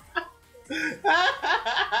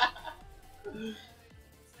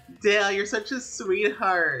 Dale, you're such a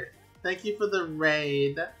sweetheart. Thank you for the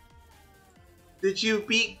raid. Did you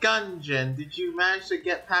beat Gungeon? Did you manage to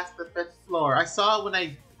get past the 5th floor? I saw when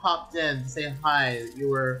I popped in to say hi, you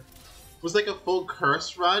were... It was like a full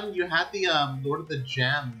curse run. You had the Lord of the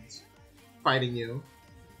Gems fighting you.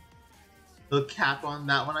 Little cap on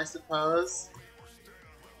that one, I suppose.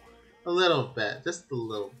 A little bit, just a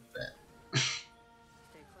little bit.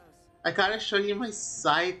 I gotta show you my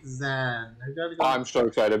scythe, Zen. I gotta go. I'm so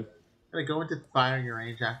excited. I'm gonna go into firing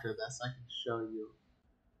range after this. So I can show you.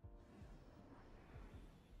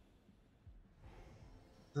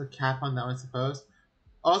 The cap on that one, I suppose.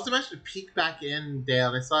 I also managed to peek back in,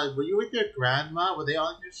 Dale. I saw. Were you with your grandma? Were they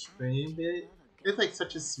on your stream? It's like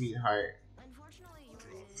such a sweetheart.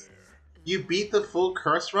 You beat the full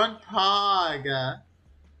curse run, Pog.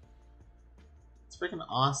 It's freaking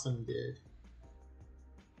awesome, dude.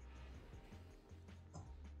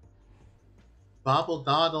 Bobble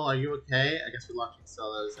Doddle, are you okay? I guess we're launching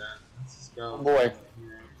solos then. Let's just go. Oh boy.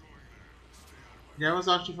 Yeah, I was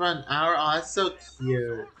launching for an hour. Oh, that's so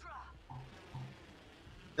cute.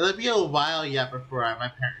 It'll be a while yet before my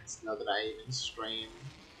parents know that I even stream.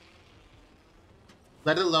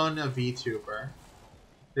 Let alone a VTuber.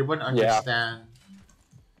 They wouldn't understand.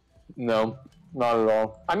 No, not at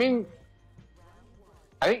all. I mean,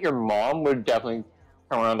 I think your mom would definitely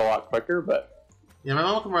come around a lot quicker, but... Yeah, my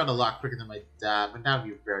mom will come around a lot quicker than my dad. My dad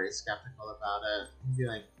would be very skeptical about it. He'd be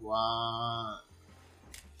like, what?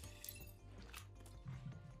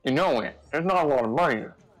 You know it. There's not a lot of money.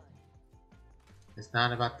 It's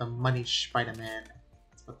not about the money, Spider-Man.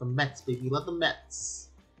 It's about the Mets, baby. Love the Mets.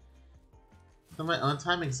 On my own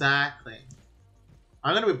time? Exactly.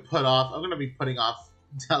 I'm gonna be put off. I'm gonna be putting off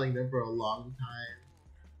telling them for a long time.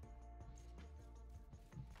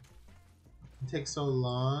 It takes so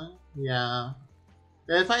long? Yeah.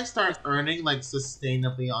 If I start earning, like,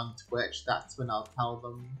 sustainably on Twitch, that's when I'll tell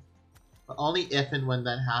them. But only if and when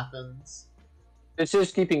that happens. It's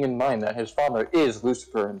just keeping in mind that his father is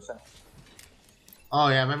Lucifer himself. Oh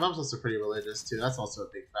yeah, my mom's also pretty religious too. That's also a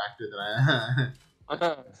big factor that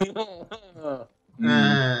I...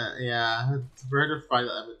 yeah, for her to find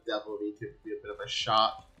that I'm a devil VTuber would be a bit of a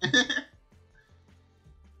shock. I'm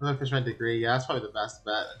gonna finish my degree. Yeah, that's probably the best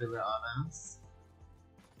bet, to be honest.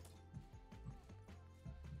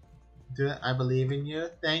 Do it. I believe in you.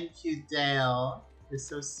 Thank you, Dale. You're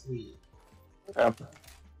so sweet. Yep.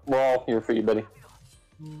 We're all here for you, buddy.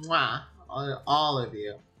 Mwah. All of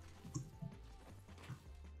you.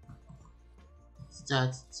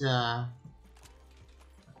 What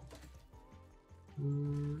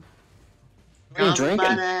are you drinking?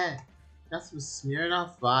 Got some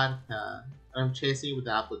Smirnoff vodka. I'm chasing it with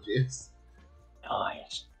apple juice.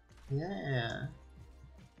 Nice. Yeah.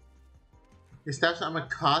 Your steps, I'm a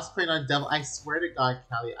cosplayer, not a devil. I swear to God,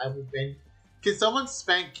 Callie, I will ban. Can someone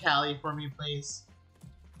spank Callie for me, please?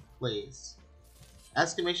 Please.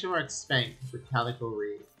 Exclamation mark spank with Calico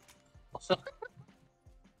Reed.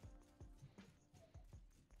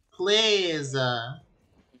 Please. Don't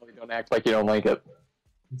act like you don't like it.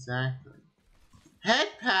 Exactly. Head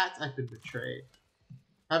pat, I've been betrayed.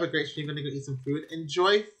 Have a great stream. Gonna go eat some food.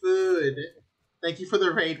 Enjoy food. Thank you for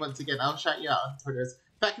the raid once again. I'll shout you out on Twitter. In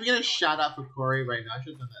fact, can we get a shout out for Corey right now? I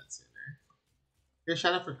should have done that sooner. Get a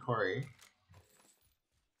shout out for Corey.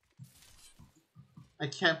 I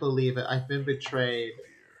can't believe it. I've been betrayed.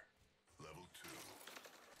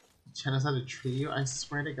 Chen knows how to treat you. I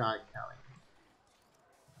swear to God, Kelly.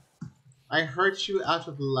 I hurt you out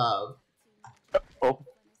of love. Oh.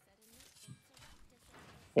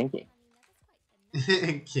 Kinky.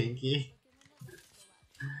 Kinky.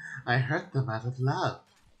 I hurt them out of love.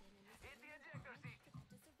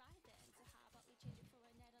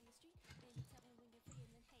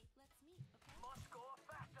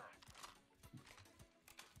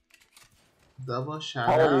 Double shout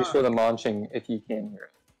Apologies out. for the munching if you can hear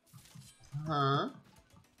it. Huh?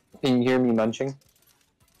 Can you hear me munching?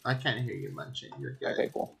 I can't hear you munching. You're good. Okay,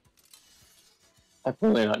 cool. I'm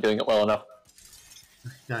really not doing it well enough.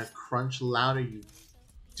 You gotta crunch louder. You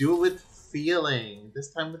do it with feeling. This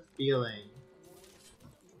time with feeling.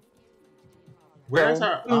 Where's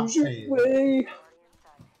our octane?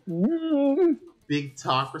 Big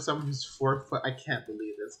talk for someone who's 4 foot. I can't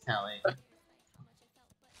believe this, Callie.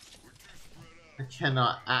 I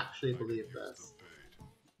cannot actually believe this.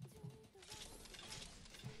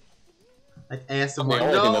 Like ASMR.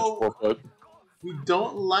 No! We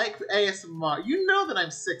don't like ASMR. You know that I'm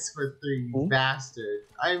 6'3", you bastard.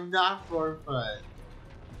 I'm not 4 foot.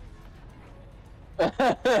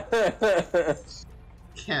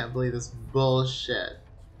 Can't believe this bullshit.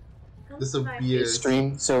 This abuse.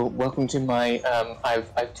 Stream. So welcome to my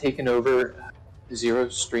I've taken over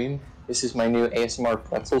Zero's stream. This is my new ASMR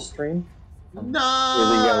pretzel stream. Here we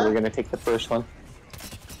go. We're gonna take the first one.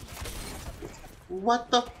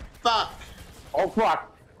 What the fuck? Oh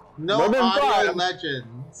fuck! No audio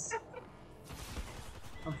legends.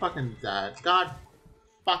 I'm fucking dead. God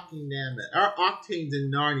fucking damn it. Our Octane's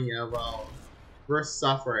in Narnia, well, we're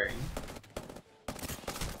suffering.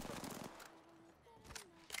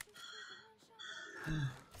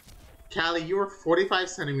 Callie, you were 45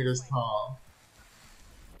 centimeters tall.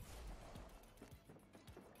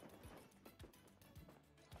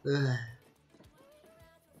 Ugh.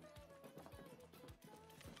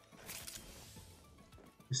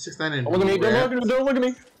 You're 6'9" and Don't look at me! Don't look at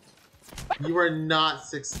me! You are not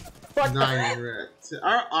 6'9" and ripped.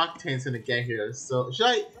 Our Octane's gonna get here, so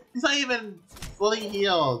he's not even fully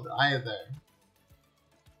healed either.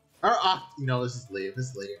 Our you know, let's just leave.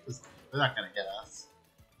 They're not gonna get us.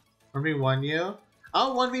 1v1 you?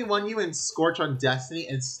 I'll 1v1 you and Scorch on Destiny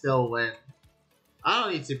and still win. I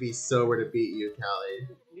don't need to be sober to beat you, Callie.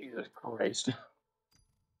 Jesus Christ.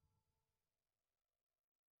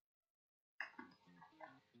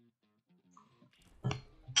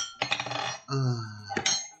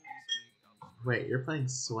 Wait, you're playing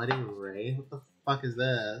Sweaty Ray? What the fuck is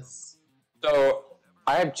this? So,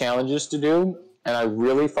 I have challenges to do, and I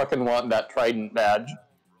really fucking want that Trident badge.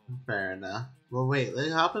 Fair enough. Well, wait,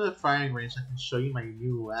 let's hop in the firing range so I can show you my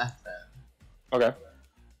new weapon. Okay.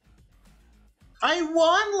 I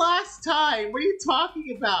won last time! What are you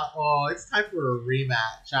talking about? Oh, it's time for a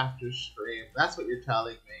rematch after stream. That's what you're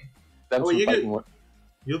telling me. That's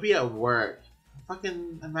you'll be at work.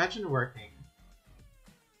 Fucking imagine working.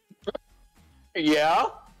 Yeah?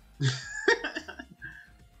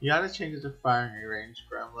 You gotta change it to firing range,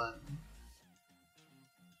 Gremlin.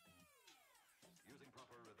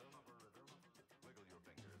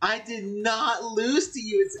 I did not lose to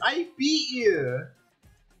you. I beat you.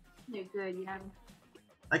 You're good, yeah.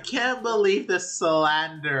 I can't believe the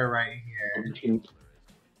slander right here.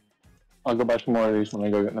 I'll go buy some more of these when I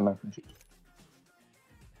go get the mac and cheese.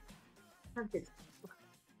 Okay.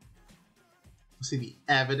 See the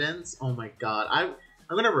evidence? Oh my god. I'm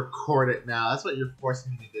gonna record it now. That's what you're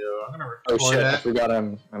forcing me to do. I'm gonna record Oh shit, it. I forgot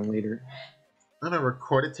I'm leader. I'm gonna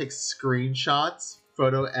record it, take screenshots,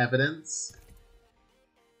 photo evidence.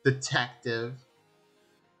 Detective.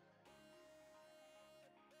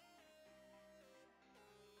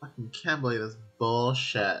 Fucking can't believe this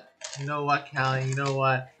bullshit. You know what, Callie? You know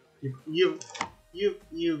what? You've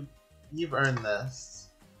earned this.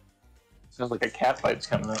 Sounds like a cat fight's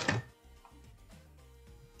coming up.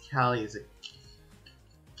 Callie is a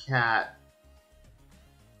cat.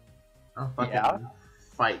 I'll fucking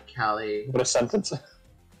fight Callie. What a sentence.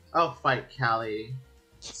 I'll fight Callie.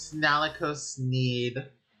 Snalico Sneed.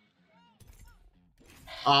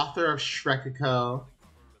 Author of Shrekico.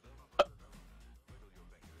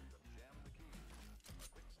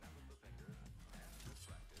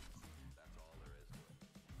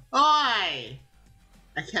 Oi! I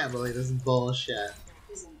can't believe this bullshit.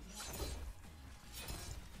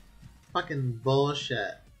 Fucking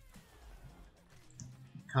bullshit.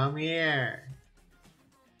 Come here.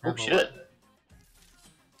 Oh shit.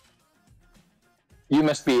 You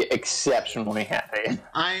must be exceptionally happy.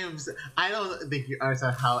 I don't think you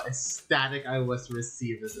understand how ecstatic I was to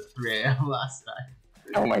receive this at 3 AM last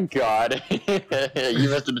night. Oh my god. You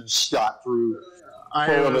must have been shot through I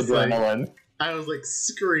full of was adrenaline. I was like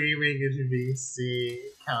screaming into VC.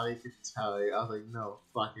 Callie could tell you. I was like, no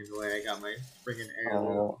fucking way. I got my friggin'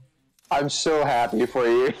 heirloom. Oh, I'm so happy for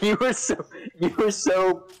you. You were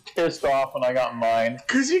so pissed off when I got mine.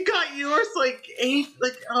 Cause you got yours like you've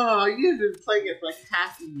been playing it for like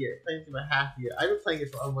half a year. Playing it for half a year. I've been playing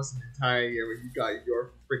it for almost an entire year when you got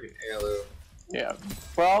your freaking heirloom. Yeah.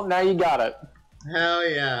 Well, now you got it. Hell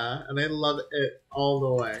yeah. And I love it all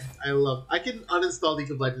the way. I can uninstall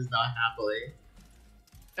League of Legends now happily.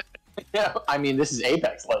 Yeah, I mean this is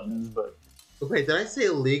Apex Legends, but Wait, did I say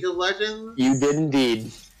League of Legends? you did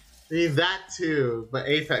indeed. I mean that too, but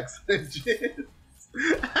Apex Legends.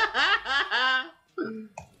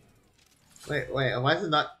 wait, why is it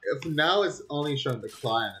not? If now it's only showing the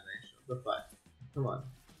claw animation. What the fuck? Come on.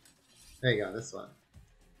 There you go, this one.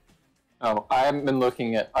 Oh, I've been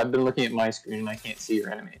looking at my screen and I can't see your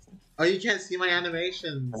animation. Oh, you can't see my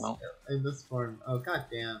animations No. in this form. Oh, god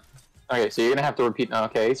damn. Okay, so you're gonna have to repeat.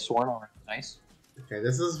 Okay, Sworn Armor. Nice. Okay,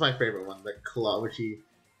 this is my favorite one, the claw, which he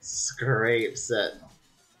scrapes it.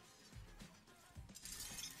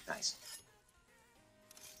 Nice.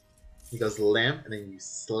 He goes limp, and then you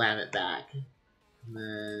slam it back.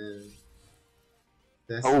 And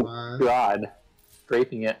This Oh one. God,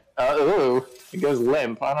 scraping it. Oh, it goes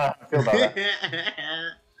limp. I don't know how I feel about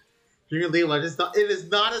that. You're gonna leave. It is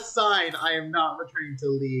not a sign. I am not returning to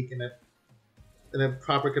League in a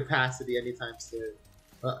proper capacity anytime soon.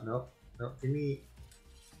 No, give me.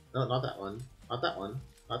 No, not that one. Not that one.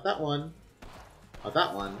 Not that one. Not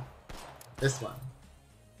that one. This one.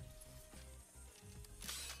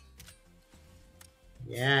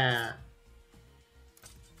 Yeah.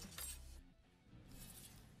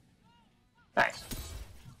 Nice.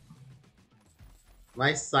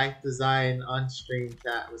 My scythe design on stream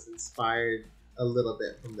chat was inspired a little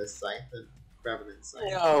bit from this scythe and Revenant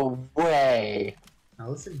scythe. No way. Now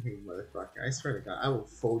listen here, you motherfucker. I swear to God, I will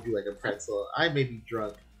fold you like a pretzel. I may be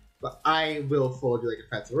drunk, but I will fold you like a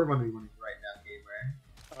pretzel. We're running right now, gamer.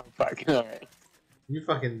 Oh fuck. Alright. You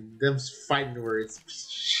fucking them fighting words.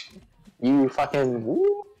 You fucking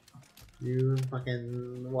woo. You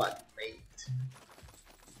fucking what, mate?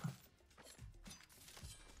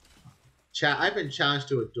 Chat, I've been challenged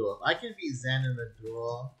to a duel. If I can beat Zen in a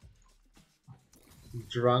duel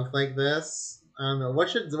drunk like this, I don't know. What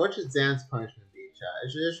should Zan's punishment be,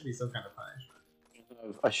 chat? There should be some kind of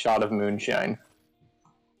punishment. A shot of moonshine.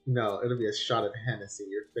 No, it'll be a shot of Hennessy,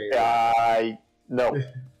 your favorite. No.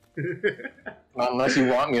 Not unless you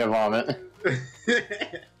want me to vomit.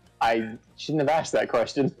 I shouldn't have asked that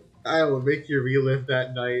question. I will make you relive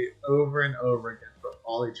that night over and over again for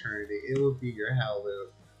all eternity. It will be your hell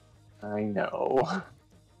loop. I know.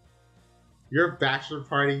 Your bachelor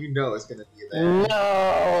party, you know it's gonna be there.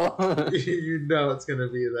 No! You know it's gonna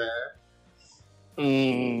be there.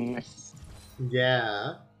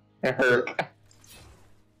 Yeah. It hurt.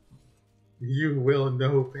 You will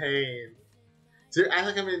know pain. So I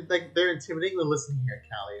like they're intimidating. But listen here,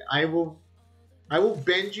 Callie. I will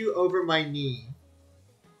bend you over my knee.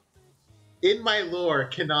 In my lore,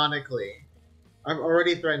 canonically. I've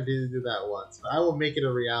already threatened to do that once, but I will make it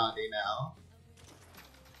a reality now.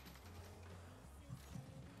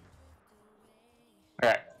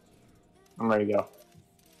 Alright. I'm ready to go.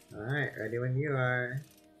 Alright, ready when you are.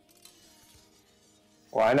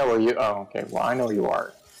 Well, I know where you... Oh, okay. Well, I know where you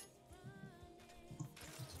are.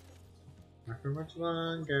 Not for much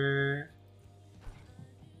longer.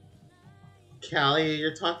 Callie,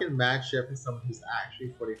 you're talking mad shit for someone who's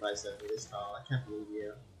actually 45 centimeters tall. I can't believe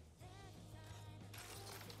you.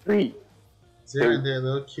 3. Zero and their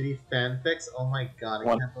little kitty fanfics? Oh my god, I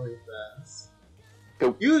 1. can't believe this.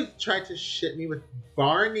 Go. You tried to shit me with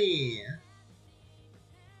Barney!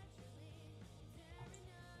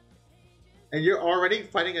 And you're already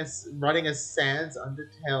running a Sans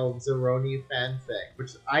Undertale Zeroni fanfic,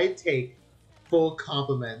 which I take full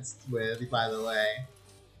compliments with, by the way.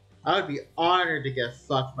 I would be honored to get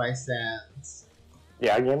fucked by Sans.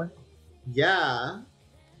 Yeah, gamer? Yeah.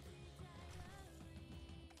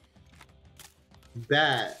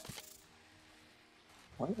 Bet.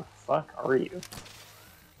 Where the fuck are you?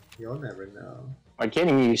 You'll never know. Why can't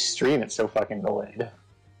even you stream it so fucking delayed?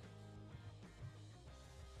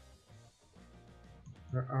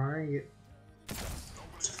 Where are you?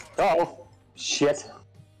 Oh, shit.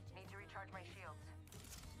 Need to recharge my shields.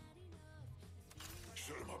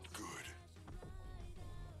 Shut him up good.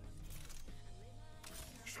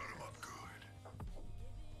 Shut him up good.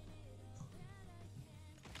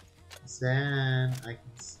 Zan, I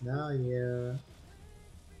can smell you.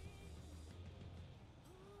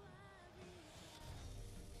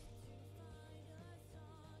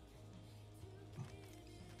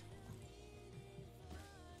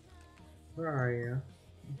 Where are you?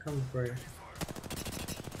 I'm coming for you.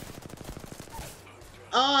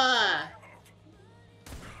 Ah!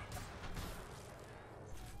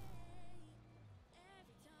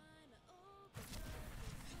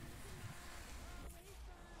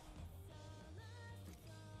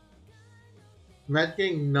 Imagine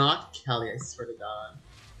getting not Kelly, I swear to God.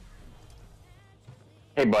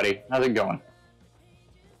 Hey, buddy. How's it going?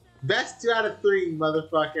 Best 2 out of 3,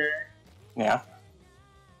 motherfucker. Yeah.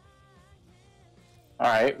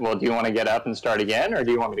 Alright, well, do you want to get up and start again, or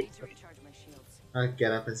do you want me to... I'll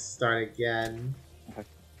get up and start again. Okay.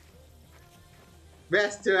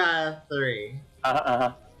 Best 2 out of 3.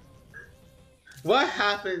 What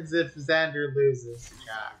happens if Xander loses,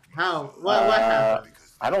 Jack? What happens?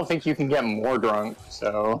 I don't think you can get more drunk,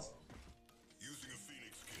 so...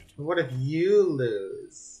 What if you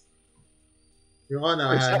lose? You all know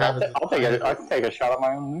how it happens. I can take a shot at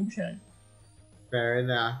my own moonshine. Fair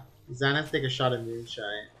enough. Xan has to take a shot of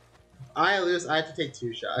moonshine. If I lose, I have to take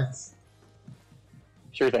 2 shots.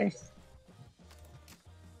 Sure thing.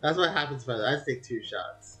 That's what happens, brother. I have to take 2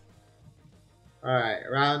 shots. Alright,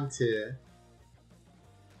 round 2.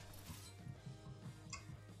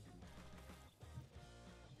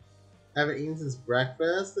 I haven't eaten since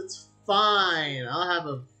breakfast. It's fine. I'll have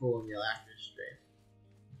a full meal after stream.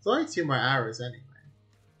 It's only 2 more hours anyway.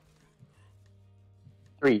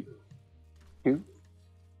 3, 2,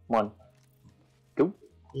 1, go.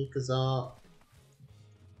 Ikaza.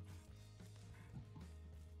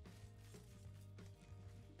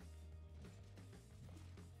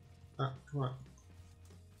 Oh, come on.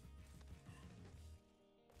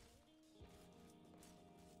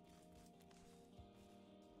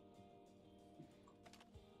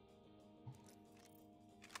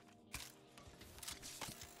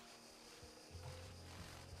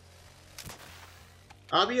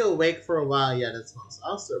 I'll be awake for a while yet as well, so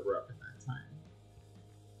I'll sober up in that time.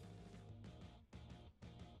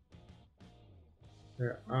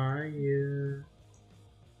 Where are you?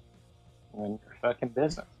 When your fucking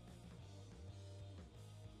business.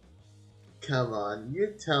 Come on,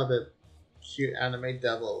 you tell the cute anime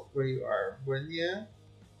devil where you are, wouldn't you?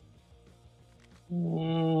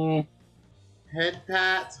 Head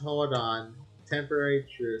pats? Hold on. Temporary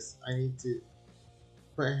truce. I need to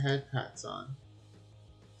put head pats on.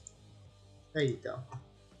 There you go.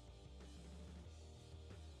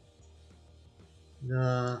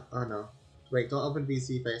 No, oh no. Wait, don't open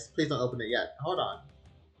VC face. Please don't open it yet. Hold on.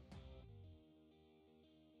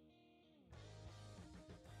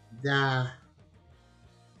 Da.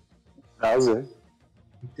 Bowser.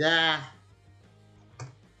 Da.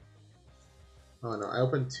 Oh no, I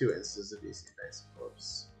opened 2 instances of VC face.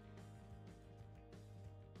 Whoops.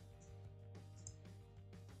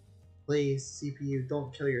 Please, CPU,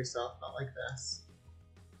 don't kill yourself. Not like this.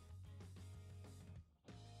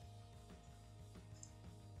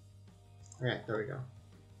 Alright, there we go.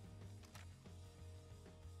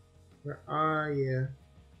 Where are you?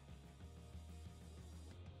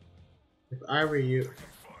 If I were you,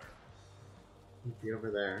 you'd be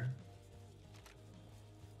over there.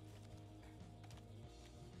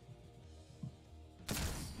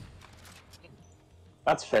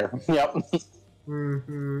 That's fair. Yep.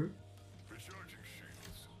 Mm-hmm.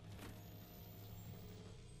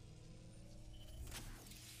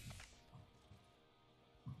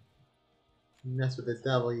 You mess with the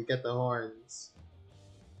devil, you get the horns.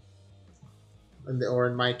 Or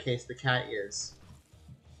in my case, the cat ears.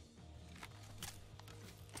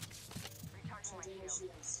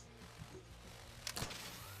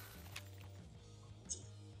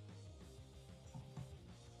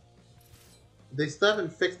 They still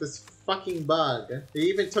haven't fixed this fucking bug. They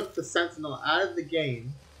even took the Sentinel out of the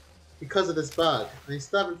game because of this bug. And they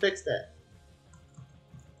still haven't fixed it.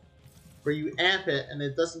 Where you amp it and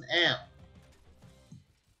it doesn't amp.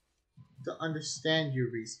 I don't understand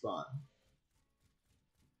you, Respawn.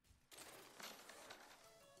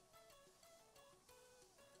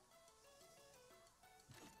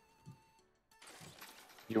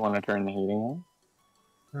 You want to turn the heating on?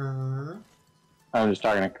 Uh-huh. I'm just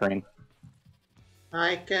talking to Kareem.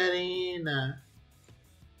 Hi, Karina.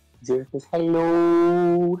 Zero says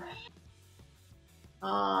hello.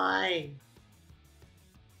 Hi.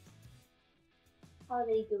 How are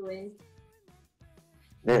they doing?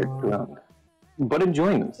 They're drunk, but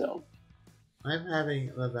enjoying themselves. I'm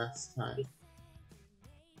having the best time.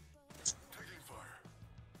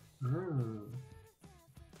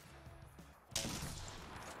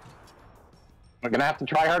 We're gonna have to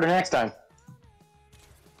try harder next time.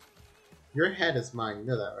 Your head is mine, you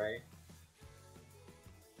know that, right?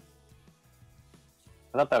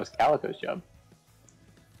 I thought that was Calico's job.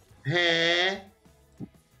 Hey.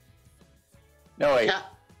 No, wait.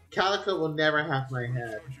 Calico will never have my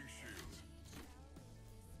head.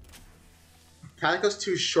 Calico's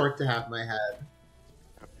too short to have my head.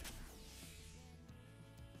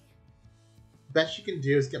 Best you can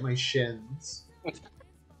do is get my shins.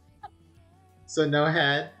 So no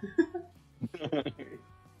head.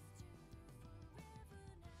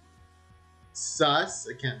 Sus?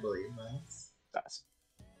 I can't believe this. Sus.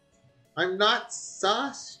 I'm not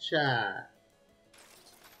sus, chat.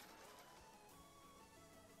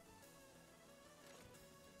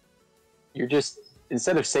 You're just,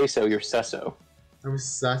 instead of say so, you're susso. I'm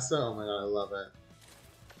susso? Oh my god, I love it.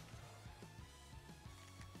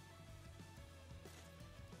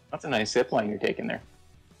 That's a nice zip line you're taking there.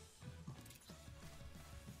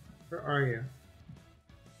 Where are you?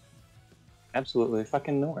 Absolutely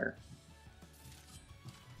fucking nowhere.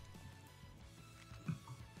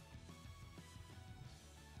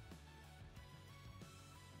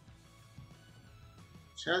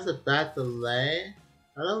 Chat has a bad delay?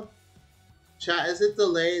 I don't... Chat, is it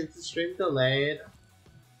delayed? Is the stream delayed?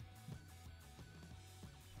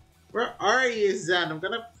 Where are you, Zen? I'm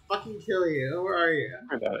gonna fucking kill you. Where are you?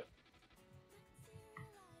 Sorry about it.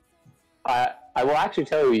 I will actually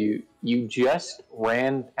tell you, you just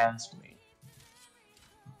ran past me.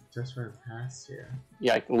 Just ran past you.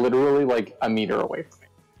 Yeah, like, literally like a meter away from me.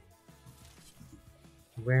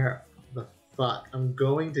 Where the fuck? I'm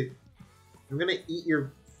gonna eat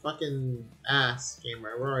your fucking ass,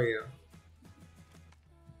 gamer. Where are you?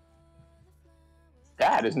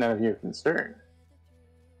 That is none of your concern.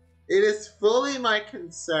 It is fully my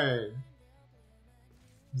concern.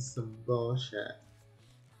 This is some bullshit.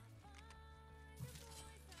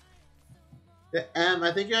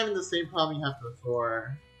 I think you're having the same problem you had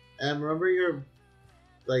before. Remember you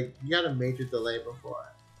had a major delay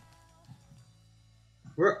before.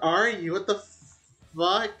 Where are you? What the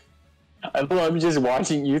fuck? I'm just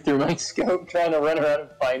watching you through my scope, trying to run around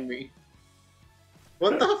and find me.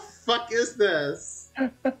 What the fuck is this?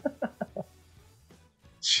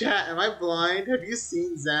 Chat, am I blind? Have you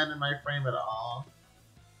seen Zen in my frame at all?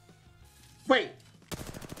 Wait!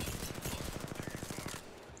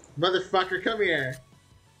 Motherfucker, come here!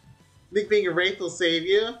 Think being a wraith will save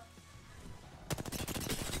you?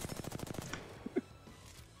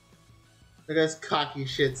 Look at this cocky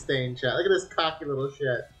shit stain, chat. Look at this cocky little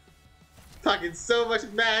shit. Talking so much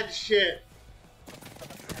mad shit.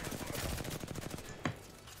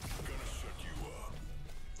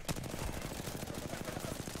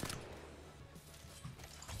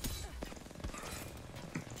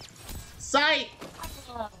 Sight!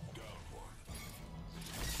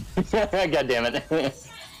 God damn it.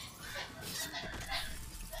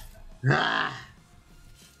 Ah.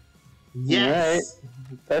 Yes! Alright.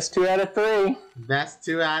 Best 2 out of 3. Best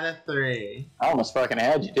 2 out of 3. I almost fucking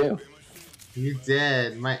had you too. You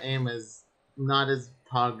did. My aim is not as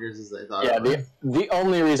poggers as I thought. Yeah, the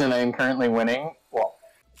only reason I am currently winning, well,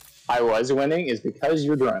 I was winning, is because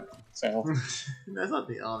you're drunk. So that's not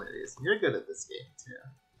the only reason. You're good at this game too.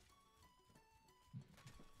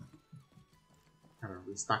 Gotta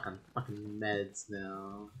restock on fucking meds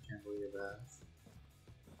now. Can't believe that.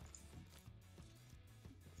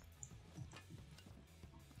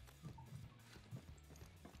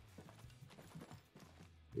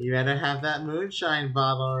 You better have that moonshine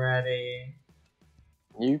bottle ready.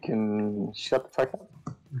 you can shut the fuck up.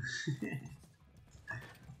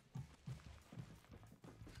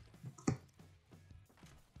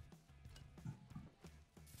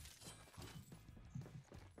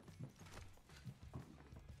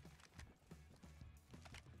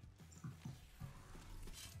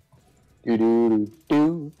 Do do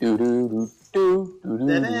do do do do do do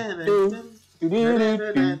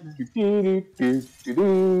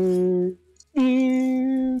do.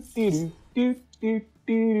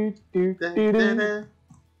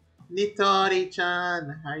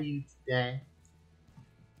 Nitori-chan, how are you today?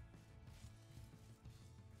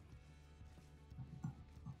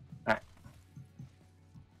 Alright.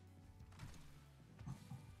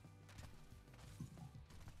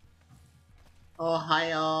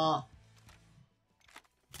 Ohio.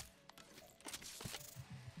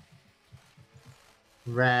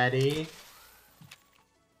 Ready?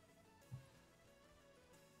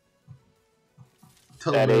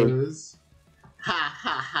 To Ready. lose. Ha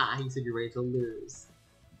ha ha, he said you're ready to lose.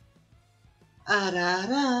 Ah da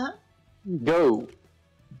da. Go.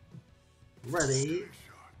 Ready?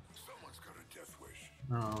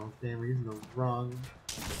 Oh, damn, we're using the wrong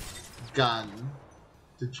gun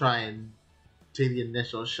to try and take the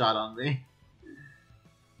initial shot on me.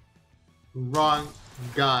 Wrong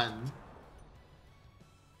gun.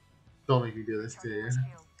 Don't make me do this to you.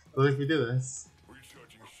 Don't make me do this.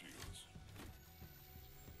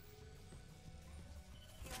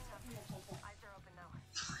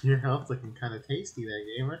 Your health's looking kind of tasty there,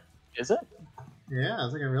 gamer. Is it? Yeah,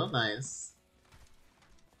 it's looking real nice.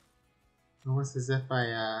 Almost as if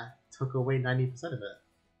I took away 90% of it.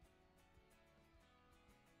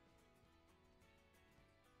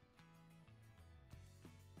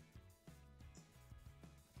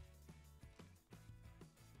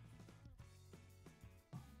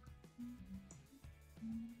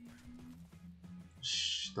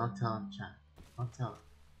 Shh, don't tell him, chat. Don't tell him.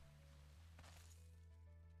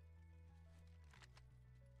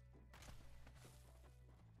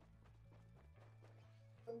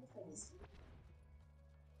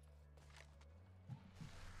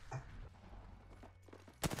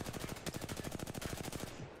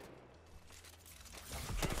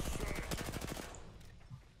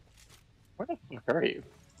 Where the fuck are you?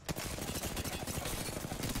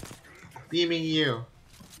 Beaming you.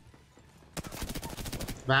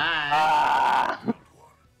 Bye. Ah!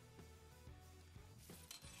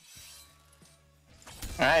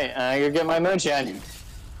 Alright, I go get my moonshine.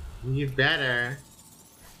 You better.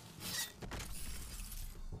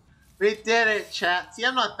 We did it, chat. See,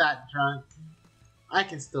 I'm not that drunk. I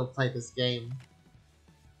can still play this game.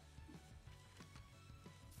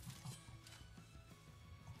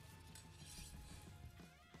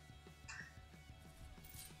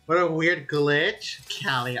 What a weird glitch.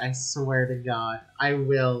 Callie, I swear to God, I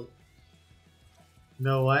will. You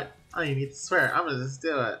know what? I don't even need to swear. I'm gonna just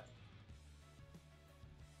do it.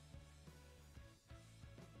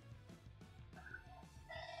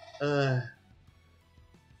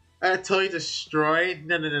 I totally destroyed?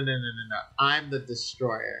 No. I'm the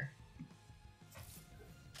destroyer.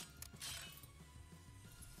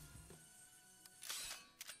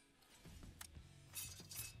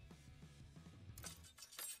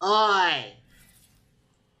 I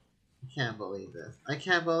can't believe this. I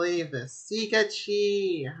can't believe this.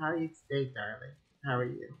 Sikachi! How are you today, darling? How are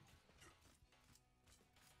you?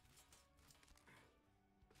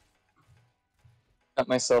 Got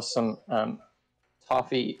myself some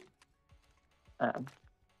toffee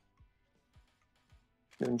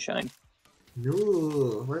moonshine.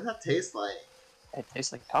 Ooh, what does that taste like? It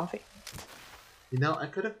tastes like toffee. You know, I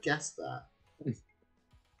could have guessed that.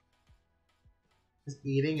 Just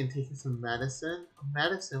eating and taking some medicine?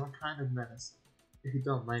 Medicine? What kind of medicine? If you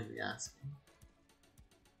don't mind me asking.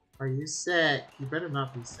 Are you sick? You better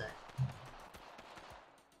not be sick.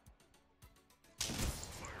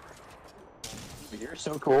 You're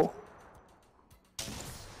so cool.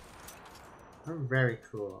 I'm very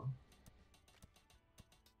cool.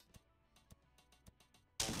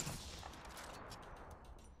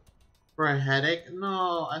 For a headache?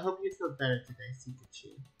 No, I hope you feel better today,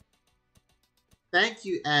 Sikachi. Thank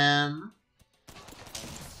you, M.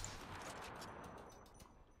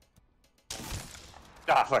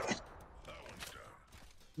 Ah, fuck.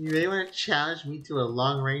 You really want to challenge me to a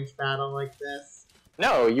long-range battle like this?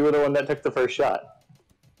 No, you were the one that took the first shot.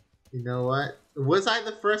 You know what? Was I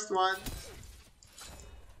the first one?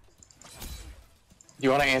 Do you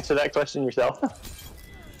want to answer that question yourself?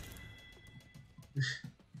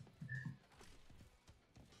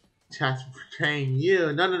 Chat's betraying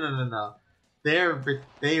you. No. They're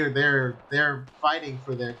fighting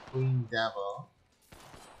for their queen devil.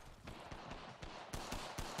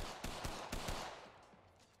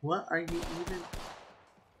 What are you even?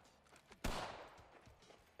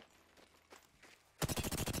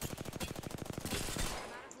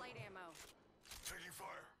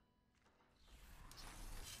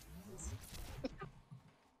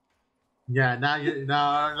 Yeah, now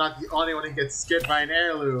I'm not the only one who gets skipped by an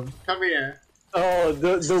heirloom. Come here. Oh,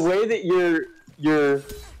 the way that you're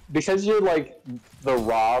because you're like the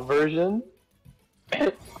raw version.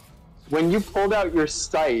 When you pulled out your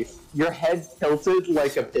scythe, your head tilted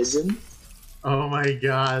like a pigeon. Oh my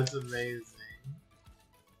god, it's amazing.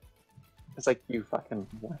 It's like you fucking.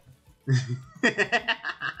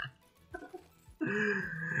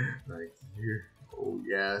 Like you. Oh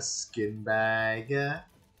yeah, skin bag.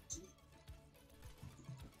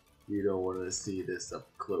 You don't want to see this up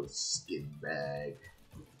close, skin bag.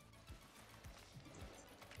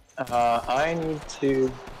 I need to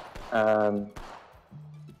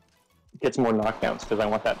get some more knockdowns because I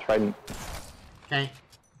want that trident. Okay.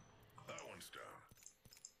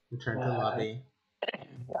 Return to lobby.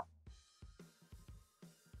 Yeah.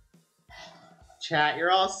 Chat,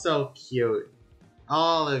 you're all so cute.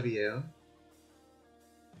 All of you.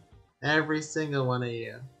 Every single one of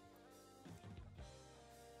you.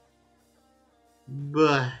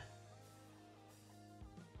 But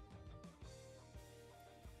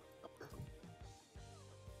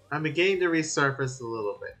I'm beginning to resurface a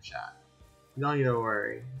little bit, chat. You don't need to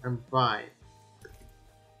worry. I'm fine.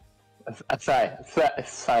 It's fine.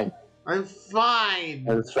 It's fine. I'm fine!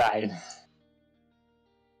 It's fine.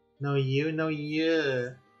 No you, no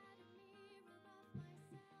you.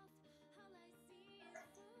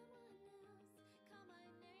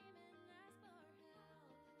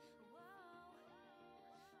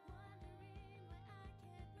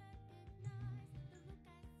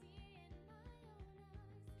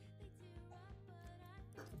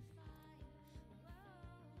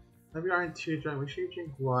 If you aren't too drunk, make sure you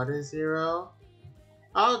drink water, Zero.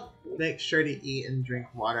 I'll make sure to eat and drink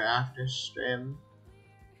water after stream.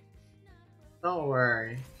 Don't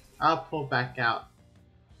worry. I'll pull back out.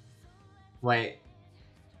 Wait.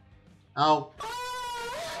 Oh.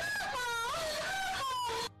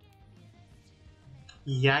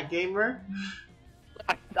 Yeah, gamer?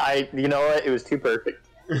 You know what? It was too perfect.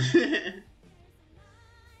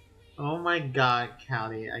 Oh my god,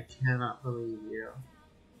 Callie, I cannot believe you.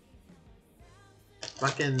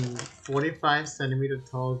 Fucking 45 centimeter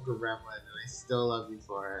tall gremlin, and I still love you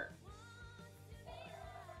for it.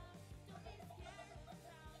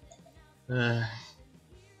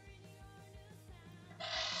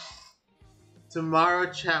 Tomorrow,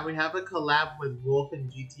 chat, we have a collab with Wolf and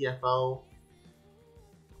GTFO.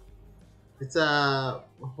 It's a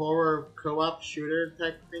horror co-op shooter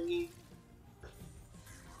type thingy.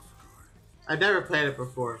 I've never played it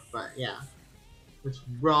before, but yeah. What's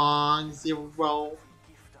wrong, Zero?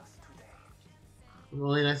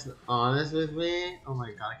 Really nice and honest with me? Oh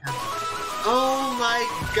my god, I can't. Oh my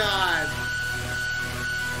god!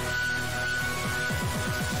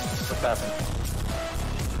 What's happened?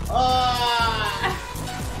 Ah!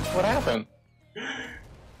 What happened?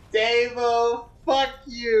 Davo, fuck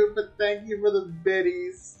you, but thank you for the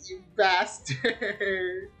biddies, you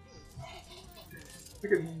bastard!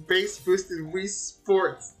 Fucking bass boosted Wii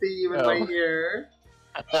Sports theme in my ear.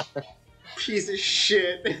 Piece of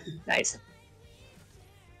shit. Nice.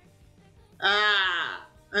 Ah!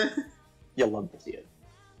 You love to see it.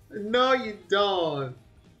 No, you don't.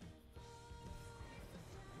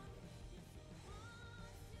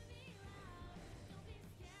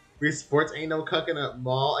 Wii Sports ain't no Coconut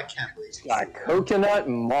Mall. I can't believe it. Got Coconut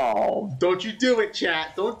Mall. Don't you do it,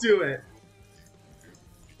 chat. Don't do it.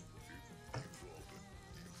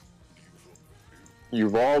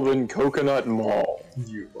 You've all been Coconut Mall.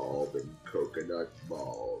 You've all been Coconut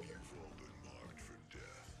Mall.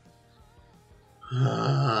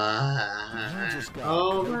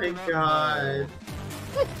 Oh my god.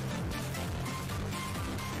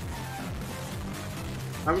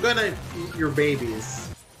 I'm gonna eat your babies.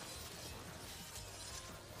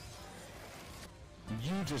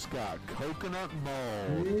 You just got Coconut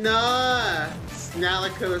Mall. Nah!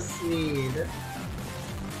 Snalico Sneed.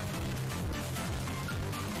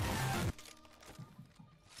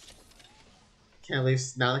 Can't believe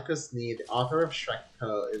Snalico Sneed, author of Shrek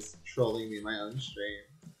Co., is trolling me in my own stream.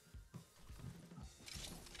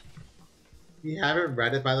 If you haven't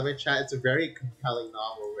read it, by the way, chat, it's a very compelling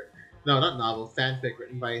novel. No, not novel, fanfic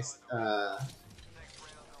written by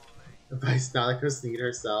Snalico Sneed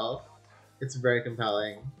herself. It's very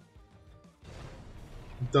compelling.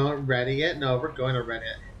 Don't ready it? No, we're going to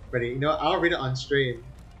Reddit. Ready? You know what? I'll read it on stream.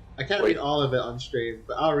 I can't read all of it on stream,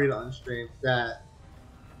 but I'll read it on stream. That.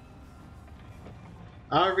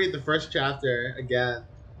 I'll read the first chapter again.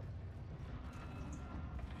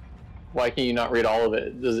 Why can you not read all of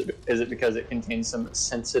it? Is it because it contains some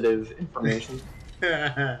sensitive information?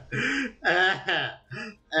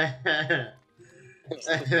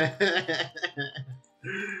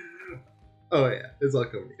 Oh yeah, it's all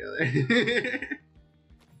coming together.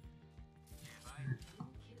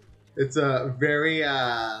 It's a very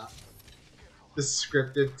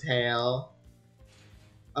descriptive tale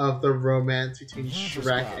of the romance between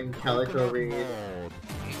Shrek and Calico Reed.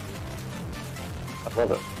 I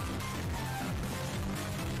love it.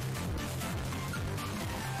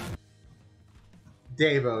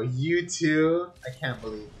 Davo, you too? I can't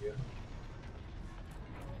believe you.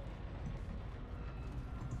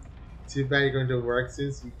 Too bad you're going to work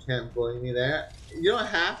soon, so you can't bully me there. You don't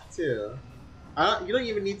have to. You don't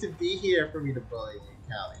even need to be here for me to bully you,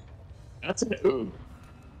 Callie. That's an ooh.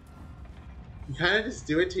 You kind of just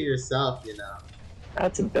do it to yourself, you know.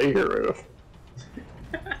 That's a bigger roof.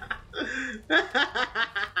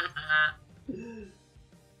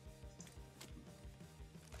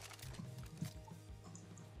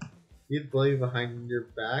 You'd bully behind your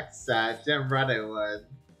back? Sad. Damn right I would.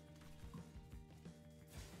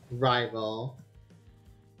 Rival.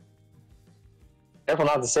 Careful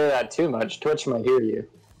not to say that too much. Twitch might hear you.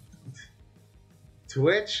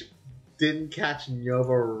 Twitch didn't catch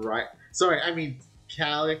Nova right. Sorry, I mean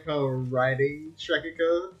Calico writing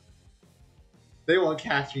Shrekico. They won't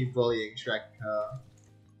catch me bullying Shrekico.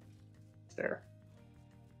 Fair.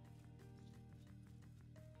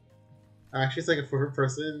 Actually, it's like a fourth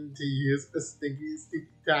person to use a stinky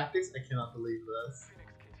tactics. I cannot believe this.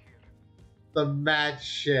 The mad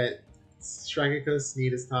shit Shrekico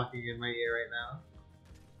Sneed is talking in my ear right now.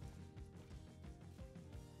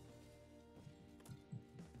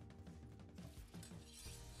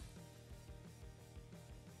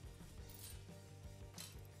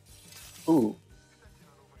 Ooh.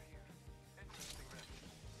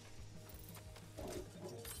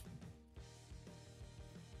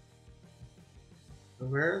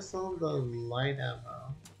 Where's all the light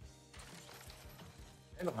ammo?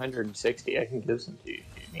 I have 160. I can give some to you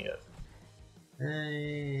if you need it.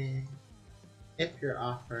 Hey, if you're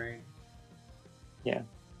offering. Yeah.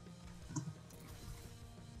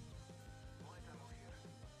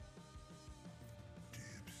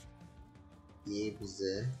 Gibbs.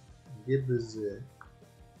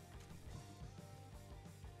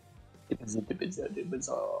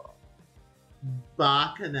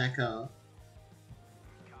 Bakaneko.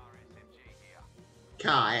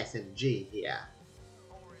 Kai SMG here.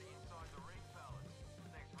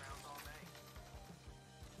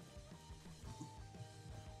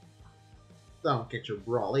 Don't get your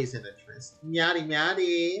brawlies in interest. Meowdy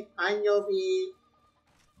meowdy! Hi Novi!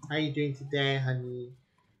 How you doing today, honey?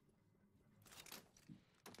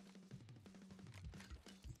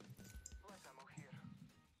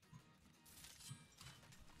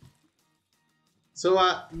 So,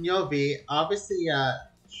 Novi, obviously,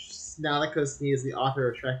 Snalico Snee is the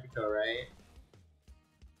author of Shrekiko, right?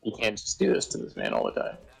 You can't just do this to this man all the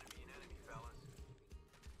time.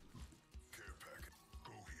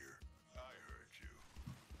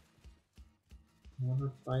 I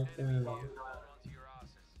wanna fight him.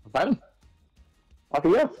 Fight him. Off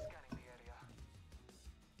you go.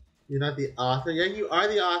 You're not the author? Yeah, you are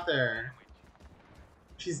the author!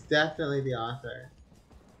 She's definitely the author.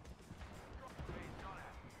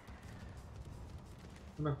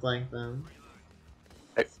 I'm gonna flank them.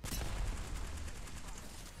 Hey.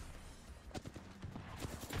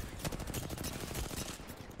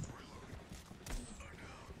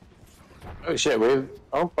 Oh shit, we.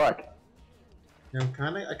 Oh fuck. Yeah,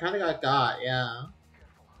 I kinda got, yeah.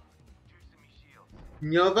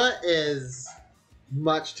 Nova is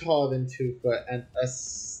much taller than 2 foot and a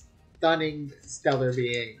stunning stellar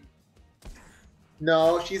being.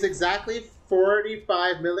 No, she's exactly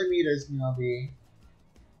 45 millimeters, Novi.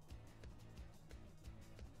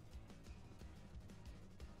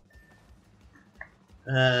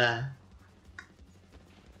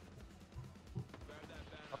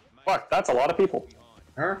 Fuck, that's a lot of people.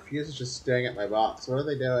 Our fuse is just staring at my box. What are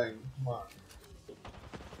they doing? Come on.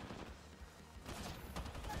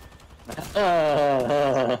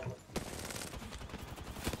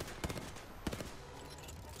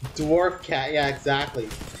 Dwarf cat, yeah, exactly.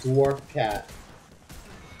 Dwarf cat.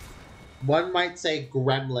 One might say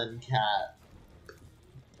gremlin cat.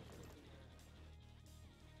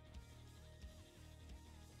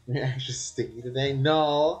 Yeah, it's just stinky today.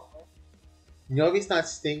 No! Novi's not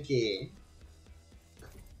stinky.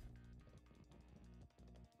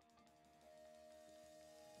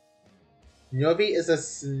 Novi is a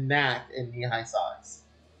snack in knee-high socks.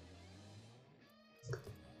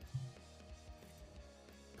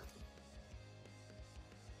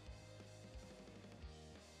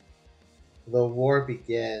 The war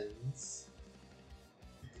begins.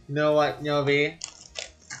 You know what, Novi?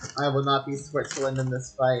 I will not be Switzerland in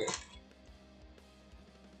this fight.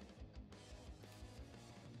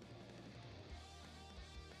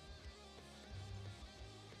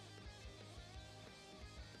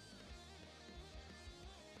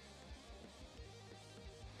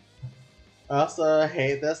 I also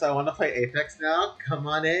hate this. I want to play Apex now. Come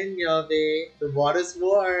on in, Novi. The water's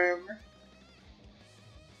warm.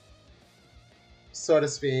 So to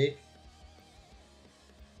speak.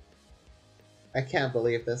 I can't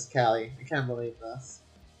believe this, Callie. I can't believe this.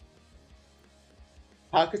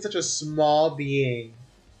 How could such a small being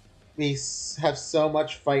have so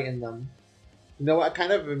much fight in them? You know what? I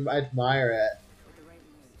kind of admire it.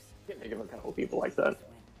 You can't make a couple people like that.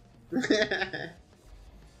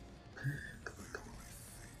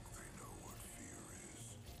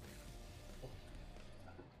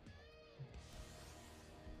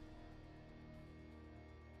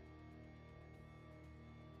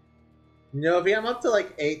 Novi, I'm up to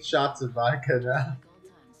like 8 shots of vodka now.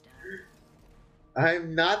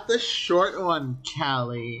 I'm not the short one,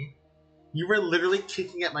 Callie. You were literally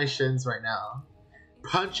kicking at my shins right now.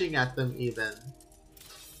 Punching at them even.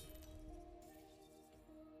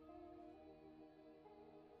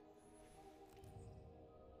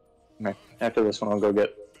 Okay. After this one, I'll go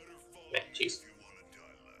get mac and cheese.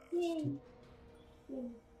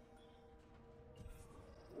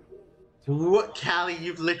 What, Callie?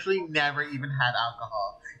 You've literally never even had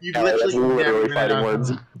alcohol. You've Callie, literally never even had fighting alcohol.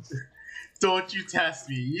 words. Don't you test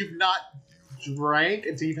me. You've not drank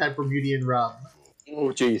until you've had Bermudian rum. Oh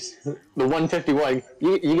jeez, the 151.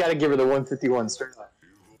 You gotta give her the 151 straight up.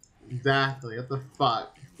 Exactly. What the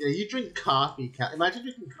fuck? Yeah, you drink coffee, Callie. Imagine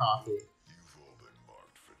drinking coffee.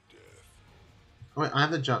 Oh wait,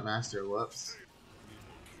 I'm the jump master. Whoops.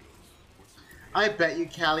 I bet you,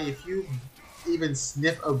 Callie, if you even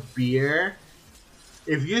sniff a beer,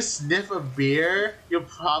 you'll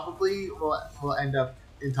probably will end up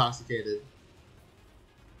intoxicated.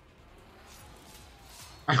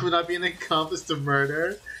 I would not be an accomplice to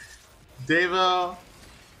murder. Devo,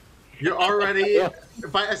 you're already,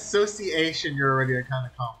 by association, you're already a kind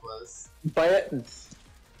of accomplice.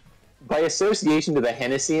 By association to the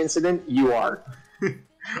Hennessy incident, you are.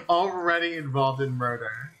 Already involved in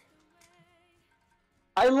murder.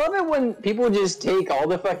 I love it when people just take all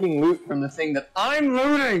the fucking loot from the thing that I'm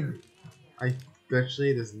looting!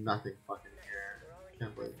 Actually, there's nothing fucking here.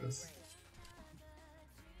 Can't believe this.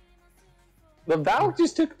 The Valk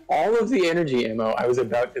just took all of the energy ammo I was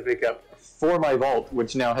about to pick up for my vault,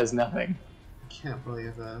 which now has nothing. I can't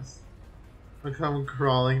believe this. Look how I'm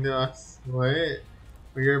crawling to us. What?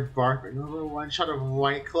 We're barking over one shot of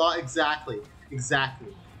White Claw? Exactly.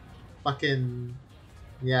 Exactly. Fucking...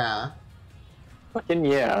 yeah. Fucking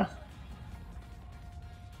yeah.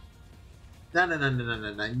 No.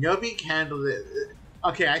 Nobi handled it.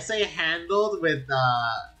 Okay, I say handled with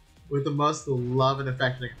the most love and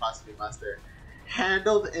affection I can possibly muster.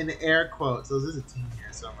 Handled in air quotes. So there's a team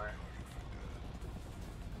here somewhere.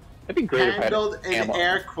 That'd be great Handled if I had in ammo.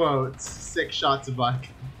 air quotes 6 shots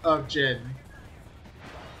of Jin.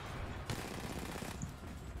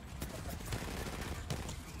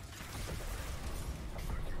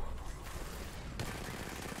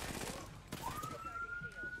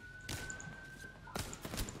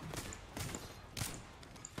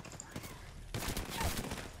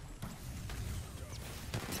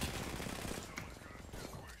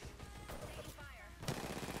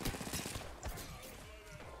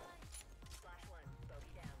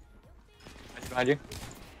 Behind you.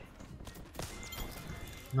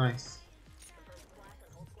 Nice.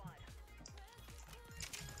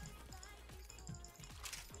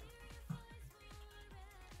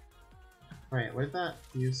 Wait, where'd that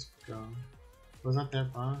fuse go? Was that their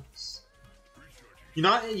box? You're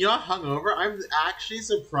not hungover? I'm actually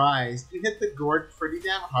surprised. You hit the gourd pretty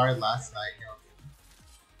damn hard last night, yo.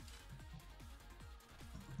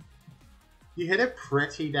 You hit it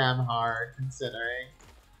pretty damn hard, considering.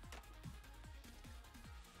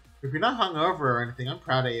 If you're not hungover or anything, I'm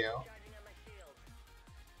proud of you.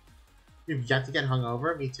 You've yet to get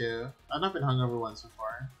hungover? Me too. I've not been hungover once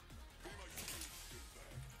before.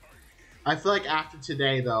 I feel like after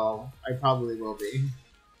today, though, I probably will be.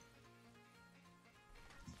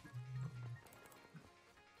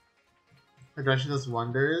 Aggression does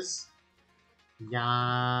wonders.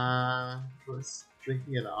 Yeah. Was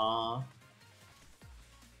drinking it off.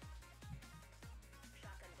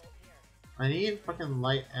 I need fucking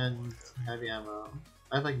light and heavy ammo.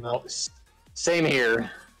 I have like nothing. Well, same here.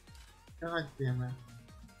 God damn it.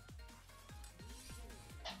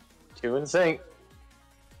 2 in sync.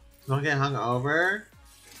 Don't get hung over.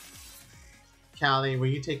 Callie, will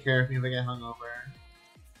you take care of me if I get hung over?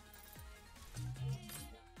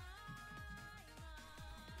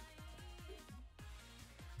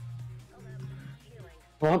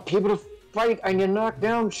 I want people to fight and you knock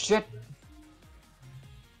down shit.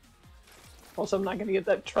 Also, I'm not gonna get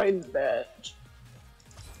that Trident badge.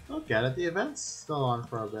 I'll get it. The event's still on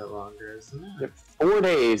for a bit longer, isn't it? 4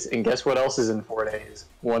 days, and guess what else is in 4 days?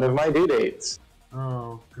 One of my due dates.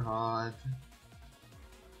 Oh god.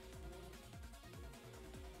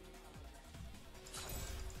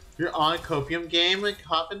 You're on a copium game? Like,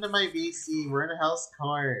 hop into my VC. We're in a house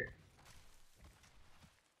court.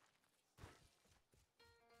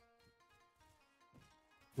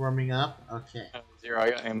 Warming up? Okay. 0,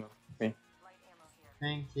 I got ammo. Me.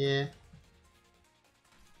 Thank you.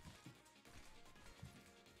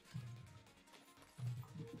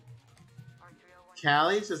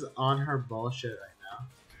 Callie's just on her bullshit right now.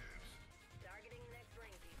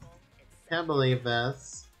 Can't believe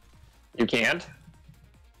this. You can't?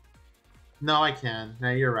 No, I can.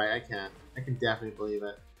 No, you're right. I can. I can definitely believe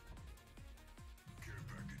it.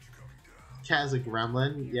 Cat is a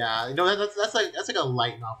gremlin. Yeah, you know that's like a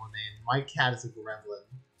light novel name. My cat is a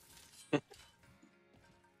gremlin.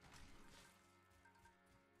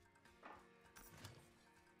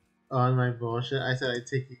 On my bullshit, I said I'd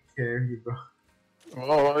take care of you, bro.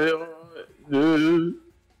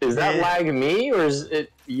 Is that lag me or is it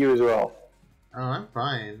you as well? Oh, I'm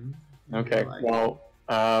fine. Okay, Like, well,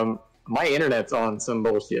 my internet's on some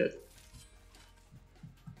bullshit.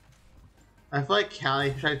 I feel like Callie,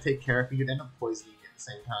 if you try to take care of you, you'd end up poisoning you at the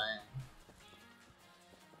same time.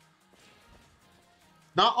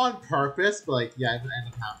 Not on purpose, but like, yeah, it would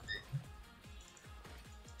end up happening.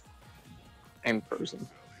 I'm frozen.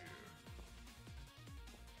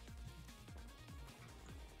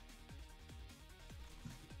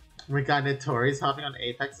 Oh my god, Notori's hopping on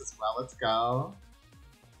Apex as well. Let's go.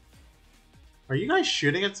 Are you guys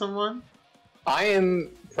shooting at someone? I am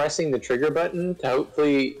pressing the trigger button to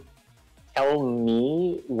hopefully tell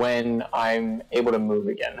me when I'm able to move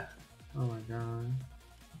again. Oh my god.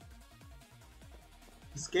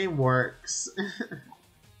 This game works.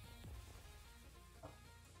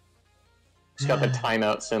 It's got the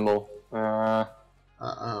timeout symbol.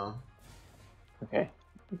 Uh-oh. Okay,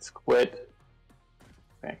 let's quit.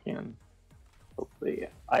 back in. Hopefully,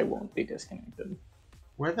 I won't be disconnected.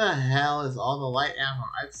 Where the hell is all the light ammo?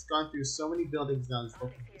 I've gone through so many buildings now just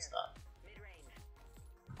looking for stuff.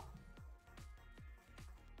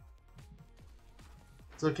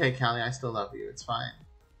 It's okay, Callie. I still love you. It's fine.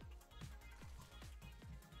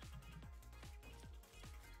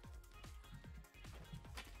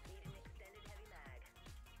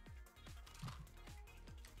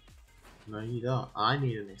 No, you don't. I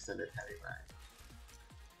need an extended heavy mag.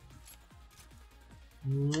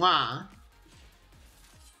 Mwah!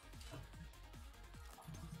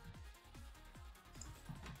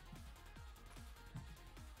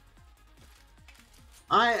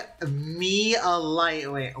 Me a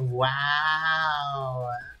lightweight.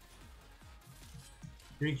 Wow.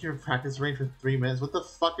 You make your practice range for 3 minutes. What the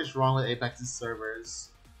fuck is wrong with Apex's servers?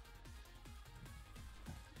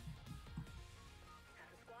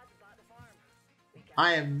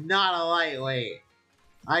 I am not a lightweight.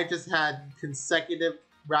 I just had consecutive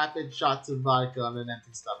rapid shots of vodka on an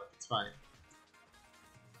empty stomach. It's fine.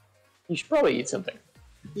 You should probably eat something.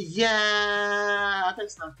 Yeah, I've been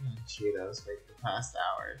snacking on Cheetos for the past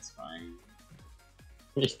hour. It's fine.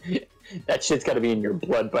 That shit's gotta be in your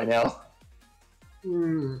blood by now.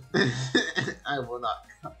 I will not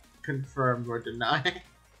confirm or deny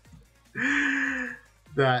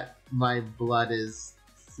that my blood is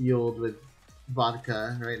fueled with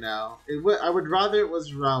vodka right now. I would rather it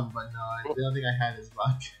was rum, but no, the only thing I had is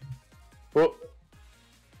vodka. Oh.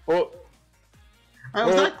 Oh. I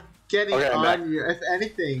was not getting Okay, on you. If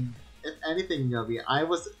anything, Nobi, I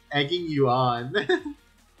was egging you on.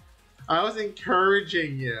 I was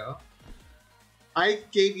encouraging you. I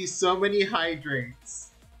gave you so many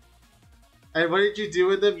hydrates. And what did you do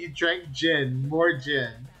with them? You drank gin. More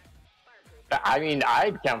gin. I mean,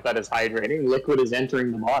 I'd count that as hydrating. Liquid is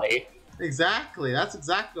entering the body. Exactly. That's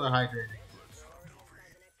exactly what hydrating is.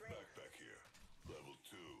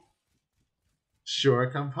 Sure,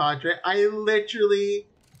 compadre. I literally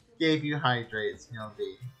gave you hydrates,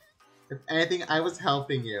 Nobi. If anything, I was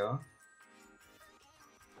helping you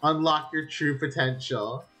unlock your true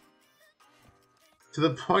potential. To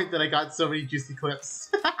the point that I got so many juicy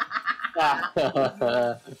clips. What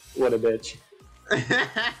a bitch.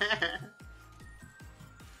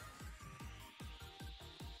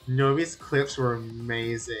 Nobi's clips were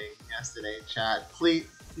amazing yesterday, chat. Please,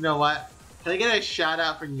 you know what? Can I get a shout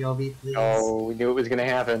out for Nobi, please? Oh, we knew it was gonna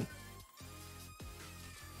happen.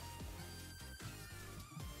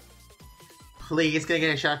 Please, can I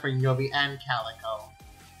get a shout out for Nobi and Calico?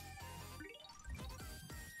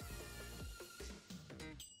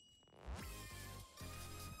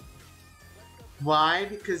 Why?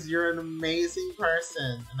 Because you're an amazing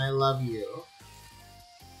person, and I love you.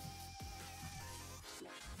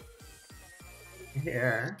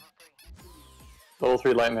 Here. Level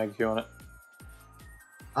 3 light mag if you want it.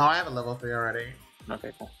 Oh, I have a level 3 already.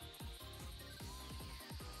 Okay, cool.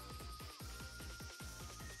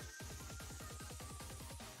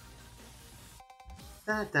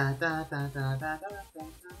 What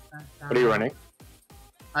What are you running?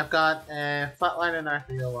 I've got a Flatline and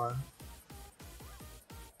R301.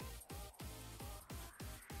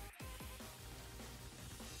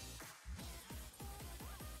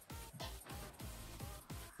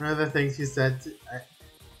 One of the things you said to,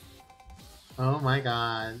 oh my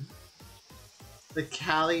god. The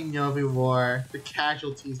Cali Nobi War, the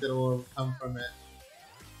casualties that will come from it.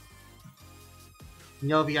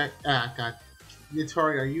 Nobi, god.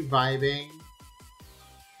 Yatori, are you vibing?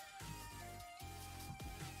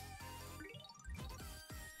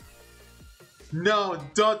 No,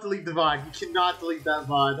 don't delete the VOD. You cannot delete that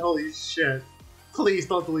VOD. Holy shit. Please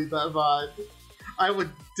don't delete that VOD. I would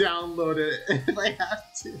download it if I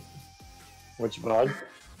have to. Which VOD?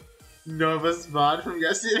 Nova's VOD from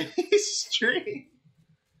yesterday's stream.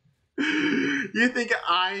 You think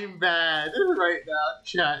I'm bad right now,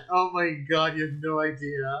 chat. Oh my god, you have no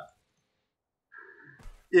idea.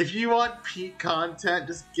 If you want peak content,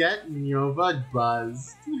 just get Nova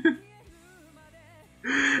buzzed.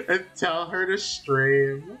 And tell her to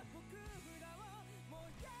stream.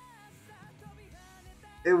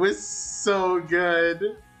 It was so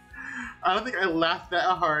good. I don't think I laughed that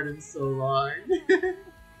hard in so long.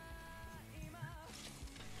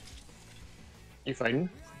 You fighting?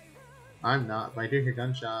 I'm not, but I do hear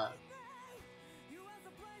gunshot.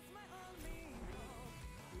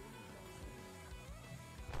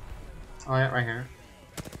 Oh yeah, right here.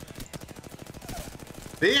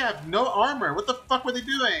 They have no armor! What the fuck were they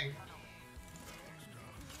doing?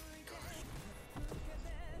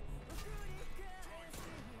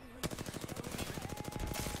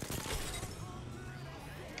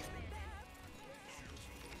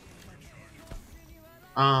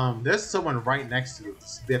 There's someone right next to you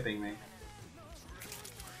spipping me.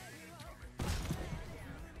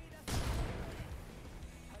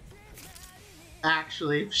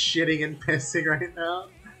 Actually shitting and pissing right now.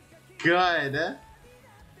 Good.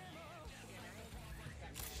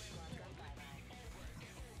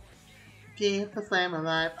 Keep the flame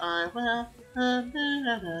alive, I will.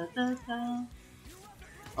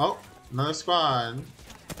 Oh, another squad.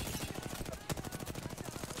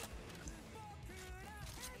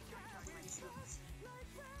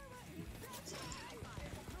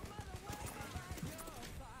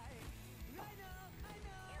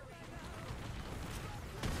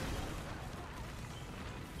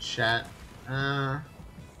 Chat. Where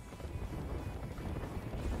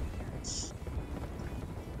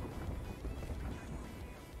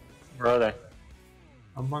are they?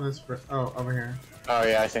 I'm on this oh, over here. Oh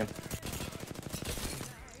yeah, I see 'em.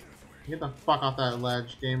 Get the fuck off that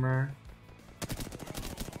ledge, gamer.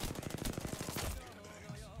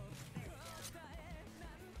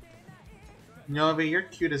 Novi, you're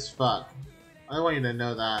cute as fuck. I want you to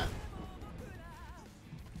know that.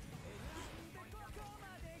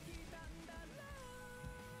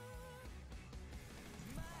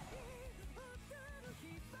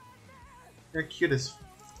 You're cute as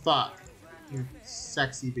fuck, you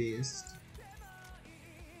sexy beast.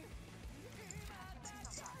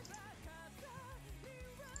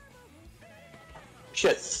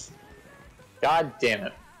 Shit. God damn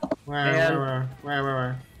it. Where?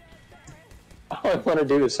 All I want to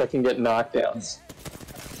do is so I can get knockdowns.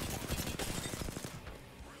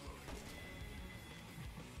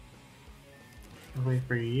 I'll wait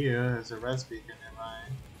for you. There's a res beacon nearby.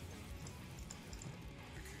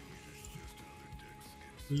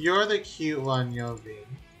 You're the cute one, Yovi.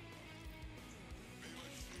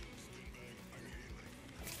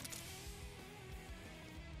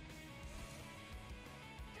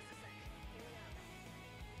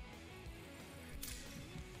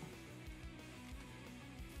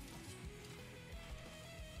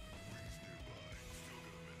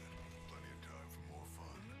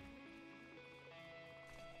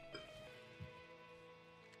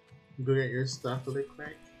 Go get your stuff really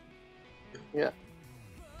quick. Yeah.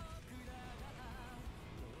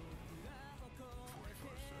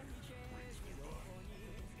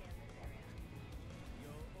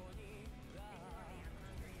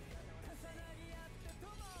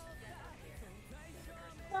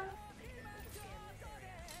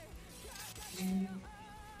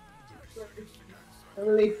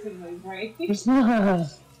 Releasing my brain.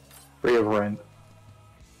 Free of rent.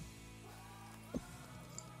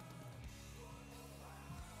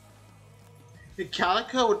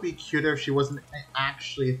 Calico would be cuter if she wasn't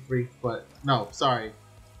actually 3 foot. No, sorry.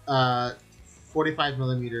 45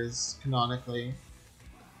 millimeters canonically.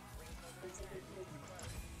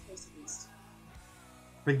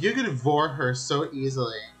 But you could vor her so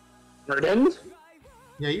easily. Pardon?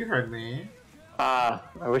 Yeah, you heard me. I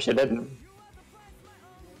wish I didn't.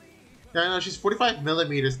 Yeah, I know, she's 45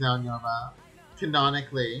 millimeters now, Nova.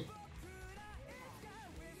 Canonically.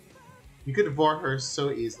 You could vor her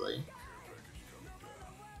so easily.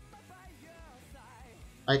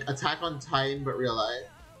 Like Attack on Titan, but real life.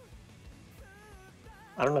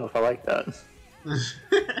 I don't know if I like that.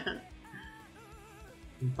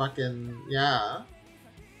 Fucking, yeah.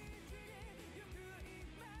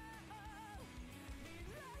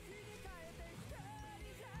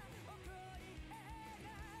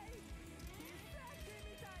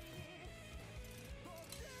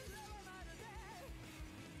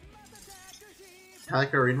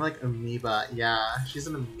 Calico Arena like amoeba. Yeah, she's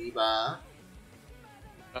an amoeba.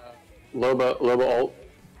 Loba ult.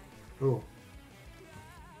 Ooh.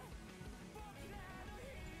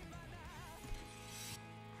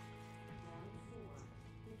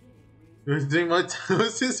 You're doing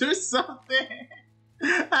mitosis or something.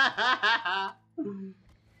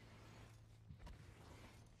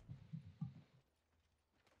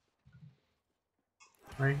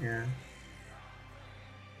 Right here.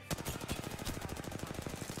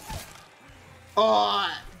 Oh!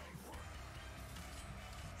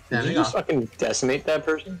 Did you just fucking decimate that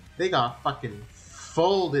person? They got fucking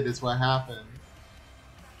folded is what happened.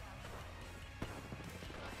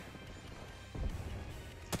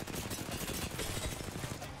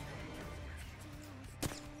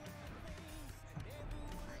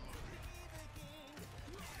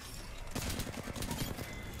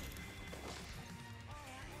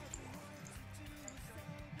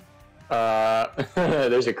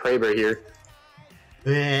 There's a Kraber here.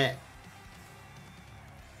 Blech.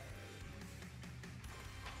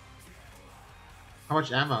 How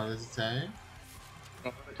much ammo does it say?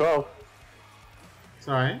 12.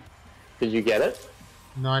 Sorry? Did you get it?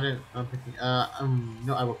 No, I didn't. I'm picking.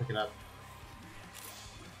 No, I will pick it up.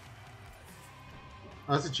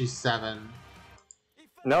 Oh, that's a G7.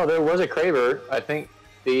 No, there was a Kraber. I think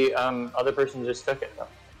the other person just took it.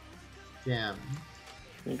 Damn.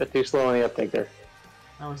 You got too slow on the uptake there.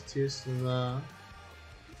 That was too slow.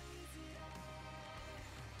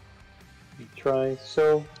 You try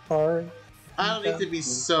so hard. I don't need to be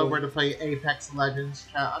sober to play Apex Legends,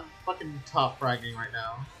 chat. I'm fucking top fragging right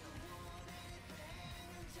now.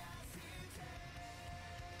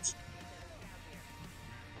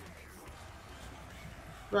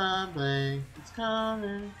 Rumbling, it's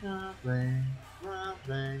coming, rumbling,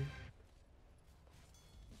 rumbling.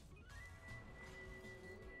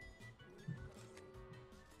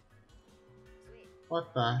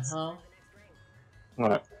 What the hell?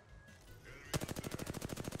 What?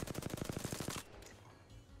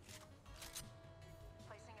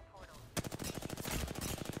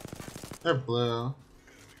 They're blue.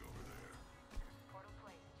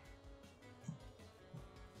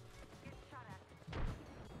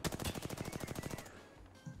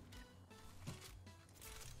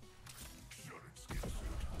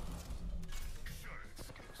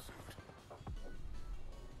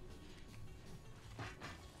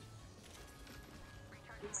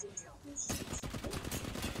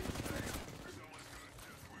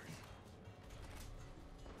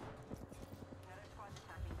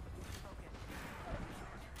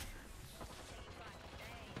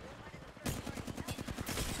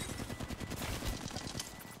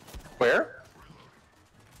 Where?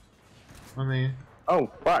 I mean, Oh,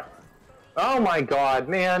 fuck. Oh my god,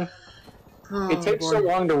 man. oh, It takes so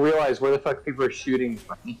long to realize where the fuck people are shooting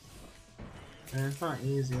from. Man, it's not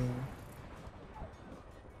easy.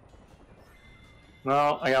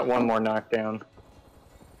 Well, I got one more knockdown.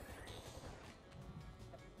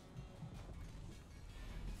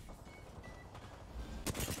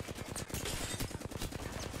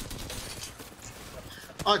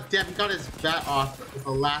 Oh damn, he got his bat off at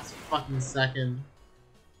the last fucking second.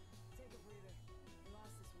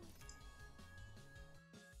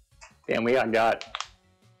 Damn, we got.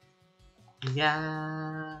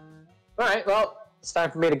 Yeah. Alright, well, it's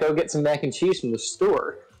time for me to go get some mac and cheese from the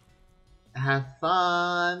store. Have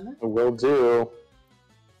fun. Will do.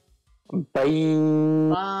 Bye.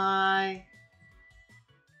 Bye.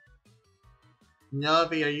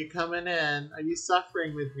 Novi, are you coming in? Are you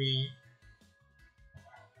suffering with me?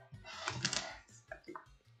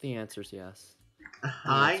 The answer's yes.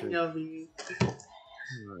 Hi, answer- Novi.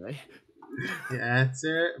 Alright. The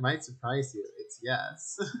answer might surprise you. It's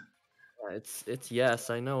yes. It's yes.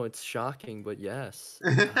 I know it's shocking, but yes.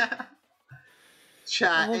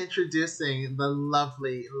 Chat introducing the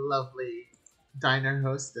lovely, lovely diner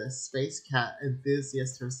hostess, space cat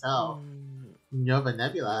enthusiast herself, Nova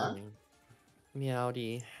Nebula.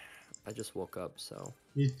 Meowdy. I just woke up, so.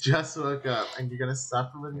 You just woke up and you're gonna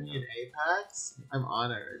suffer with me in Apex? I'm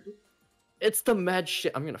honored. It's the mad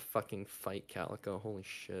shit. I'm gonna fucking fight Calico. Holy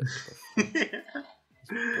shit. What the fuck?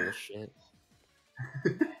 This bullshit.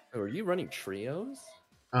 Oh, are you running trios?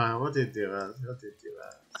 We'll do duos. We'll do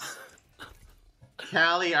duos.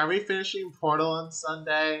 Callie, are we finishing Portal on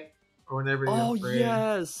Sunday? Or whenever you're free?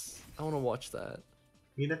 Yes! I wanna watch that.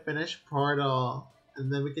 We need to finish Portal,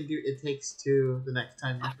 and then we can do It Takes Two the next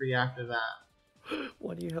time you're free after that.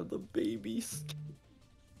 Why do you have the baby screen?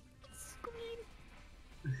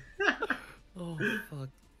 Oh, fuck.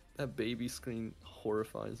 That baby screen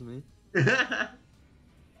horrifies me.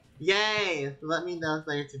 Yay! Let me know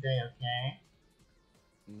later today, okay?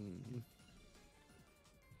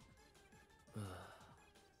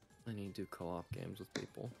 I need to do co-op games with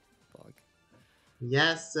people. Fuck.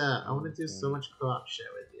 Yes, I want to do so much co-op shit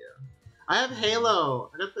with you. I have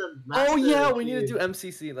Halo! I got the Oh yeah, Master we need to do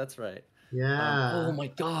Chief. MCC, that's right. Yeah. Oh my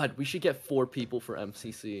god, we should get 4 people for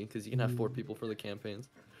MCC, because you can have 4 people for the campaigns.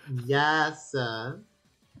 Yes. So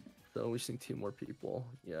we just need 2 more people,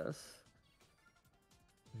 yes.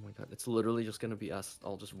 Oh my god, it's literally just gonna be us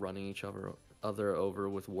all just running each other over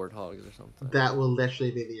with warthogs or something. That will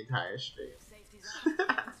literally be the entire stream.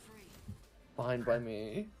 Fine by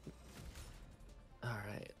me.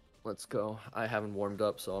 Alright, let's go. I haven't warmed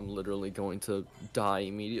up, so I'm literally going to die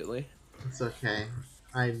immediately. It's okay.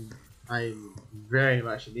 I'm very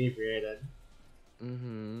much inebriated.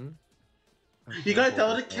 Mm-hmm. You gotta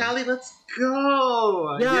tell it to Callie, let's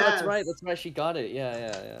go! Yeah, Yes. that's right, that's right, she got it.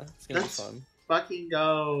 Yeah. It's gonna Let's be fun. fucking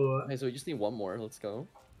go. Okay, so we just need 1 more, let's go.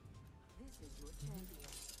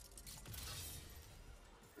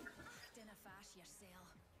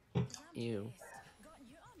 Ew.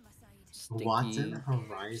 Watson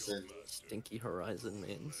Horizon. Stinky Horizon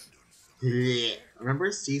mains. Yeah.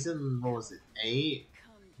 Remember season, what was it, 8?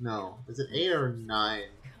 No, is it 8 or 9?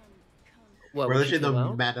 What? Where When she literally the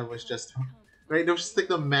came out? meta was just, right? It was just like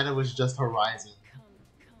the meta was just Horizon.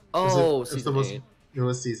 Oh, it was season the most, 8. It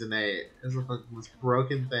was season 8. It was the most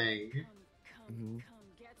broken thing. Mm-hmm.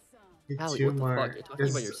 Get Callie, two what the more. fuck? You're talking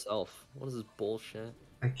about This- yourself. What is this bullshit?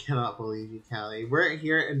 I cannot believe you, Callie. We're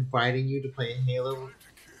here inviting you to play Halo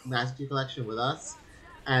Master Chief Collection with us,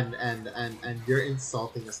 and you're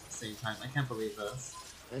insulting us at the same time. I can't believe this.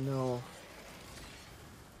 I know.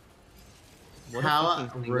 What How a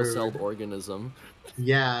fucking single-celled rude. organism.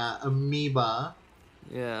 Yeah, amoeba,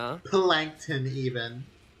 Yeah. plankton, even.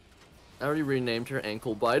 I already renamed her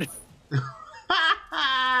Ankle Bite.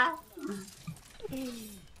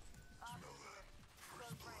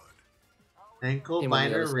 Ankle Came on the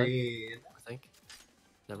biter other side, Reed. I think.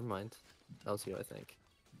 Never mind. That was you, I think.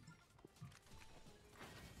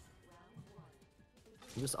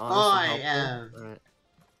 I'm just honest Oh, and I helpful. am. Alright.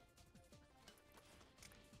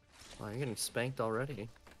 Wow, you're getting spanked already.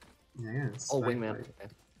 Yeah, Oh, spank wingman. me.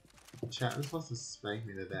 Okay. Chat was supposed to spank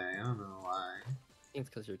me today. I don't know why. I think it's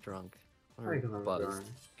because you're drunk. I Or think I'm buzzed. drunk.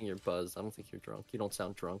 I think you're buzzed. I don't think you're drunk. You don't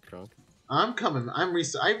sound drunk. I'm coming. I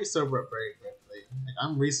re-sober up very quickly. Like,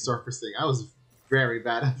 I'm resurfacing. I was very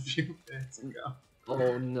bad a few minutes ago.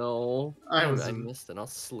 Oh no. I was- I missed it. I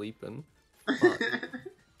was sleeping.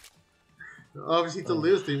 Obviously, to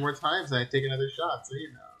lose 3 more times, I take another shot. So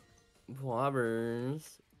you know. Blobbers.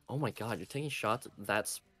 Oh my god, you're taking shots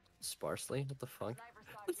that sparsely? What the fuck?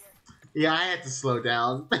 Yeah, I had to slow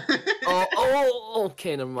down. oh,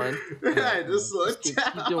 okay, never mind. I had to slow Just keep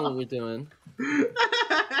down. doing what you're doing.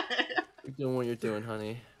 Keep doing what you're doing,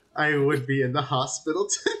 honey. I would be in the hospital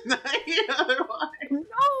tonight otherwise.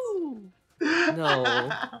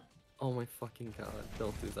 No. Oh my fucking god,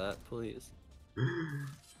 don't do that, please.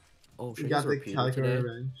 Oh, should You I got use a the repeater Calico today?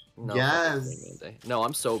 Revenge. No, Yes. fuck it's Wingman Day. No,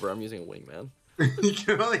 I'm sober. I'm using a wingman. You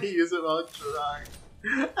can only use it while drunk.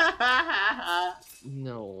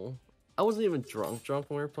 No, I wasn't even drunk when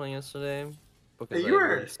we were playing yesterday because Hey, I you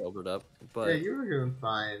were- really sobered up. But Yeah, you were doing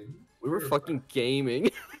fine. we were you were fucking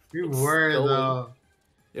gaming. You It's were going- though.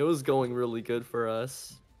 It was going really good for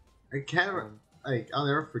us. I can't. Like, I'll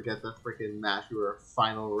never forget the freaking match. We were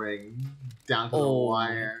final ring down to the Oh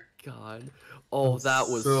wire. God. Oh, that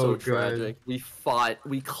was So so good. tragic. We fought,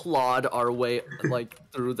 we clawed our way like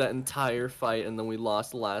through that entire fight, and then we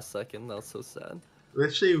lost last second. That was so sad.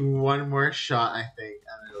 Literally one more shot, I think,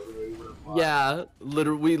 and it really would have won. Yeah,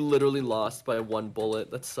 we literally lost by 1 bullet.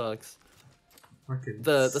 That sucks. Fucking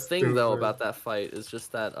The thing though stupid. about that fight is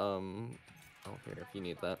just that oh, here, if you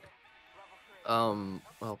need that. Oh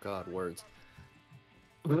god, words.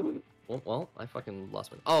 Well, I fucking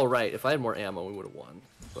lost my. Oh right, if I had more ammo, we would have won.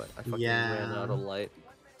 But I fucking ran out of light.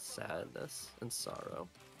 Sadness and sorrow.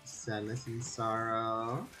 Sadness and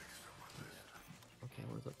sorrow. Okay,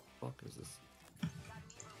 where the fuck is this?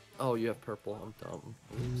 Oh, you have purple. I'm dumb.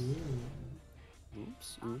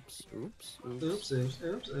 Oops. Oops. Oops. Oops. Oops, oops,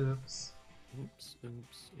 oops, oops. Oops.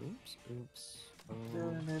 Oops. Oops. Oops.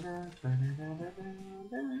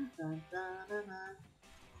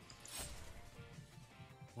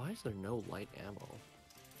 Why is there no light ammo?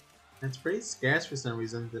 It's pretty scarce for some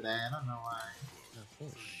reason today. I don't know why. Oh,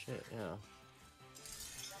 holy shit, yeah.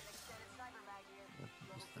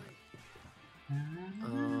 What's that?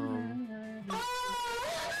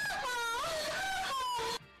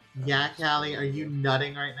 Yeah, Callie, are you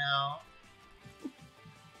nutting right now?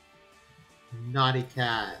 Naughty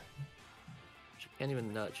cat. She can't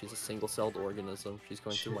even nut. She's a single-celled organism. She's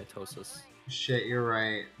going through mitosis. Shit, you're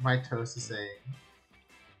right. Mitosising.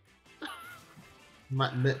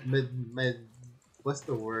 What's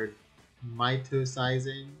the word?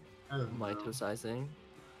 Mitosizing? I don't know. Mitosizing.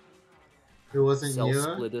 It wasn't Cell you?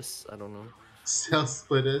 splittus. I don't know. Cell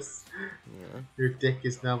splittus. Yeah. Your dick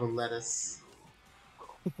is now a lettuce.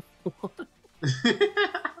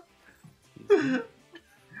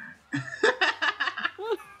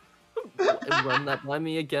 Run that by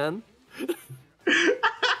me again?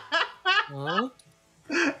 Huh?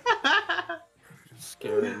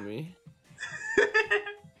 Scaring me.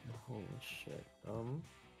 Holy shit.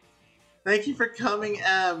 Thank you for coming,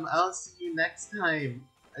 Em. I'll see you next time.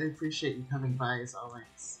 I appreciate you coming by as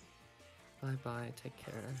always. Bye bye. Take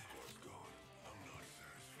care.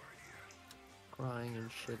 Crying and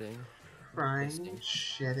shitting. Crying Pissing. and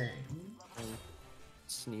shitting. And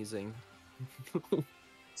sneezing.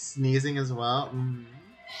 Sneezing as well.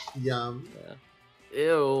 Yum. Yeah.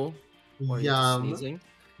 Ew. Why are you Yum. sneezing?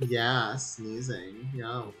 Yeah, sneezing.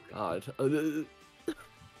 Yum. God. You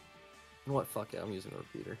know what? Fuck it. I'm using a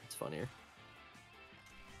repeater. It's funnier.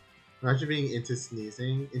 Imagine being into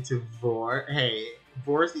sneezing, into Vor. Hey,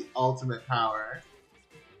 Vor is the ultimate power.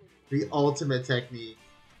 The ultimate technique.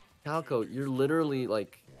 Calco, you're literally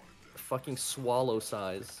like fucking swallow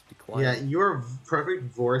size. Be quiet. Yeah, you're perfect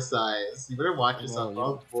Vor size. You better watch I know, yourself. you I'll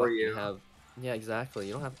don't for fucking you. have. Yeah, exactly.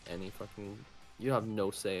 You don't have any fucking. You have no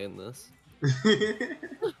say in this.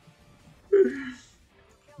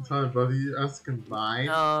 Tell both of you us combined.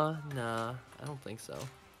 Nah, I don't think so.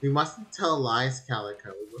 We mustn't tell lies, Calico.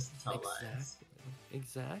 We mustn't tell lies.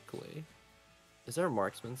 Exactly. Is there a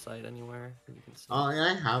marksman site anywhere that you can see? Oh, yeah,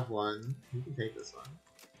 I have one. You can take this one.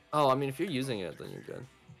 Oh, I mean, if you're using it, then you're good.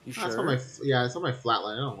 You That's sure? on my yeah, it's on my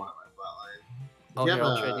flatline. I don't want my flatline. Oh, You here,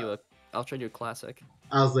 have I'll trade you a classic.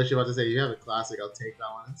 I was literally about to say, you have a classic. I'll take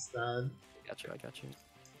that one instead. I got you.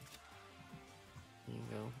 There you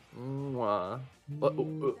go. Mwah.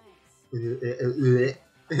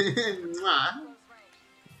 Mwah.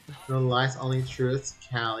 No lies, only truths.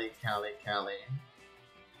 Cali.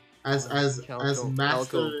 As master.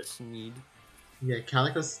 Calico Sneed. Yeah,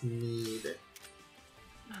 Calico Sneed.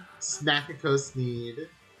 Snackico Sneed.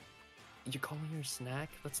 You call me your snack?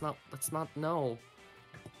 That's not. No. Only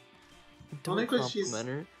Don't because she's.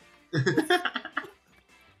 compliment her.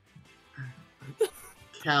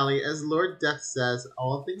 Callie, as Lord Death says,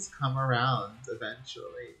 all things come around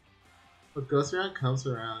eventually. What goes around comes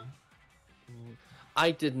around.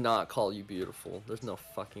 I did not call you beautiful. There's no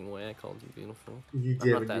fucking way I called you beautiful. You I'm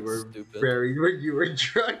did not when that you were stupid. when you were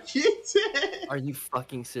drunk. You did. Are you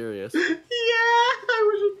fucking serious? Yeah,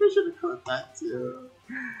 I wish I should have caught that too.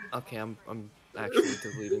 Okay, I'm actually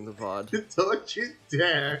deleting the VOD. Don't you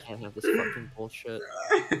dare! I can't have this fucking bullshit.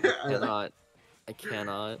 I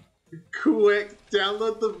cannot. Quick,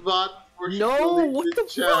 download the VOD before No, what the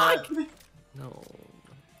chat. fuck? No.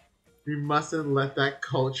 We mustn't let that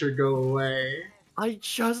culture go away. I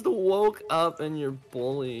just woke up and you're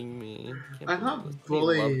bullying me. I'm not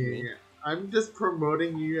bullying. I'm just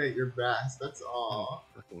promoting you at your best. That's all.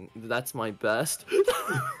 That's my best.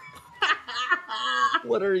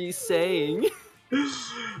 What are you saying?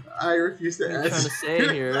 I refuse to What are you trying answer. to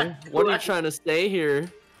say here? What are you trying to say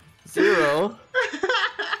here? Zero.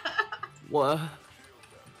 What?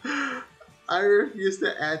 I refuse to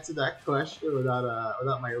answer that question without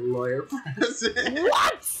my lawyer present.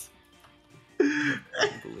 What? I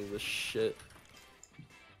can't believe this shit.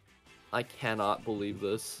 I cannot believe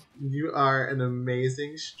this. You are an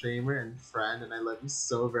amazing streamer and friend, and I love you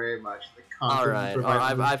so very much. The content you Alright,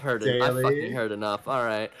 provide me I've heard it. I've daily. fucking heard enough.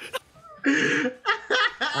 Alright.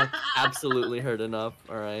 I've absolutely heard enough.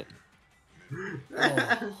 Alright.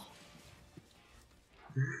 Oh.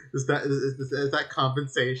 Is that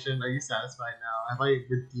compensation? Are you satisfied now? Have I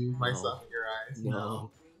redeemed myself in your eyes?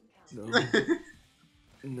 No.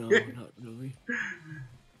 No, not really.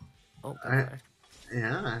 Oh,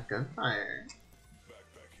 yeah, gunfire.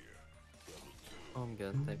 Oh, I'm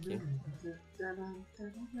good, thank you.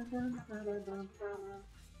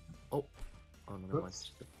 Oh, no, never mind.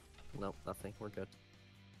 Nope, nothing. We're good.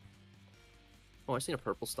 Oh, I seen a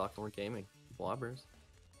purple stock and we're gaming. Blobbers.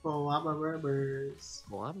 Blobbers.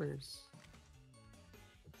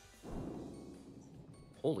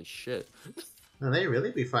 Holy shit. No, they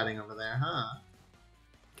really be fighting over there, huh?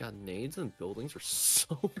 God, nades and buildings are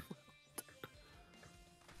so loud.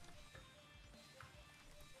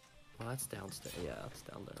 Well, that's downstairs. Yeah, it's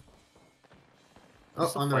down there.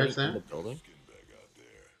 Oh, on the right side. there? The building?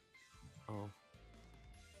 Oh.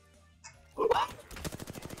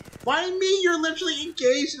 Why me? You're literally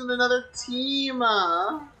engaged in another team!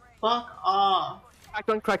 Fuck off.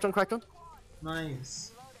 Cracked on.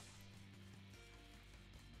 Nice.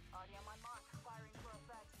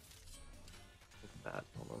 Bad,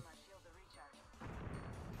 hold on.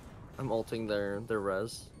 I'm ulting their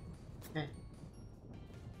res. Okay.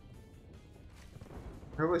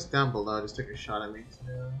 Whoever's down below just took a shot at me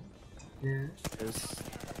too. Yeah.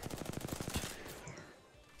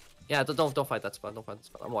 Yeah, don't fight that spot. Don't fight that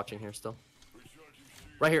spot. I'm watching here still.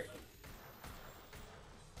 Right here.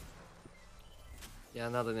 Yeah,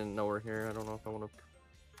 now they didn't know we're here. I don't know if I want to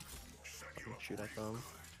shoot at them.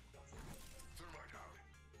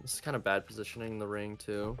 This is kind of bad positioning in the ring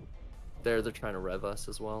too. They're trying to rev us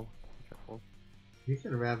as well. Be careful. You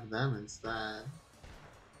can rev them instead.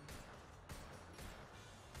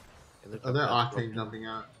 Yeah, Oh, they're Octane jumping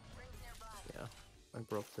out. Yeah, I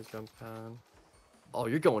broke the jump pad. Oh,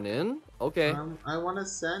 you're going in? Okay. I want to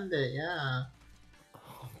send it, yeah.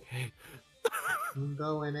 Okay. I'm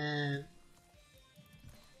going in.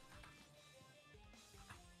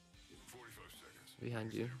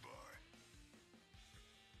 Behind you.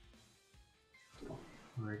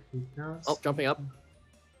 Where he goes. Oh, jumping up.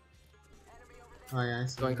 Oh yeah, I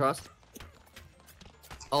see. Going cross.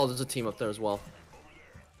 Oh, there's a team up there as well.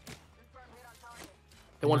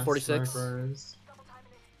 Hit 146. Snipers.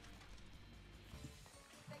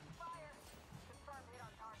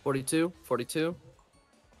 42. 42.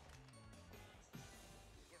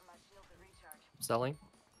 Selling.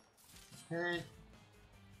 Hey.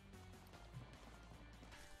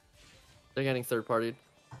 They're getting third partied.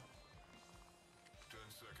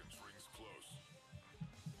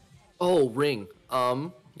 Oh, ring.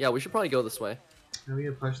 Yeah, we should probably go this way. Maybe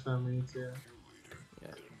you push them, me too.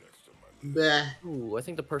 Yeah. Bleh. Ooh, I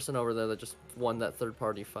think the person over there that just won that third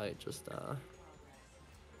party fight just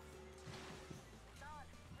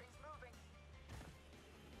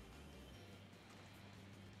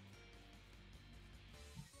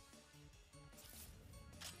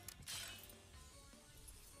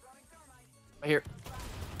right here.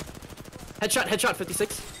 Headshot, headshot,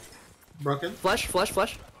 56. Broken. Flash, flash,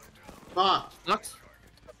 flash. Fuck. Knocked.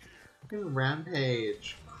 Fucking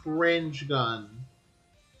Rampage. Cringe gun.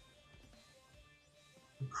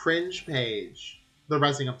 Cringe page. They're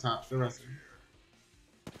resing up top. They're resing.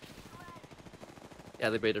 Yeah,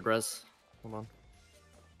 they baited res. Hold on.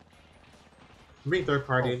 I'm being third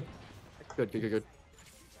partied. Good, good, good, good.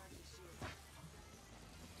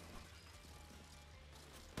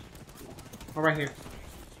 Oh, right here.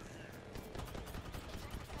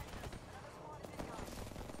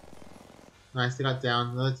 Nice, they got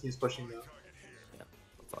down. The other team's pushing though. Yeah,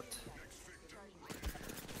 I'm fucked.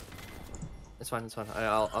 It's fine, it's fine.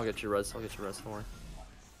 I'll get you res. I'll get you res. Don't worry.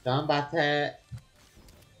 Down bate.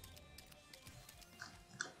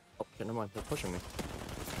 Oh, okay, never mind. They're pushing me.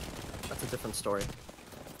 That's a different story.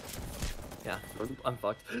 Yeah, I'm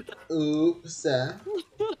fucked. Oops.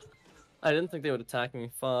 I didn't think they would attack me.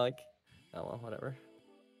 Fuck. Oh well, whatever.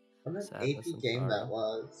 What an Sadness AP and game sorrow. that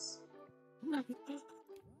was.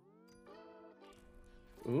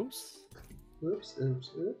 Oops. Oops, oops,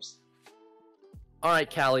 oops.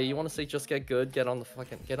 Alright, Callie, you wanna say just get good? Get on the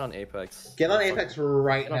fucking get on Apex. Get on Apex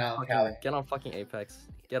right Get on now, fucking- Callie. Get on fucking Apex.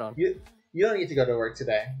 Get on. You don't need to go to work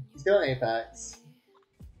today. Just get on Apex.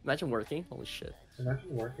 Imagine working. Holy shit.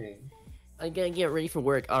 Imagine working. I gotta get ready for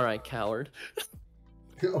work. Alright, coward.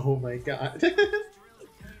 Oh my god.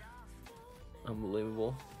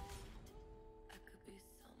 Unbelievable.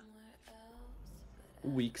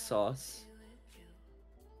 Weak sauce.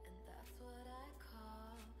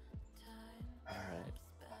 Alright.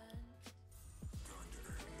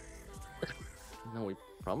 No, we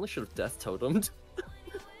probably should have death totemed.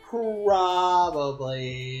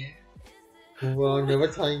 Probably. Well, remember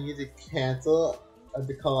telling you to cancel?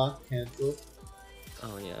 To call off cancel?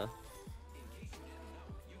 Oh, yeah.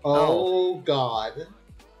 Oh god.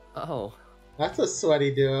 Oh. That's a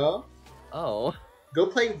sweaty duo. Oh. Go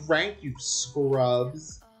play rank, you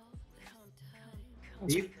scrubs.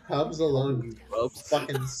 Leave Cubs alone, you Scrubs.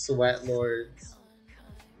 fucking sweat lords.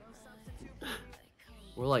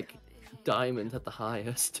 We're like diamond at the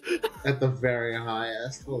highest. At the very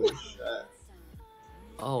highest. Holy shit.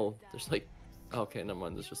 Oh, there's like, okay, never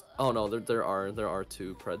mind. There's just, oh no, there are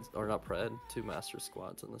two pred, or not pred, two master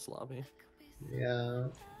squads in this lobby. Yeah.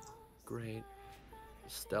 Great,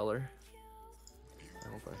 stellar.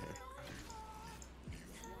 Over here.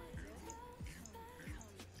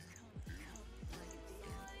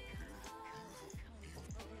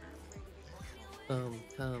 Come.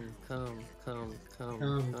 Come.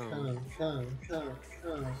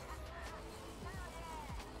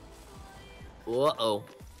 Uh-oh.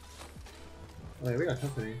 Wait, we got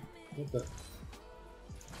company. What the?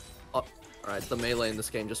 Oh, alright, the melee in this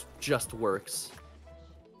game just works.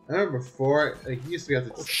 I remember before, like, you used to be able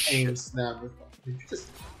to Oh, aim shit. snap with. You just.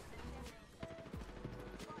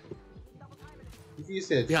 You used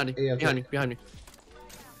to. Behind me, behind me.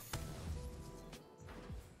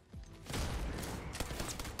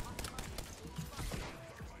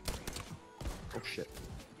 Oh shit.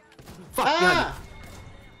 Fuck, behind me.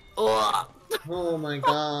 Ah! Oh my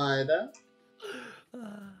god.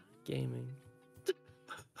 Gaming.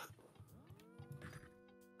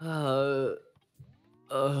 I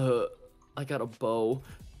got a bow.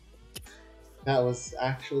 That was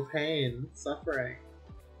actual pain, suffering.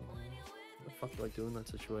 What the fuck do I do in that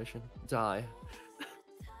situation? Die.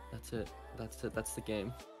 That's it. That's the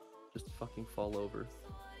game. Just fucking fall over.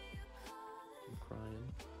 I'm crying.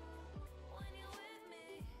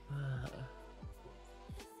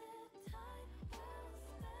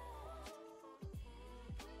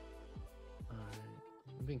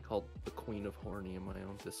 I'm being called the Queen of Horny in my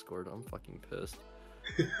own Discord. I'm fucking pissed.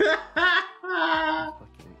 Fucking.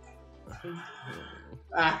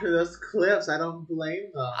 After those clips, I don't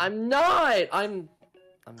blame them. I'm not. I'm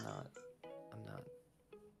not.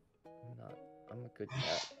 I'm a good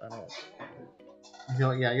cat. I don't.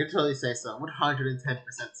 No, yeah, you're totally say so. 110% say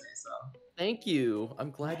so. Thank you. I'm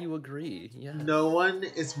glad you agree. Yeah. No one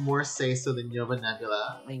is more say so than Nova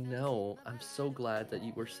Nebula. I know. I'm so glad that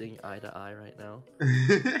you were seeing eye to eye right now.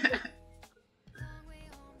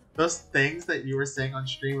 Those things that you were saying on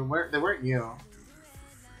stream, they weren't you.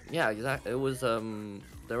 Yeah, exactly. It was there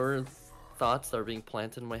were thoughts that were being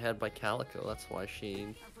planted in my head by Calico. That's why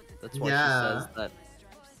she says that.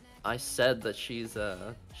 I said that she's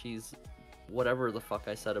whatever the fuck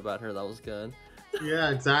I said about her that was good.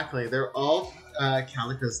 Yeah, exactly. They're all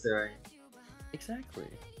Calico's doing. Exactly.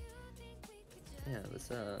 Yeah,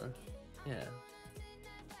 this yeah.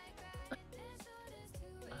 I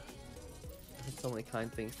did so many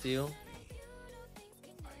kind things to you.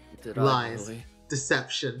 Did Lies. I really?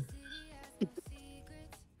 Deception.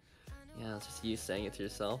 Yeah, it's just you saying it to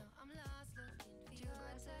yourself.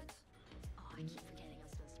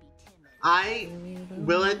 I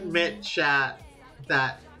will admit, chat,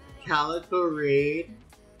 that Calico Reed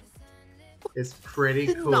is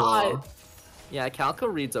pretty cool. Not. Yeah, Calico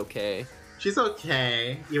Reed's okay. She's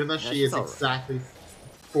okay, even though she is exactly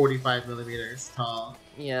 45 millimeters tall.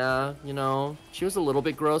 Yeah, you know, she was a little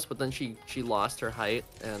bit gross, but then she lost her height,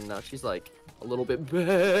 and now she's like a little bit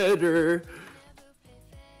better.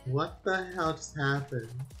 What the hell just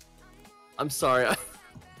happened? I'm sorry. I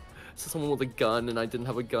saw someone with a gun, and I didn't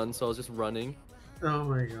have a gun, so I was just running. Oh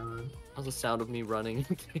my god. That was the sound of me running.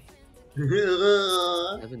 7-10. I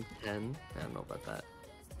don't know about that.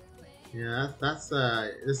 Yeah, that's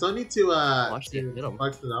there's no need to Watch to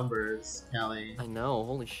flex the numbers, Callie. I know,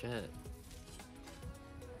 holy shit.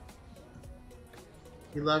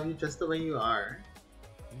 We love you just the way you are.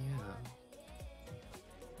 Yeah.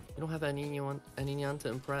 You don't have anyone to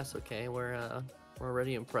impress, okay? We're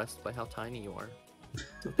already impressed by how tiny you are.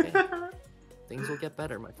 Okay. Things will get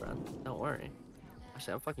better, my friend. Don't worry.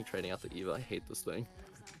 Actually, I'm fucking trading out the Eva. I hate this thing.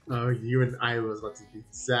 Oh, you and I was about to do the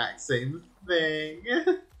exact same thing.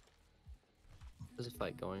 There's a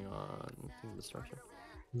fight going on. Team destruction.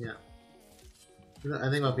 Yeah. You know, I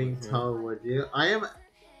think about being tall, would you? I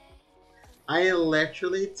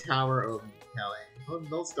literally tower over you, Kelly.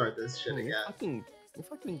 Don't start this shit again. You're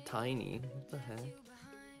fucking tiny. What the heck?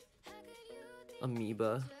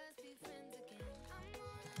 Amoeba.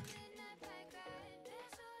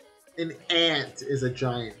 An ant is a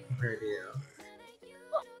giant compared to you.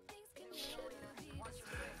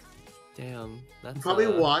 Damn, that's You probably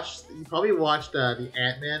watched the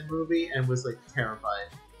Ant-Man movie and was like terrified.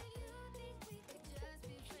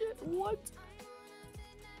 Shit, what?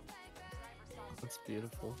 That's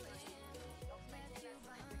beautiful.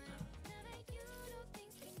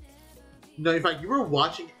 No, in fact, you were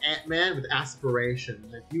watching Ant-Man with aspiration.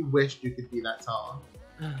 Like, you wished you could be that tall.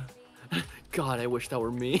 God, I wish that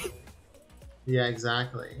were me. Yeah,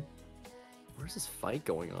 exactly. Where's this fight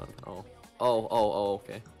going on? Oh,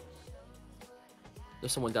 okay.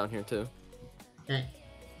 There's someone down here too. Okay.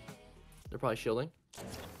 They're probably shielding.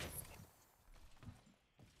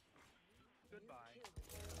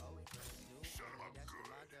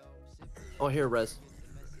 Oh, here, Rez.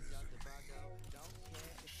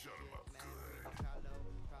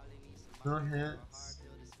 No hits.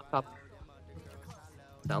 Pop.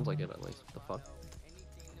 Sounds like it at least. What the fuck?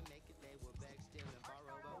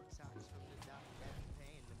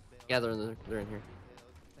 Yeah, they're in here.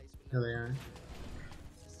 Here they are.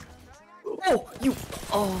 Oh, you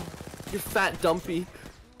fat dumpy.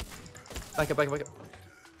 Back up.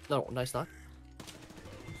 No, nice knock.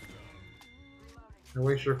 I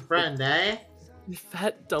wish your friend, eh? You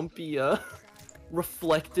fat dumpy,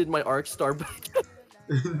 reflected my arc star back.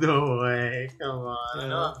 No way, come on. Yeah. I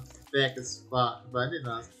know I'm thick as fuck, but I didn't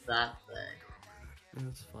know I was that thick.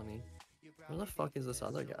 That's funny. Where the fuck is this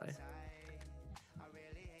other guy?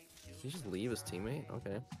 Did he just leave his teammate?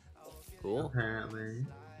 Okay. Cool. Apparently.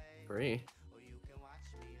 Free.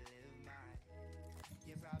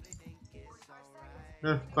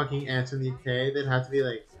 No fucking ants in the UK, they'd have to be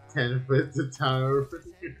like 10 foot to tower over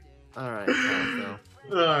you. Alright, Calico.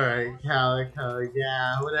 Alright, Calico,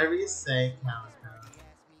 yeah, whatever you say, Calico.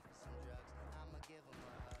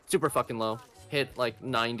 Super fucking low. Hit like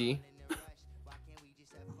 90.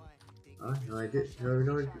 Oh, no, I did. You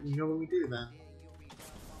know what we do then.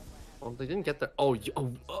 Well, they didn't get there. Oh,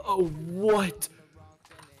 what?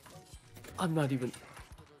 I'm not even.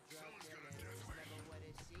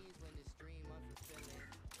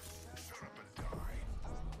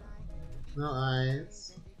 No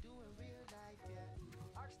eyes.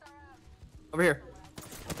 Over here.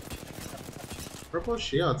 Purple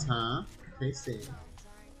shields, huh? Tasty.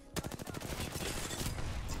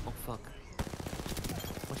 Oh fuck.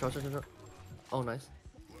 Watch out. Oh, nice.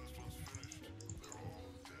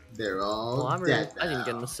 They're all Well, I'm dead I didn't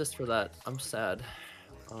get an now. assist for that. I'm sad.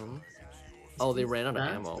 Oh, they ran out of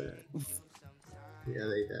ammo. Yeah,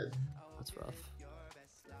 they did. That's rough.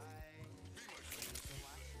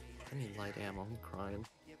 I need light ammo. I'm crying.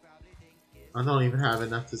 I don't even have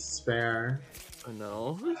enough to spare. I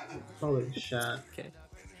know. Holy shit. Okay.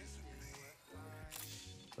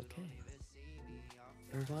 Okay.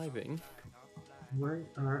 Reviving. We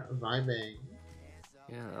are vibing.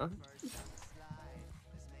 Yeah.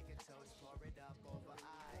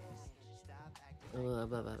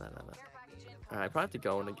 Alright, I probably have to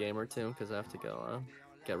go in a game or two because I have to go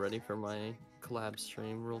get ready for my collab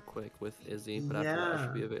stream real quick with Izzy, but after that I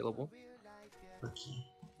should be available. Okay.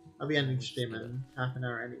 I'll be ending stream in half an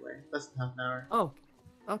hour anyway. Less than half an hour. Oh,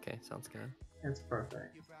 okay, sounds good. That's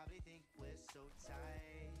perfect.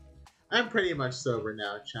 I'm pretty much sober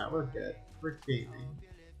now, chat. We're good. We're gaming.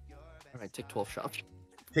 Alright, take 12 shots.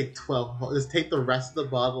 Take 12. Just take the rest of the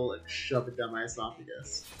bottle and shove it down my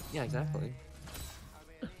esophagus. Yeah, exactly.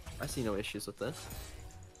 I see no issues with this.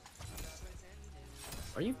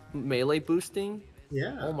 Are you melee boosting?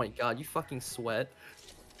 Yeah. Oh my god, you fucking sweat.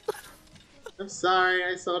 I'm sorry,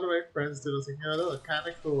 I saw what my friends did. I was like, you know, they look kind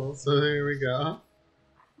of cool. So here we go.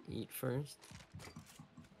 Eat first.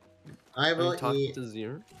 I will talking eat. To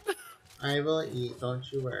Zero? I will eat. Don't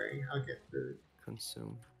you worry. I'll get food.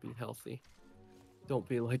 Consume. Be healthy. Don't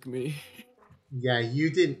be like me. Yeah,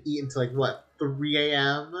 you didn't eat until like what, 3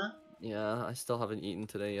 a.m.? Yeah, I still haven't eaten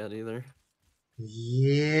today yet either.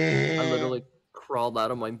 Yeah. I literally crawled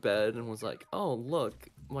out of my bed and was like, oh look,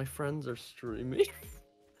 my friends are streaming.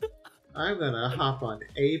 I'm gonna hop on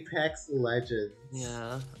Apex Legends.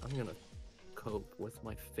 Yeah, I'm gonna cope with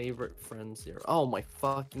my favorite friend Zero. Oh my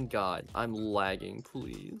fucking god, I'm lagging,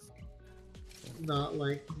 please. Not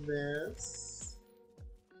like this.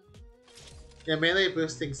 Yeah, melee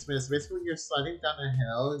boosting Smiths. Basically, when you're sliding down a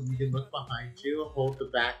hill, you can look behind you, hold the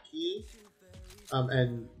back key,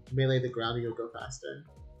 and melee the ground, and you'll go faster.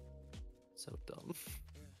 So dumb.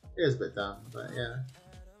 It is a bit dumb, but yeah.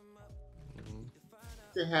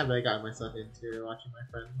 It's a habit I got myself into watching my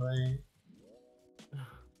friend play.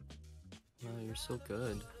 No, you're so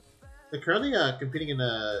good. They're currently competing in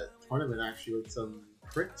a tournament actually with some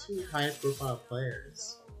pretty high profile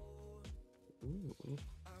players. Ooh.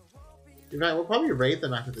 In fact, we'll probably rate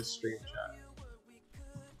them after this stream, chat.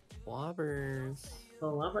 Wobbers. Oh,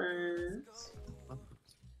 lovers.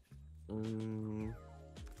 You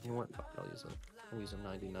know what? I'll use it. I'll use a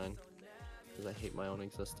 99 because I hate my own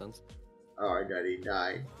existence. Already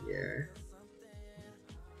died here.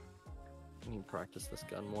 I need to practice this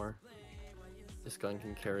gun more. This gun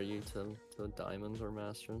can carry you to diamonds or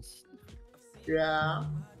masters. Yeah.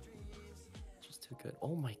 Just too good.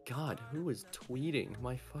 Oh my god, who is tweeting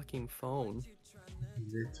my fucking phone?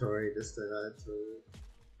 Victory just another tweet.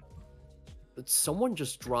 But someone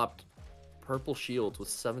just dropped purple shields with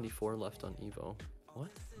 74 left on Evo. What?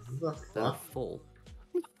 The They're fuck? full.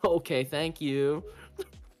 Okay, thank you.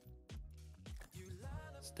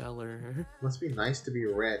 Stellar. Must be nice to be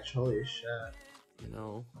rich. Holy shit. You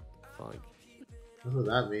know, fuck. That's what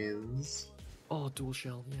that means. Oh, dual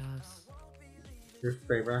shell, yes. Your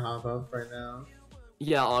favorite hop up right now?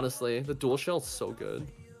 Yeah, honestly, the dual shell's so good.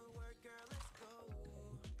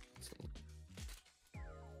 Let's see.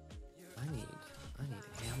 I need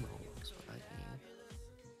ammo. That's what I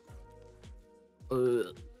need.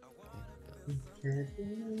 Ugh.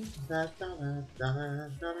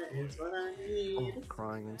 Is what I need. I'm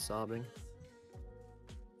crying and sobbing.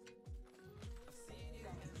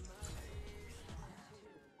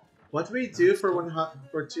 What do we do for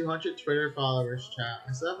 200 Twitter followers, chat?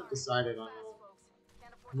 I still haven't decided on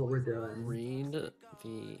what we're doing. Read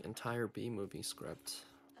the entire B movie script.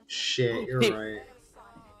 Shit, you're right.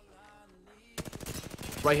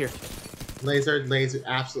 Right here. Laser,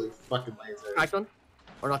 absolutely fucking laser. Cracked one?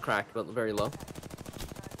 Or not cracked, but very low.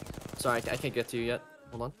 Sorry, I can't get to you yet.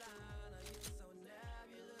 Hold on.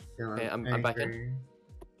 Yeah, Okay, I'm back in.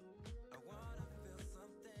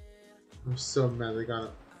 I'm so mad they got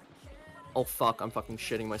it. Oh fuck, I'm fucking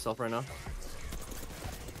shitting myself right now.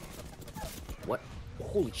 What?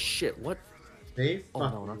 Holy shit, what? They Oh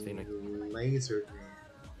fucking no, not Phoenix. lasered me.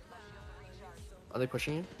 Are they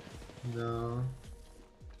pushing you? No.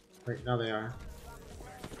 Wait, now they are.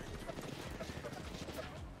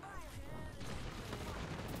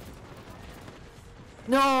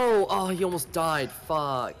 No! Oh, he almost died.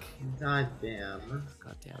 Fuck. God damn.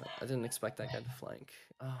 God damn it. I didn't expect that guy to flank.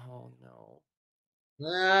 Oh no.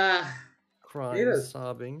 Ah, Crying,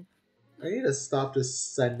 sobbing. I need to stop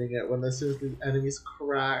just sending it when as soon as the enemy's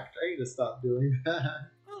cracked. I need to stop doing that.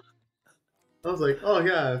 I was like, oh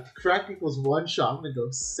yeah, crack equals one shot. I'm gonna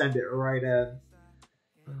go send it right in.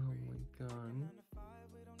 Oh my god.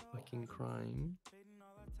 Fucking crying.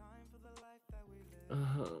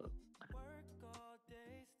 Oh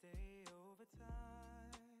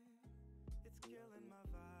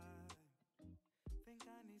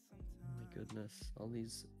my goodness. All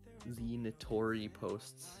these Notori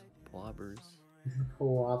posts. Blobbers.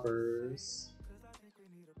 Blobbers.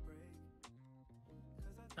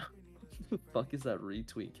 What the fuck is that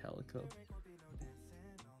retweet, Calico?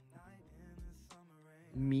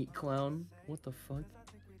 Meat clown? What the fuck?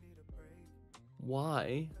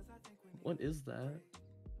 Why? What is that?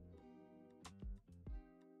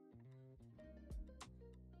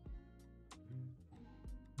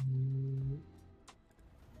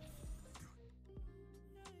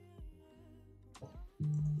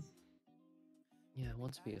 Yeah, it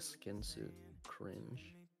wants to be a skin suit.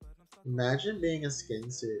 Cringe. Imagine being a skin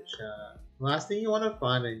suit, chat. Last thing you want to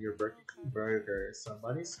find in your Burger King burger is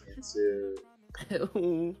somebody's skin suit.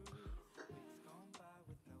 Ew.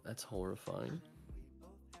 That's horrifying.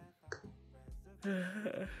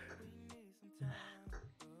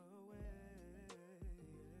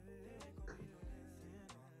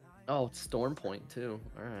 Oh, it's Storm Point too.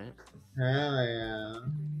 Alright. Hell yeah.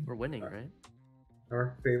 We're winning, right?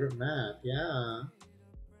 Our favorite map, yeah.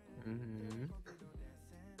 Mm-hmm.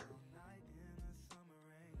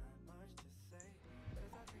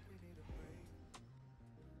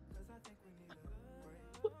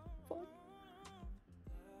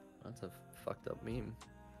 That's a fucked up meme.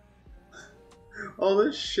 All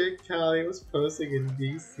the shit Callie was posting in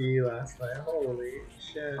DC last night. Holy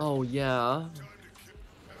shit. Oh yeah.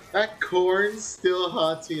 That corn's still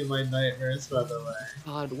haunting in my nightmares, by the way.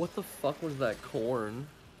 God, what the fuck was that corn?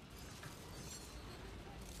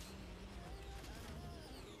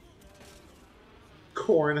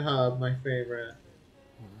 Corn Hub, my favorite.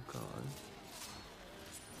 Oh god.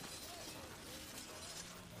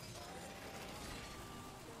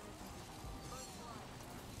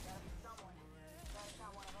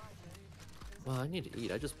 Well, I need to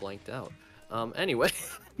eat. I just blanked out. Anyway,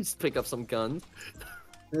 just pick up some guns.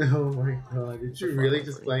 Oh my god, did you really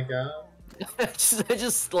just blank out? I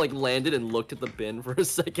just like landed and looked at the bin for a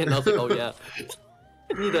second. I was like, oh yeah.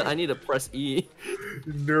 I need to press E.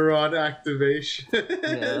 Neuron activation.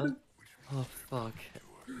 Yeah. Oh fuck.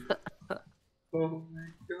 Oh my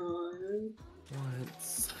god. What?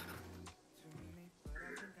 Is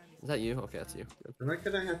that you? Okay, that's you. Good. Am I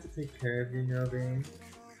gonna have to take care of you, Novi?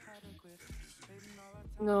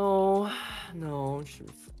 No, no.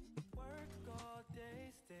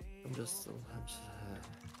 I'm just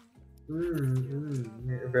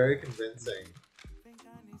You're very convincing.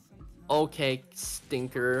 Okay,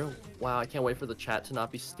 stinker. Wow, I can't wait for the chat to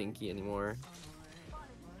not be stinky anymore.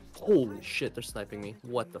 Holy shit, they're sniping me.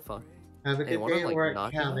 What the fuck? Have a Hey, good wanna, day at like, work,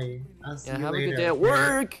 knock Callie. I'll see Yeah, you have later. a good day at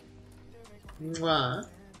work! Mwah.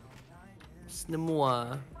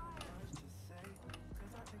 Snemois.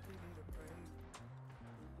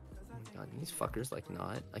 Oh my god, these fuckers like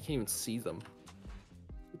not. I can't even see them.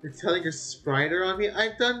 You're telling your spriter on me?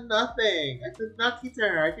 I've done nothing! I did not hit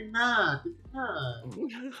her! I did not! I did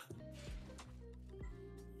not!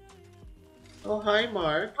 Oh, hi,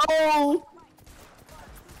 Mark. Oh!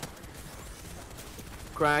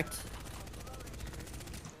 Cracked.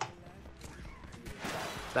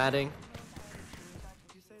 Batting.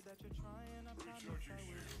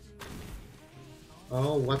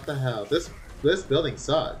 Oh, what the hell? This building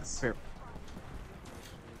sucks. Here.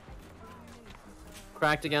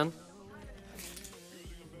 Cracked again.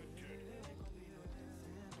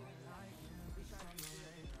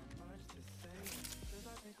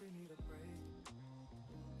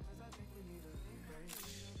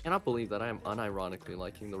 I cannot believe that I am unironically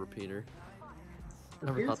liking the repeater.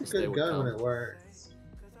 Never thought It's this a day good would gun come. when it works.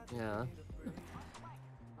 Yeah.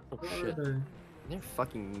 Oh What shit. are they? They're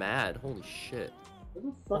fucking mad. Holy shit. What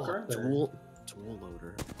the fuck are they? Dual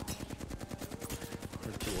loader.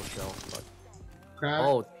 Or dual shell. But... Crack?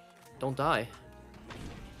 Oh, don't die.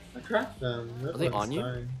 I cracked them. Are they on you?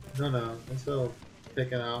 Fine. No. I'm still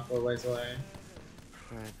picking off a ways away.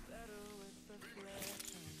 Alright.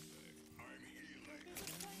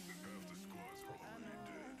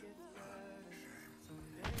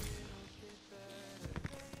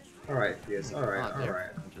 Alright, yes, alright, Ah, there.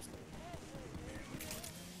 alright. I'm just...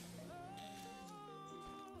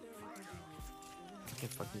 I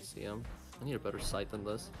can't fucking see him. I need a better sight than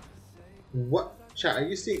this. What? Chat, are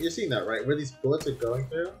you seeing? You're seeing that, right? Where these bullets are going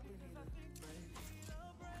through?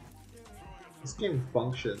 This game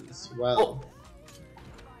functions well. Oh.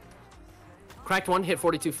 Cracked one, hit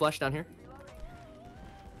 42 flesh down here.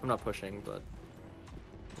 I'm not pushing, but.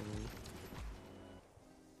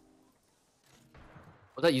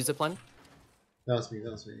 Was that you zipline? That was me.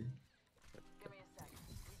 That was me.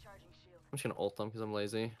 I'm just gonna ult them because I'm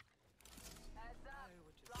lazy.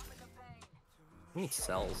 I need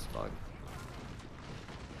cells, fuck.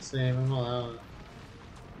 Same, I'm all out.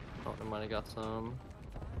 Oh, I might have got some.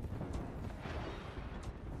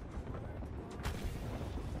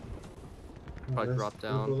 Probably There's drop people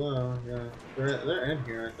down. below, yeah. They're in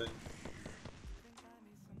here, I think.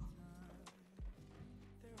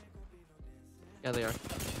 Yeah, they are.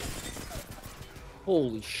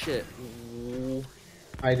 Holy shit. Ooh.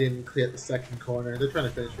 I didn't clear the second corner. They're trying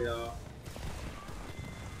to finish me off.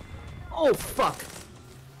 Oh, fuck!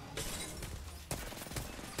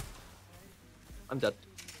 I'm dead.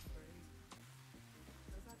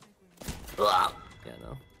 Ugh. Yeah,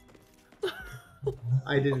 no.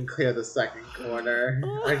 I didn't clear the second corner.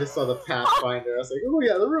 I just saw the Pathfinder. I was like, oh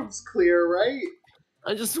yeah, the room's clear, right?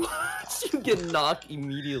 I just watched you get knocked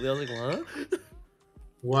immediately. I was like,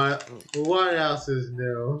 what? What else is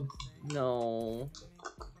new? No.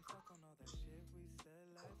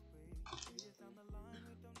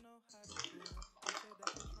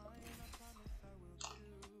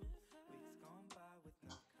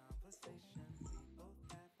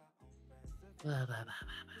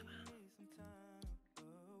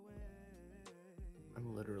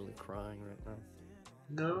 I'm literally crying right now.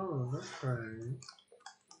 No, I'm not crying.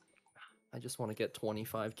 I just want to get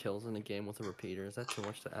 25 kills in a game with a repeater. Is that too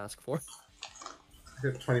much to ask for?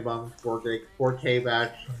 I got 20 bombs, 4K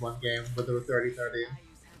badge in one game with a 30-30.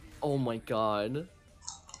 Oh my god.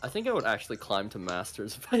 I think I would actually climb to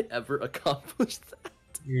Masters if I ever accomplished that.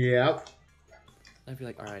 Yep. I'd be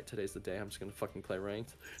like, alright, today's the day. I'm just gonna fucking play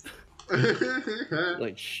ranked.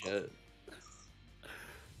 Like, shit.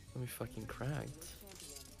 Let me fucking cracked.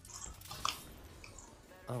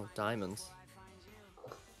 Oh, diamonds.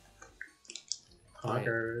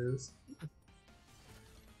 Poggers.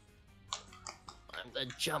 I'm the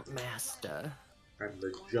jump master. I'm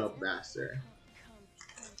the jump master.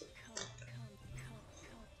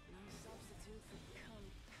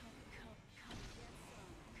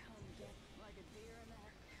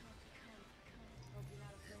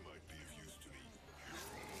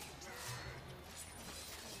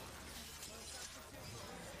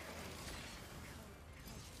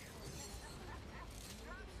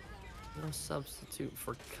 No substitute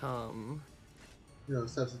for come. No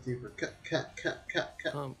substitute for cut.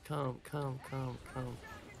 Come.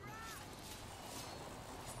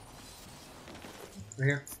 Right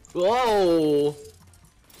here. Whoa!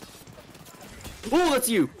 Oh, that's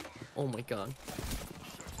you! Oh my god.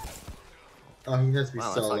 Oh, he has to be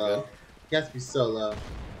Wow, so that's not low. good. He has to be so low.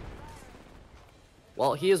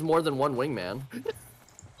 Well, he is more than one wingman.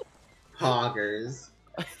 Poggers.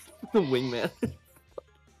 The wingman.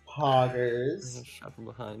 Poggers. Shot from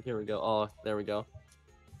behind. Here we go. Oh, there we go.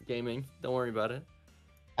 Gaming. Don't worry about it.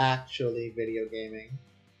 Actually, video gaming.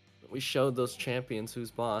 We showed those champions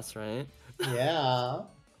who's boss, right? Yeah.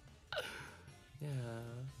 Yeah.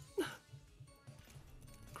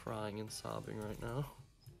 Crying and sobbing right now.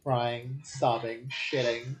 Crying, sobbing,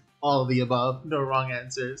 shitting. All of the above. No wrong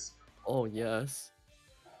answers. Oh, yes.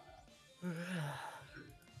 They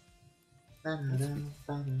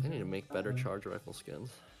They need to make better charge rifle skins.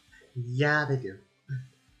 Yeah, they do.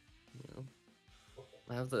 Yeah.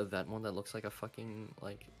 I have the event one that looks like a fucking,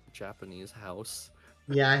 like, Japanese house.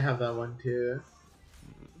 Yeah, I have that one too.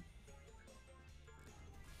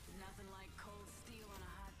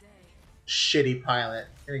 Shitty pilot.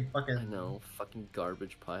 Getting fucking I know, fucking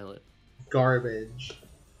garbage pilot. garbage.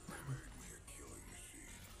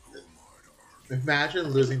 Imagine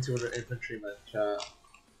losing 200 infantrymen, chat.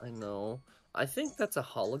 I know. I think that's a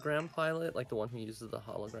hologram pilot, like the one who uses the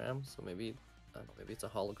hologram. So maybe, I don't know, maybe it's a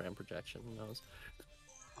hologram projection. Who knows?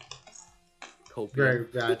 Copium. Very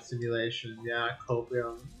bad simulation. Yeah,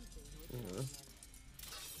 copium. Yeah.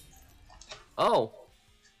 Oh.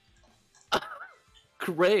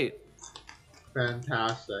 Great.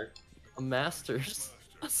 Fantastic. A Masters.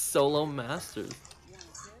 A solo Masters.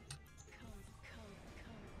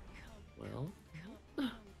 Well.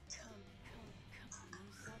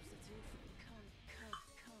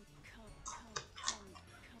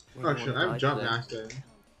 Where do you Oh shit, wanna I'm die jump today? master.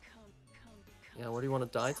 Yeah, where do you want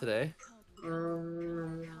to die today?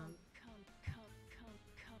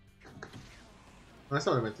 That's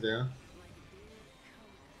not what I meant to do.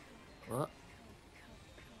 What?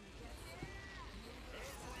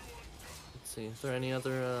 Let's see, is there any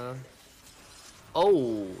other,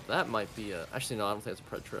 Oh, that might be a... Actually, no, I don't think it's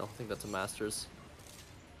a Pred Trail. I think that's a Masters.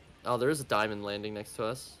 Oh, there is a diamond landing next to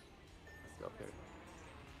us. Go up here.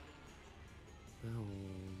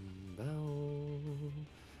 Boom, boom,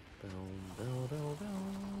 boom, boom, boom,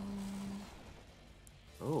 boom.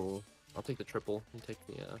 Oh, I'll take the triple. You take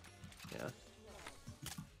the, yeah.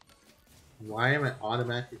 Why am I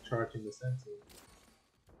automatically charging the sensor?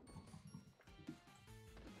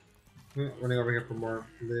 Running over here for more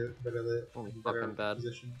better Oh, fuck, I'm bad.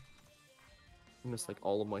 position. I missed like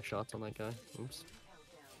all of my shots on that guy. Oops.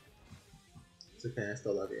 It's okay, I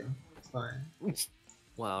still love you. It's fine.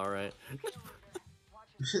 Wow, alright.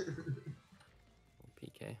 PK.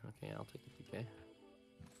 Okay, I'll take the PK.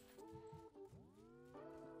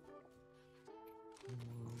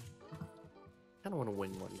 Kinda wanna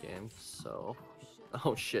win one game, so...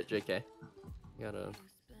 Oh shit, JK. You got a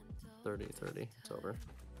 30-30. It's over.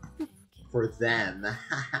 For them.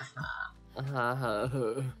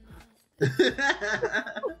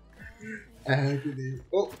 Agony.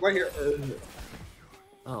 Oh, right here.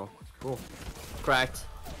 Oh, cool. Cracked.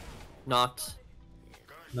 Knocked.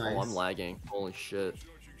 Nice. Oh, I'm lagging. Holy shit.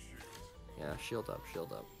 Yeah, shield up,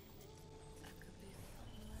 shield up.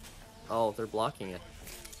 Oh, they're blocking it.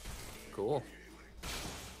 Cool.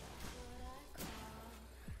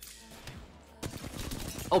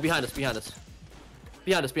 Oh, behind us, behind us.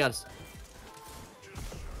 Behind us, behind us.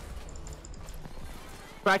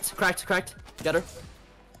 Cracked, cracked, cracked. Get her.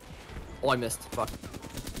 Oh, I missed. Fuck.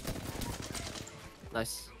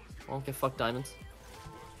 Nice. Well, get fucked, diamonds.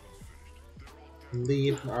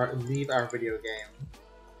 Leave our video game.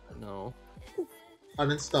 No.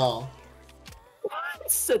 Uninstall.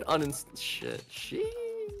 It said uninstall. Shit. She.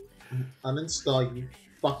 Uninstall, you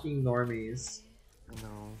fucking normies.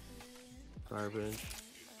 No. Garbage.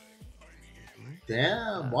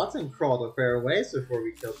 Damn, Watson crawled a fair ways before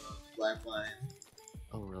we killed the lifeline.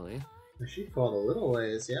 Oh, really? She crawled a little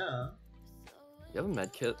ways, yeah. You have a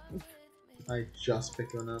med kit? I just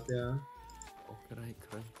picked one up, yeah. Oh, could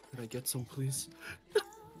I get some, please?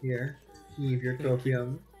 Here, heave your Thank you.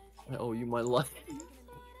 copium. I owe you my life.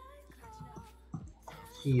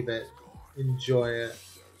 Heave it. Enjoy it.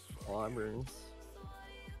 Climbers.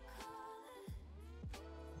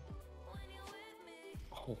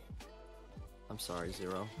 Oh. I'm sorry,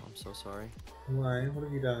 Zero. I'm so sorry. Why? What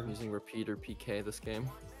have you I'm done? using repeater PK this game.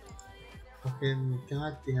 Fucking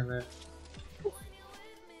goddamn it.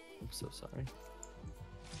 I'm so sorry.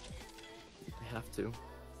 I have to.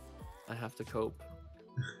 I have to cope.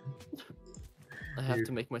 I have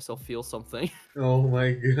to make myself feel something. Oh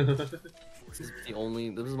my god. This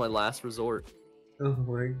is my last resort. Oh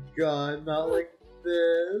my god, not like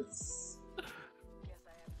this.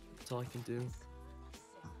 That's all I can do.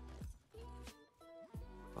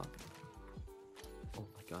 Fuck. Oh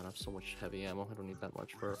my god, I have so much heavy ammo. I don't need that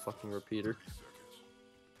much for a fucking repeater.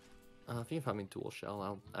 If you can find me dual shell,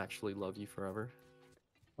 I'll actually love you forever.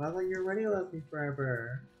 Well, like you already love me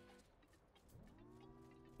forever.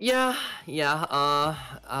 Yeah,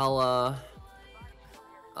 I'll,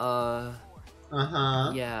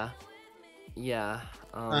 Uh-huh. yeah,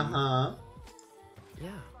 Uh-huh. yeah.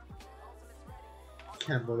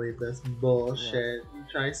 Can't believe this bullshit. You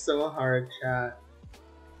try so hard, chat.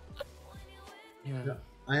 Yeah.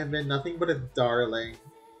 I have been nothing but a darling.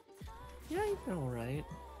 Yeah, you've been alright.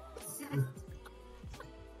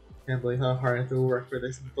 Can't believe how hard I have to work for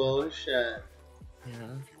this bullshit.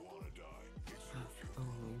 Yeah. Oh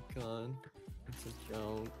my god. It's a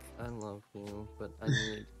joke. I love you, but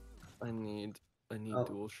I need Oh.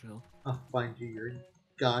 dual shell. I'll find you your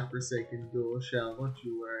godforsaken dual shell. Don't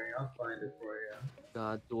you worry, I'll find it for you.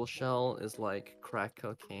 God, dual shell is like crack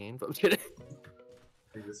cocaine, but I'm kidding.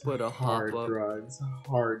 Just But a hard hop up. drugs.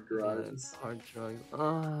 Hard drugs. Hard drugs.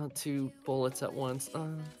 2 bullets at once.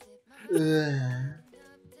 Ugh.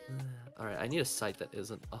 Alright, I need a site that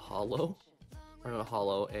isn't a hollow. Or not a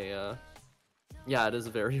hollow, yeah, it is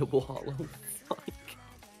a variable hollow. Fuck.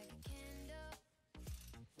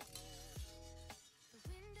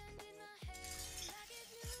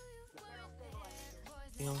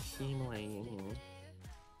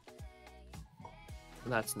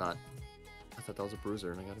 That's not. I thought that was a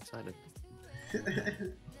bruiser and I got excited.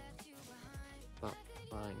 Stop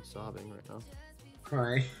crying, sobbing right now.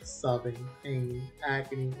 Crying, sobbing, pain,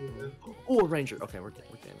 agony. Oh, a ranger. Okay, we're game.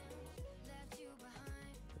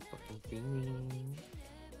 Fucking thing.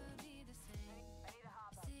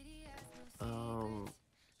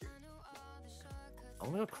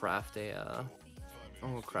 I'm gonna craft a. I'm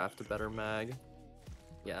gonna craft a better mag.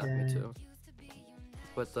 Yeah, me too.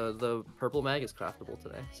 But the purple mag is craftable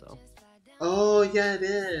today, so. Oh yeah, it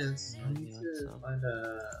is. I need Yeah, to so. find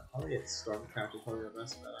probably a Stormcraft is probably the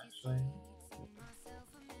best bet actually.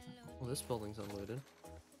 Well, this building's unlooted.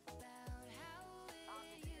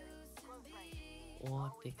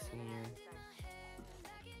 What takes here?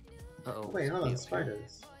 Uh-oh. Wait, hold on, Here.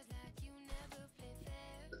 spiders.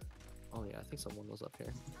 Oh yeah, I think someone was up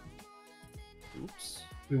here. Oops.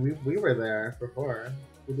 We were there before.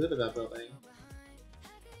 We lived in that building.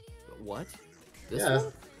 What? This Yeah,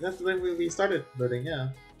 one? that's the way we started looting, yeah.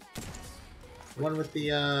 The one with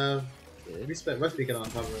the, we spent West Beacon on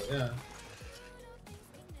top of it, yeah.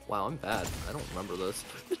 Wow, I'm bad. I don't remember this.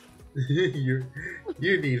 you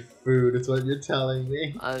need food, is what you're telling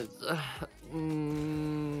me.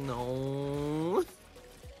 No.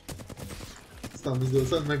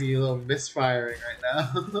 Something might be a little misfiring right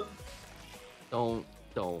now. Don't.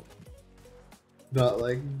 Not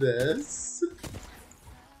like this.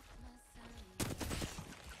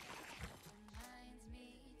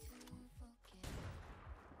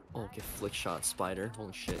 Oh, get flick shot, spider.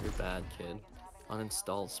 Holy shit, you're bad, kid.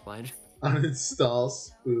 Uninstall spider. Uninstall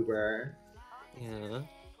Spoober. Yeah.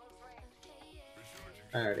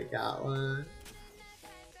 I already got one.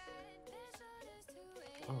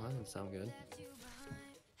 Oh, that doesn't sound good.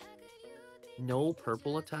 No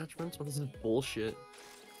purple attachments? What is this bullshit?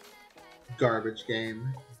 Garbage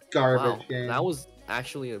game. Garbage game. That was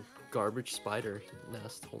actually a garbage spider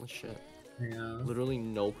nest. Holy shit. Yeah. Literally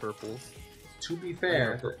no purples. To be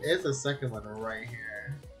fair, there is a second one right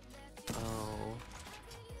here. Oh.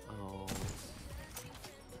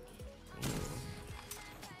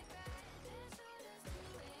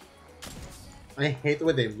 I hate the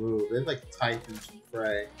way they move. It's like Typhus and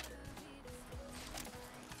Prey.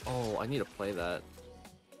 Oh, I need to play that.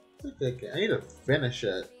 It's a good game. I need to finish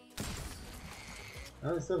it.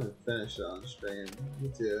 I still haven't finished it on stream. Me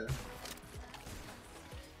too.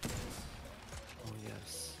 Oh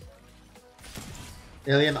yes.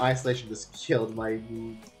 Alien Isolation just killed my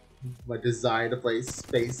desire to play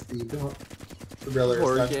space-themed thriller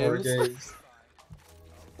horror games.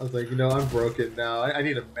 I was like, you know, I'm broken now. I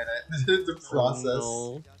need a minute to process.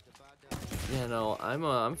 Oh, no. Yeah, no,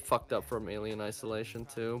 I'm fucked up from Alien Isolation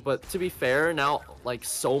too. But to be fair, now like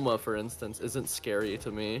Soma, for instance, isn't scary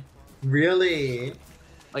to me. Really?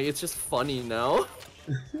 Like it's just funny now.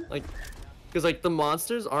 Like, because like the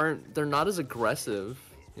monsters they're not as aggressive,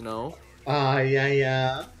 you know?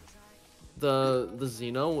 Yeah. The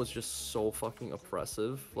Xeno was just so fucking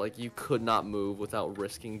oppressive. Like you could not move without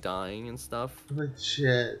risking dying and stuff.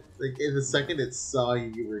 Legit. Like in the second it saw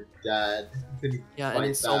you, you were dead. Yeah, and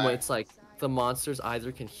in Soma, it's like the monsters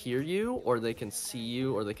either can hear you, or they can see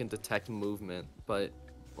you, or they can detect movement. But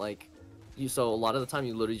like, so a lot of the time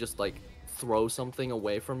you literally just like throw something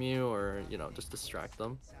away from you, or you know, just distract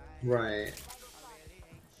them. Right.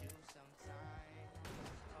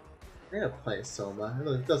 I gotta play Soma.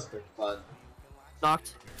 It does look fun.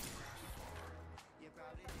 Knocked.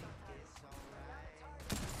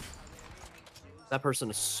 That person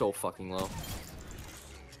is so fucking low.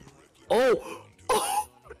 Oh!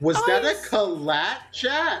 Was that a collat,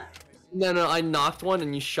 chat? No, I knocked one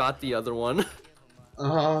and you shot the other one.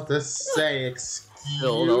 Oh, to say, excuse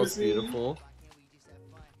That was me? beautiful.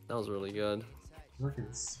 That was really good.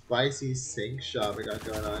 Fucking spicy sink shot we got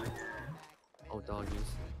going on here. Oh, doggies.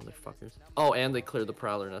 Motherfuckers. Oh, and they cleared the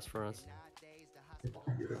Prowler nest for us.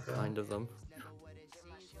 Beautiful. Kind of them.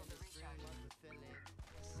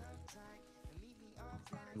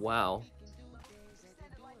 Wow.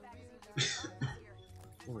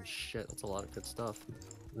 Holy shit, that's a lot of good stuff.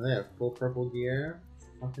 They have full purple gear.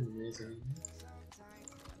 Fucking amazing.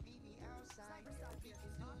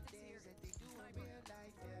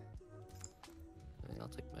 Okay, I'll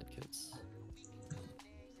take medkits.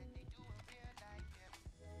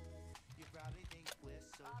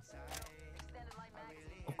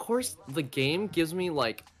 Of course, the game gives me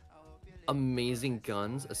like amazing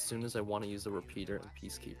guns as soon as I want to use a repeater and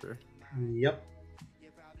Peacekeeper. Yep.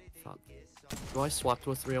 Fuck. Do I swap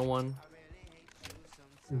to a 301?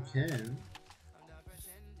 You can.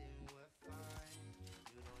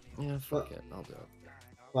 Yeah, fuck it. I'll do it.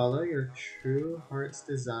 Follow your true heart's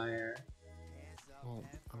desire. Well,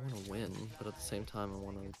 I want to win, but at the same time, I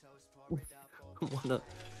want to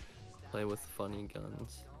play with funny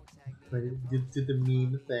guns. Like, you did the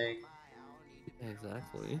meme thing.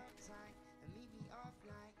 Exactly.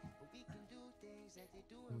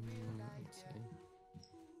 Let's see.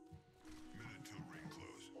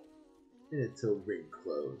 Did it till ring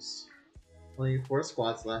close. Only 4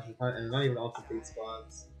 squads left, and not even all complete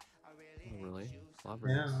squads. Oh, really?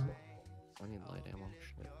 Yeah. I need light ammo.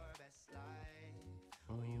 Shit.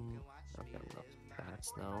 I've got enough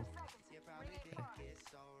bats now. Okay.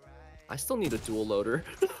 I still need a dual loader.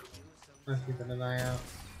 I'm keeping an eye out.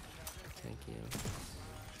 Thank you.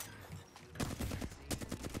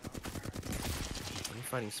 Are you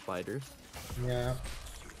fighting spiders? Yeah.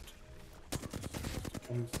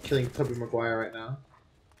 I'm killing Tobey Maguire right now.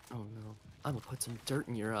 Oh no. I'm gonna put some dirt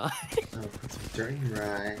in your eye. I'll put some dirt in your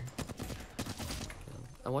eye.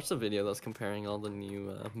 I watched a video that was comparing all the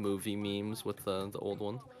new movie memes with the old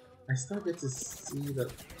one. I still get to see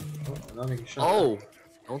the. Oh, I'm not making shot. Oh!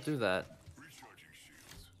 Don't do that.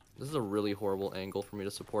 This is a really horrible angle for me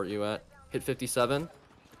to support you at. Hit 57.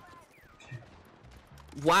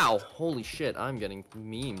 Wow! Holy shit, I'm getting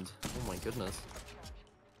memed. Oh my goodness.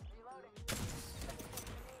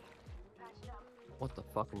 What the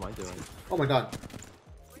fuck am I doing? Oh my god.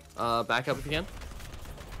 Back up if you can.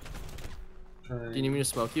 Do you need me to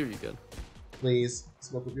smoke you or are you good? Please.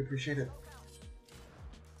 Smoke would be appreciated.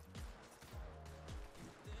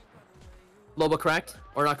 Loba cracked?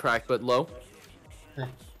 Or not cracked, but low. Okay.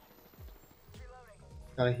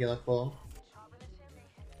 Gotta heal it full.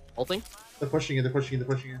 Ulting? They're pushing you, they're pushing you,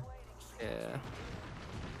 they're pushing you. Yeah.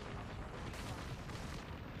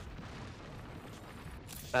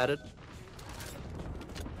 Batted.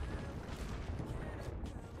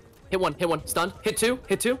 Hit one, stunned. Hit two,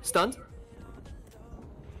 stunned.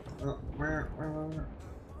 Where?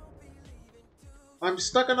 I'm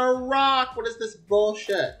stuck on a rock! What is this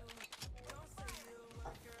bullshit?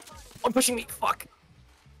 One pushing me, fuck.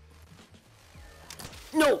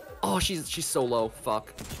 No! Oh, she's so low,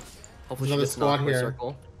 fuck. Hopefully she gets knocked in the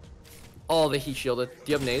circle. Oh, the heat shielded.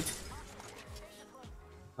 Do you have nades?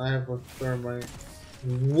 I have a thermite.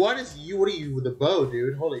 What are you with the bow,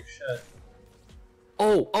 dude? Holy shit.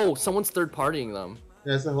 Oh, someone's third partying them.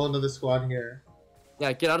 There's a whole nother squad here.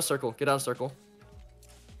 Yeah, get out of circle, get out of circle.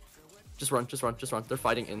 Just run. They're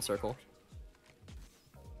fighting in circle.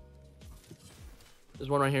 There's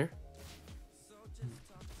one right here.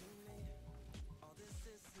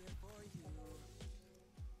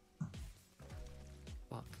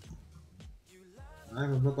 Fuck. I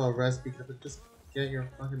have a mobile rest because just get your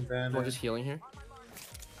fucking bandage. I'm just healing here.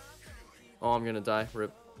 Oh, I'm gonna die.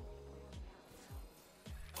 Rip.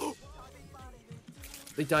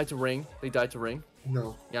 They died to ring.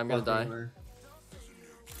 No. Yeah, I'm gonna die.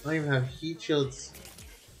 I don't even have heat shields.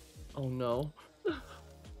 Oh no.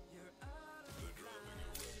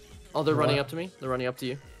 Oh, they're running up to me. They're running up to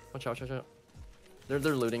you. Watch out. They're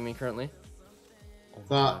looting me currently. Oh,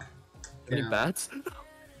 fuck. Any bats?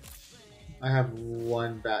 I have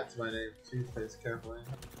one bat to my name. Please place carefully.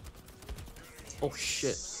 Oh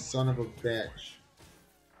shit. Son of a bitch.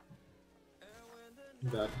 I'm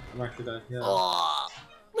dead. I'm actually dead. Yeah. Oh.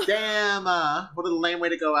 Damn! What a lame way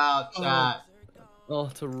to go out, chat. Oh,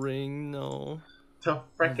 to ring, no. To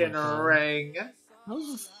frickin' ring. That was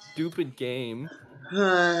a stupid game.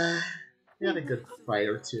 You had a good fight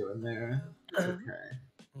or two in there. It's okay.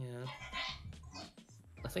 Yeah.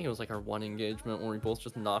 I think it was like our one engagement where we both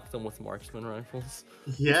just knocked them with marksman rifles.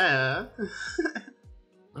 Yeah.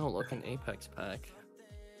 Oh, look, an Apex pack.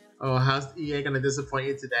 Oh, how's EA gonna disappoint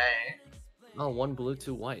you today? Oh, 1 blue,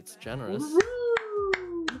 2 whites. Generous.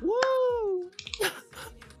 Woo!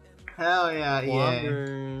 Hell yeah,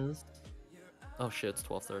 EA. Oh shit, it's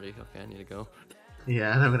 12:30. Okay, I need to go.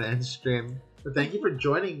 Yeah, and I'm gonna end stream. But thank you for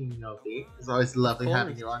joining me, Novi. It's always lovely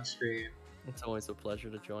having you on stream. It's always a pleasure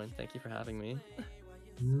to join. Thank you for having me.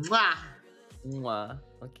 Mwah! Mwah.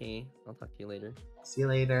 Okay, I'll talk to you later. See you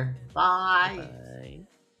later. Bye! Bye.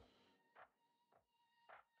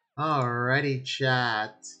 Alrighty,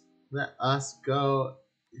 chat. Let us go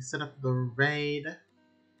set up the raid.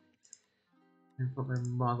 And put my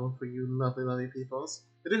model for you lovely, lovely peoples.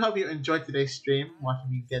 I do hope you enjoyed today's stream, watching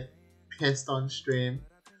me get pissed on stream.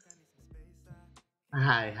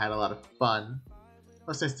 I had a lot of fun. It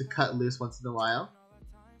was nice to cut loose once in a while.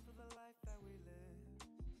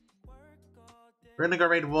 We're gonna go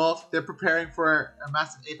raid Wolf. They're preparing for a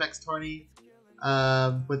massive Apex tourney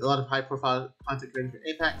with a lot of high profile content created for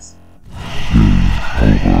Apex.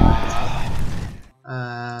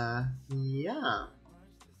 Yeah.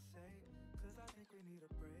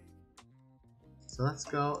 So let's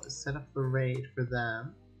go set up the raid for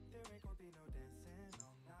them.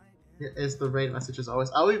 Here is the raid message as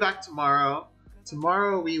always. I'll be back tomorrow.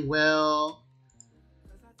 Tomorrow we will...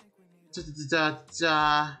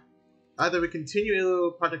 Either we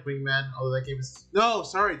continue Project Wingman, although that game is... No,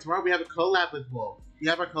 sorry, tomorrow we have a collab with Wolf. We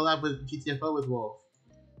have our collab with GTFO with Wolf.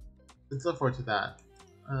 Let's look forward to that.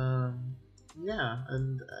 Yeah,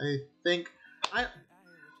 and I think...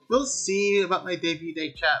 We'll see about my debut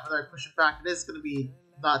day, chat, whether I push it back. It is going to be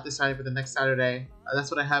not this Saturday, but the next Saturday.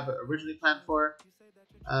 That's what I have originally planned for.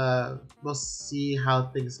 We'll see how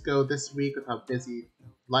things go this week with how busy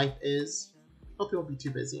life is. Hope it won't be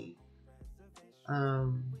too busy.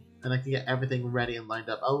 And I can get everything ready and lined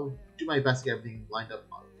up. I'll do my best to get everything lined up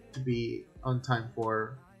to be on time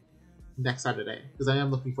for next Saturday, because I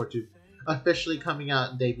am looking forward to officially coming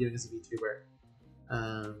out and debuting as a VTuber.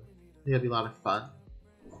 I think it'll be a lot of fun.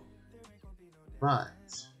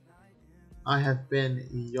 But I have been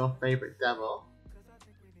your favorite devil,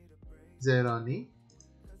 Zeroni,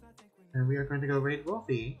 and we are going to go raid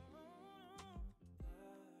Wolfie.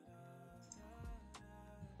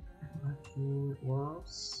 Lucky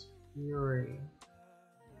Wolf's Fury.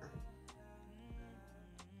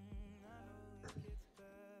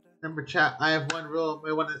 Remember, chat, I have one rule,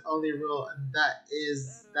 my one and only rule, and that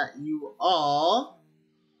is that you all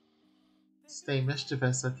stay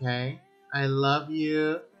mischievous, okay? I love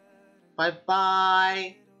you.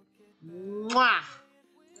 Bye-bye. Mwah!